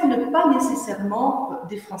concernent pas nécessairement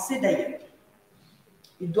des Français d'ailleurs.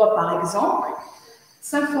 Il doit par exemple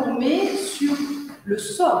s'informer sur le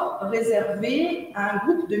sort réservé à un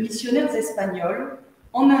groupe de missionnaires espagnols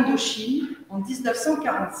en Indochine en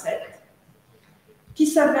 1947 qui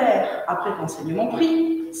s'avère, après renseignement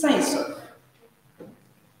pris, sain et sauf.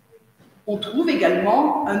 On trouve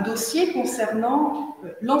également un dossier concernant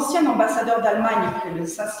l'ancien ambassadeur d'Allemagne près le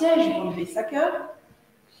Saint-Siège, von Weizsäcker.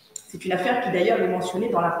 C'est une affaire qui d'ailleurs est mentionnée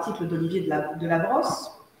dans l'article d'Olivier de la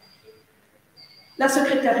Brosse. La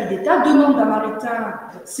secrétaire d'État demande à Maritain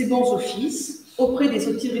ses bons offices auprès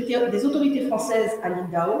des autorités françaises à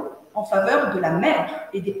Lindau en faveur de la mère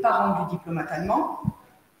et des parents du diplomate allemand,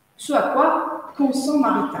 ce à quoi consent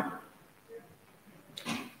Maritain.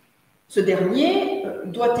 Ce dernier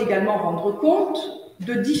doit également rendre compte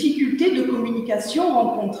de difficultés de communication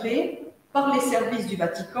rencontrées par les services du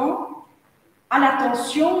Vatican à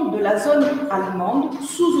l'attention de la zone allemande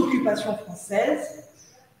sous occupation française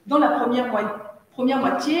dans la première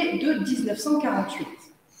moitié de 1948.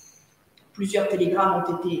 Plusieurs télégrammes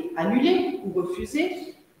ont été annulés ou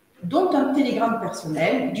refusés, dont un télégramme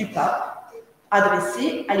personnel du pape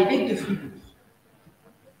adressé à l'évêque de Fribourg.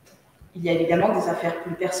 Il y a également des affaires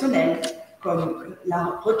plus personnelles, comme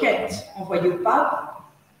la requête envoyée au pape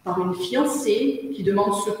par une fiancée qui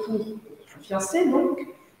demande secours, son fiancé donc,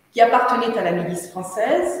 qui appartenait à la milice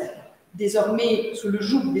française, désormais sous le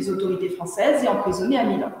joug des autorités françaises et emprisonnée à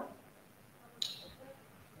Milan.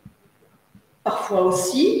 Parfois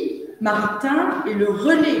aussi, Maritain est le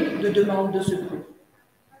relais de demande de secours.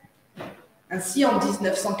 Ainsi, en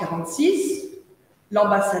 1946,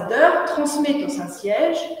 l'ambassadeur transmet au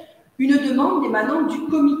Saint-Siège une demande émanant du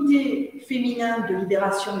Comité féminin de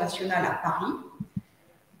libération nationale à Paris,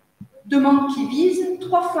 demande qui vise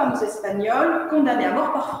 3 femmes espagnoles condamnées à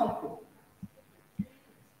mort par Franco.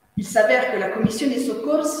 Il s'avère que la Commissione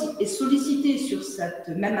Soccorsi est sollicitée sur cette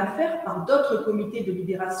même affaire par d'autres comités de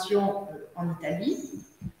libération en Italie.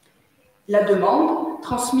 La demande,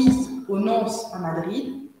 transmise au nonce à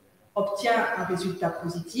Madrid, obtient un résultat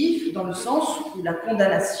positif dans le sens où la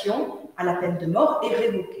condamnation à la peine de mort est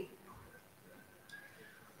révoquée.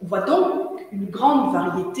 On voit donc une grande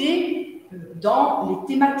variété dans les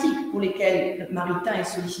thématiques pour lesquelles Maritain est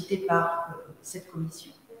sollicité par cette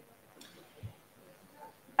commission.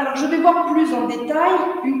 Alors, je vais voir plus en détail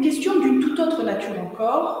une question d'une toute autre nature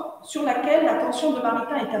encore, sur laquelle l'attention de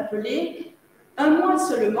Maritain est appelée 1 mois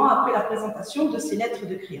seulement après la présentation de ses lettres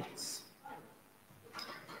de créance.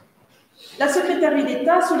 La secrétaire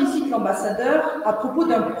d'État sollicite l'ambassadeur à propos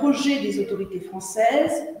d'un projet des autorités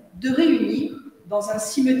françaises de réunir dans un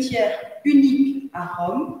cimetière unique à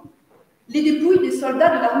Rome les dépouilles des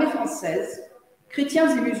soldats de l'armée française, chrétiens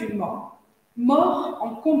et musulmans, morts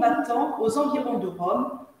en combattant aux environs de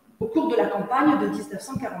Rome au cours de la campagne de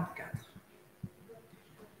 1944.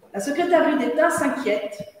 La secrétaire d'État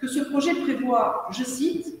s'inquiète que ce projet prévoit, je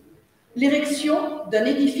cite, « l'érection d'un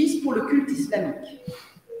édifice pour le culte islamique ».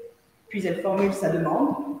 Puis elle formule sa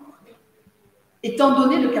demande. Étant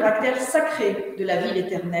donné le caractère sacré de la ville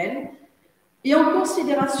éternelle et en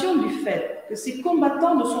considération du fait que ces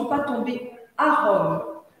combattants ne sont pas tombés à Rome,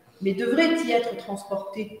 mais devraient y être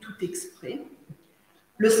transportés tout exprès,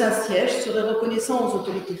 le Saint-Siège serait reconnaissant aux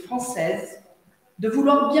autorités françaises de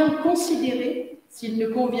vouloir bien considérer s'il ne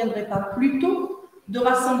conviendrait pas plutôt de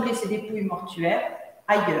rassembler ces dépouilles mortuaires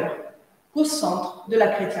ailleurs qu'au centre de la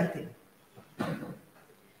chrétienté.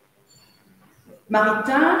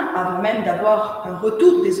 Maritain, avant même d'avoir un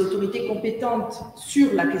retour des autorités compétentes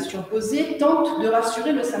sur la question posée, tente de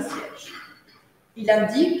rassurer le Saint-Siège. Il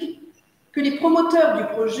indique que les promoteurs du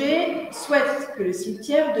projet souhaitent que le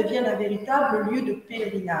cimetière devienne un véritable lieu de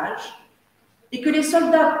pèlerinage et que les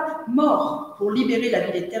soldats morts pour libérer la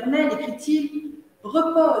ville éternelle, écrit-il,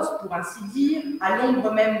 reposent, pour ainsi dire, à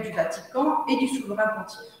l'ombre même du Vatican et du souverain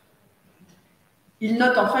pontife. Il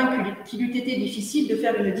note enfin qu'il eût été difficile de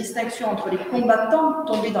faire une distinction entre les combattants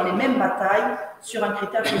tombés dans les mêmes batailles sur un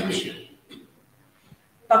critère religieux.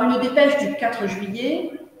 Par une dépêche du 4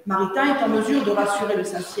 juillet, Maritain est en mesure de rassurer le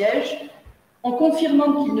Saint-Siège en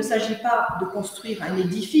confirmant qu'il ne s'agit pas de construire un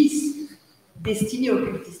édifice destiné au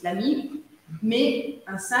culte islamique, mais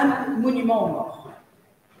un simple monument aux morts.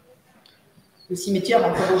 Le cimetière,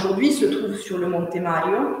 encore aujourd'hui, se trouve sur le Monte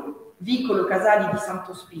Mario, Vicolo Casali di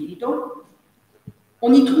Santo Spirito.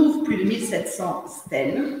 On y trouve plus de 1700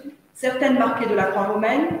 stèles, certaines marquées de la croix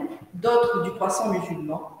romaine, d'autres du croissant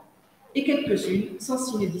musulman, et quelques-unes sans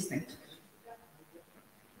signe distinctif.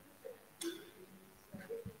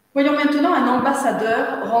 Voyons maintenant un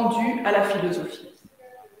ambassadeur rendu à la philosophie.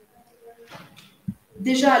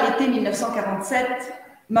 Déjà à l'été 1947,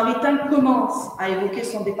 Maritain commence à évoquer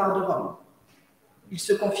son départ de Rome. Il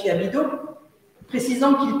se confie à Bidault,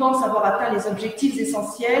 précisant qu'il pense avoir atteint les objectifs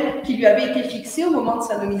essentiels qui lui avaient été fixés au moment de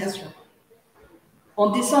sa nomination. En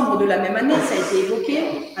décembre de la même année, ça a été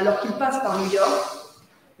évoqué, alors qu'il passe par New York,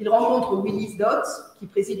 il rencontre Willis Dodds, qui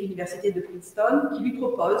préside l'université de Princeton, qui lui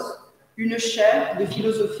propose une chaire de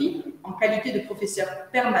philosophie en qualité de professeur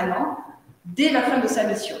permanent dès la fin de sa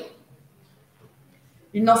mission.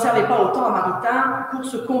 Il n'en servait pas autant à Maritain pour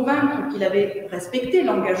se convaincre qu'il avait respecté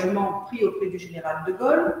l'engagement pris auprès du général de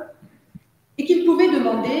Gaulle et qu'il pouvait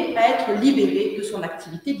demander à être libéré de son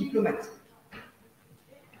activité diplomatique.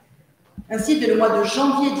 Ainsi, dès le mois de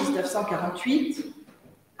janvier 1948,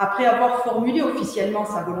 après avoir formulé officiellement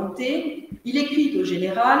sa volonté, il écrit au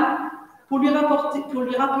général pour lui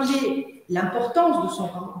rappeler l'importance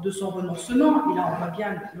de son renoncement, et là on voit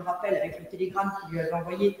bien le rappel avec le télégramme qu'il lui avait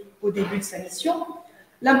envoyé au début de sa mission,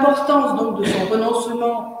 l'importance donc de son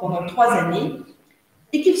renoncement pendant 3 années,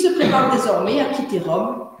 et qu'il se prépare désormais à quitter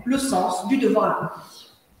Rome, le sens du devoir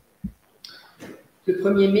accompli. Le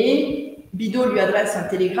 1er mai, Bidault lui adresse un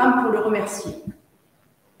télégramme pour le remercier.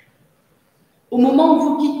 Au moment où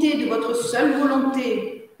vous quittez de votre seule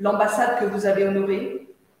volonté l'ambassade que vous avez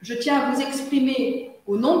honorée, je tiens à vous exprimer,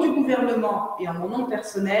 au nom du gouvernement et en mon nom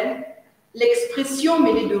personnel, l'expression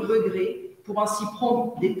mêlée de regret pour un si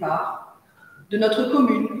prompt départ, de notre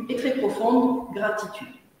commune et très profonde gratitude.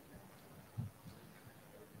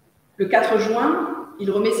 Le 4 juin, il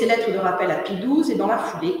remet ses lettres de rappel à Pie XII et dans la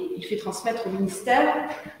foulée, il fait transmettre au ministère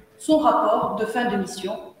son rapport de fin de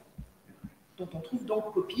mission, dont on trouve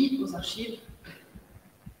donc copie aux archives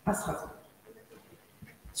à Strasbourg.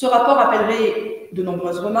 Ce rapport appellerait de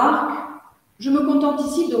nombreuses remarques. Je me contente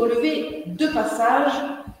ici de relever 2 passages.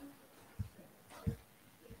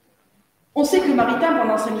 On sait que Maritain,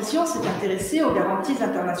 pendant sa mission, s'est intéressé aux garanties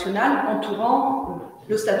internationales entourant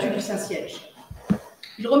le statut du Saint-Siège.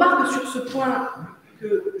 Il remarque sur ce point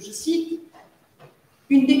que, je cite, «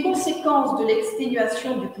 Une des conséquences de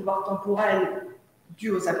l'exténuation du pouvoir temporel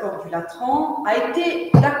due aux accords du Latran a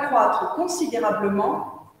été d'accroître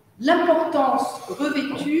considérablement l'importance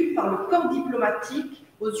revêtue par le corps diplomatique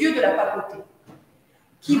aux yeux de la papauté,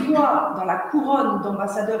 qui voit dans la couronne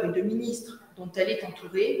d'ambassadeurs et de ministres dont elle est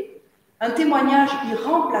entourée un témoignage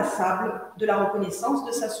irremplaçable de la reconnaissance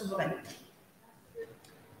de sa souveraineté. »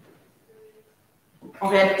 En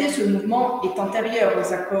réalité, ce mouvement est antérieur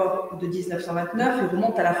aux accords de 1929 et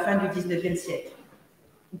remonte à la fin du XIXe siècle.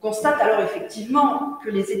 On constate alors effectivement que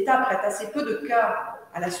les États prêtent assez peu de cas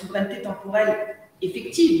à la souveraineté temporelle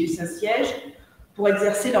effective du Saint-Siège pour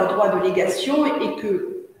exercer leur droit de légation et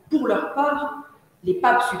que, pour leur part, les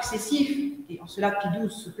papes successifs, et en cela Pie XII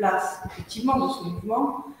se place effectivement dans ce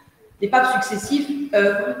mouvement, les papes successifs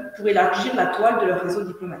œuvrent pour élargir la toile de leur réseau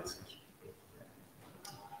diplomatique.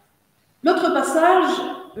 L'autre passage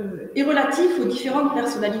est relatif aux différentes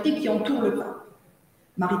personnalités qui entourent le pape.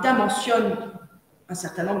 Maritain mentionne un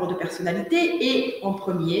certain nombre de personnalités et, en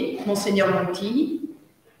premier, Monseigneur Montini,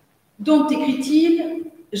 dont,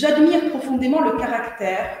 écrit-il, « J'admire profondément le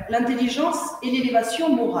caractère, l'intelligence et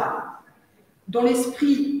l'élévation morale, dont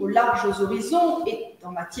l'esprit aux larges horizons est,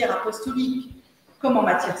 en matière apostolique comme en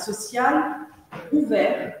matière sociale,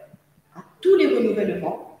 ouvert à tous les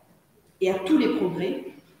renouvellements et à tous les progrès,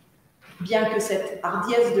 bien que cette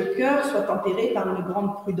hardiesse de cœur soit tempérée par une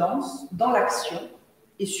grande prudence dans l'action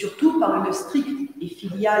et surtout par une stricte et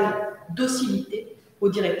filiale docilité aux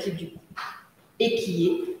directives du pape, et qui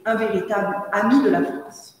est un véritable ami de la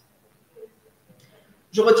France. »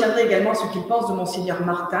 Je retiendrai également ce qu'il pense de Monseigneur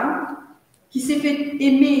Maritain, qui s'est fait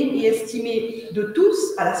aimer et estimer de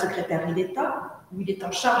tous à la secrétaire d'État, où il est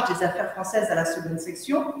en charge des affaires françaises à la seconde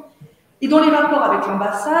section, et dont les rapports avec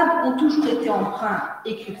l'ambassade ont toujours été empreints,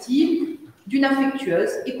 écrit-il, d'une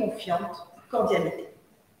affectueuse et confiante cordialité.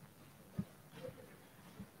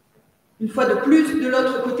 Une fois de plus, de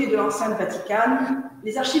l'autre côté de l'enceinte vaticane,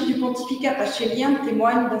 les archives du pontificat pachelien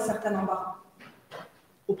témoignent d'un certain embarras.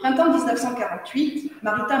 Au printemps 1948,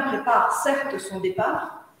 Maritain prépare certes son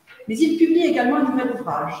départ, mais il publie également un nouvel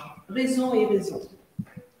ouvrage, Raison et raison.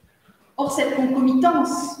 Or, cette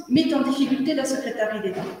concomitance met en difficulté la secrétaire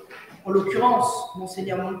d'État, en l'occurrence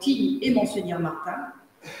Monseigneur Montini et Monseigneur Maritain,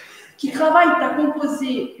 qui travaillent à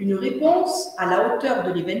composer une réponse à la hauteur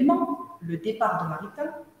de l'événement, le départ de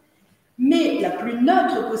Maritain, mais la plus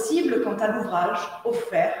neutre possible quant à l'ouvrage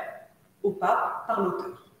offert au pape par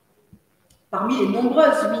l'auteur. Parmi les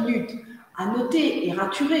nombreuses minutes à noter et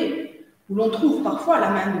raturer, où l'on trouve parfois la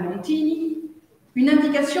main de Montini, une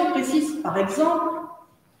indication précise par exemple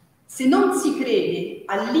 « Se non si crede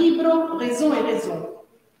al libro Raison et raison,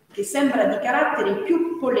 che sembra di carattere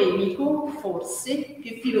più polemico, forse,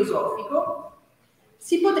 che filosofico,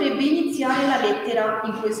 si potrebbe iniziare la lettera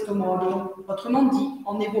in questo modo », autrement dit,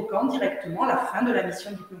 en évoquant directement la fin de la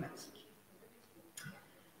mission diplomatique.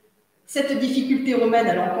 Cette difficulté romaine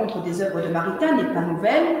à l'encontre des œuvres de Maritain n'est pas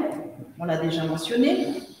nouvelle, on l'a déjà mentionné,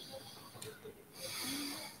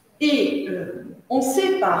 et on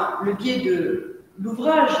sait par le biais de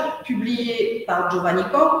l'ouvrage publié par Giovanni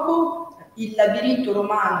Cocco, Il labirinto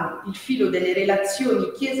romano, il filo delle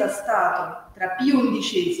relazioni Chiesa-Stato tra Pio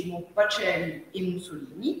XI, Pacelli e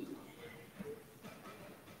Mussolini,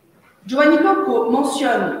 Giovanni Cocco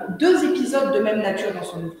mentionne 2 épisodes de même nature dans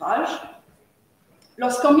son ouvrage.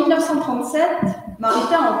 Lorsqu'en 1937,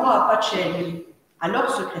 Maritain envoie à Pacelli, alors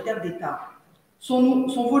secrétaire d'État, son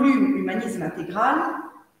volume Humanisme intégral,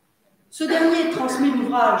 ce dernier transmet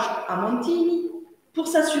l'ouvrage à Montini pour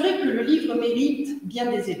s'assurer que le livre mérite bien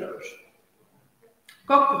des éloges.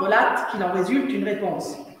 Cocco relate qu'il en résulte une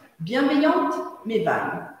réponse bienveillante mais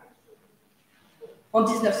vague. En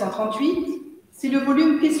 1938, c'est le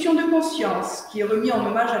volume Questions de conscience qui est remis en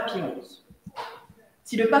hommage à Pie XI.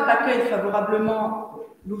 Si le pape accueille favorablement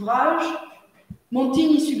l'ouvrage,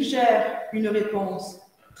 Montini suggère une réponse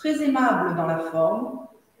très aimable dans la forme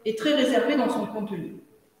et très réservée dans son contenu.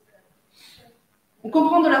 On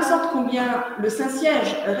comprend de la sorte combien le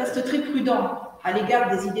Saint-Siège reste très prudent à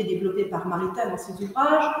l'égard des idées développées par Maritain dans ses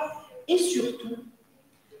ouvrages et surtout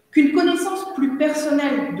qu'une connaissance plus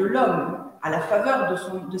personnelle de l'homme à la faveur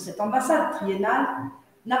de cette ambassade triennale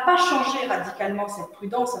n'a pas changé radicalement cette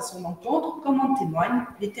prudence à son encontre, comme en témoignent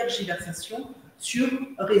les tergiversations sur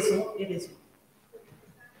raison et raison.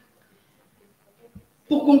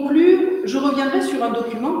 Pour conclure, je reviendrai sur un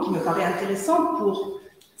document qui me paraît intéressant pour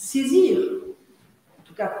saisir, en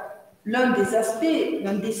tout cas, l'un des aspects,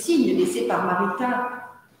 l'un des signes laissés par Maritain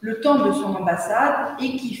le temps de son ambassade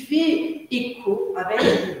et qui fait écho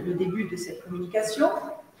avec le début de cette communication.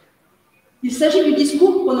 Il s'agit du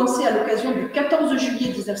discours prononcé à l'occasion du 14 juillet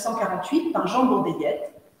 1948 par Jean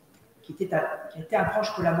Bourdayette, qui a été un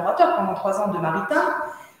proche collaborateur pendant 3 ans de Maritain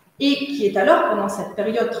et qui est alors, pendant cette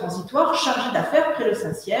période transitoire, chargé d'affaires près le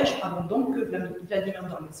Saint-Siège, avant donc que Vladimir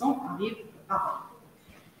d'Orléans arrive à Rome.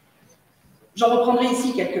 J'en reprendrai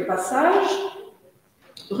ici quelques passages.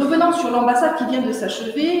 Revenant sur l'ambassade qui vient de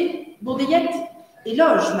s'achever, Bourdayette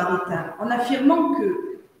éloge Maritain en affirmant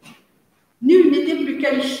que nul n'était plus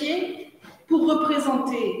qualifié pour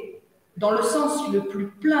représenter, dans le sens le plus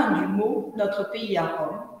plein du mot, notre pays à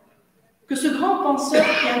Rome, que ce grand penseur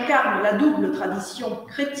qui incarne la double tradition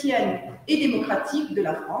chrétienne et démocratique de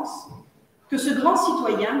la France, que ce grand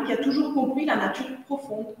citoyen qui a toujours compris la nature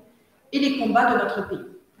profonde et les combats de notre pays.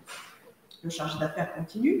 Le chargé d'affaires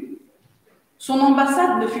continue. Son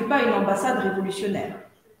ambassade ne fut pas une ambassade révolutionnaire.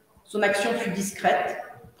 Son action fut discrète,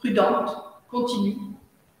 prudente, continue.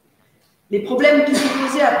 Les problèmes qui se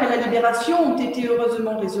posaient après la libération ont été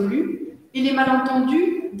heureusement résolus et les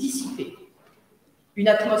malentendus dissipés. Une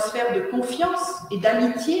atmosphère de confiance et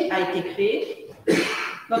d'amitié a été créée.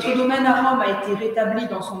 Notre domaine à Rome a été rétabli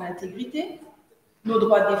dans son intégrité, nos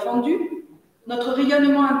droits défendus, notre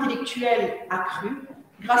rayonnement intellectuel accru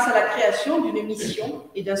grâce à la création d'une mission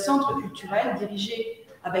et d'un centre culturel dirigé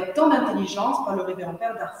avec tant d'intelligence par le révérend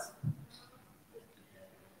père d'Arcy.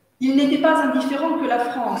 Il n'était pas indifférent que la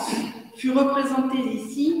France fut représentée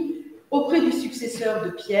ici auprès du successeur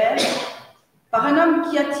de Pierre par un homme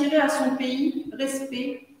qui attirait à son pays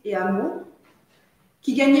respect et amour,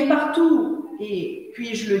 qui gagnait partout, et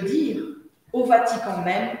puis-je le dire, au Vatican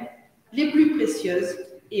même, les plus précieuses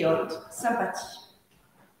et hautes sympathies.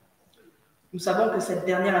 Nous savons que cette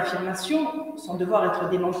dernière affirmation, sans devoir être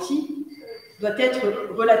démentie, doit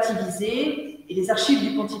être relativisée et les archives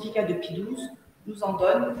du pontificat de Pie XII nous en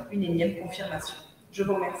donnent une énième confirmation. Je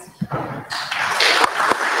vous remercie.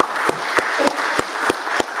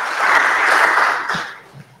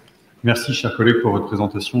 Merci, chers collègues, pour votre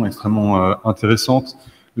présentation extrêmement intéressante.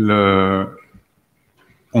 On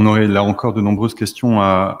aurait là encore de nombreuses questions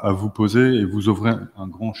à vous poser et vous ouvrez un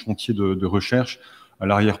grand chantier de recherche. À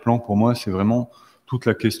l'arrière-plan, pour moi, c'est vraiment toute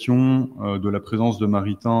la question de la présence de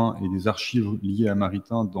Maritain et des archives liées à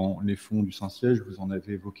Maritain dans les fonds du Saint-Siège. Vous en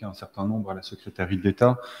avez évoqué un certain nombre à la secrétariat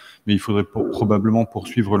d'État, mais il faudrait probablement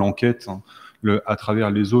poursuivre l'enquête à travers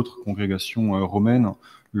les autres congrégations romaines,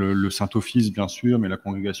 le Saint-Office, bien sûr, mais la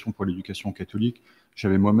Congrégation pour l'éducation catholique.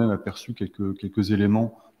 J'avais moi-même aperçu quelques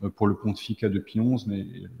éléments pour le pontificat de Pie XI, mais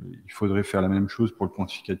il faudrait faire la même chose pour le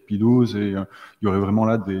pontificat de Pie XII, et il y aurait vraiment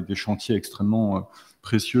là des chantiers extrêmement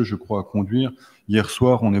précieux, je crois, à conduire. Hier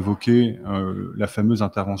soir, on évoquait la fameuse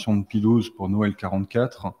intervention de Pie XII pour Noël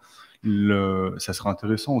 44. Ça serait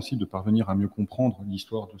intéressant aussi de parvenir à mieux comprendre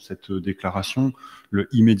l'histoire de cette déclaration.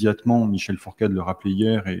 Immédiatement, Michel Fourcade le rappelait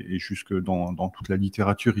hier, et jusque dans toute la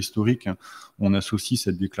littérature historique, on associe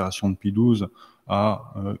cette déclaration de Pie XII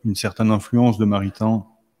à une certaine influence de Maritain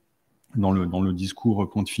dans le discours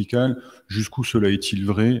pontifical. Jusqu'où cela est-il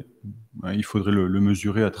vrai? Il faudrait le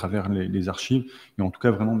mesurer à travers les archives. Et en tout cas,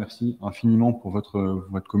 vraiment, merci infiniment pour votre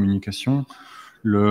communication.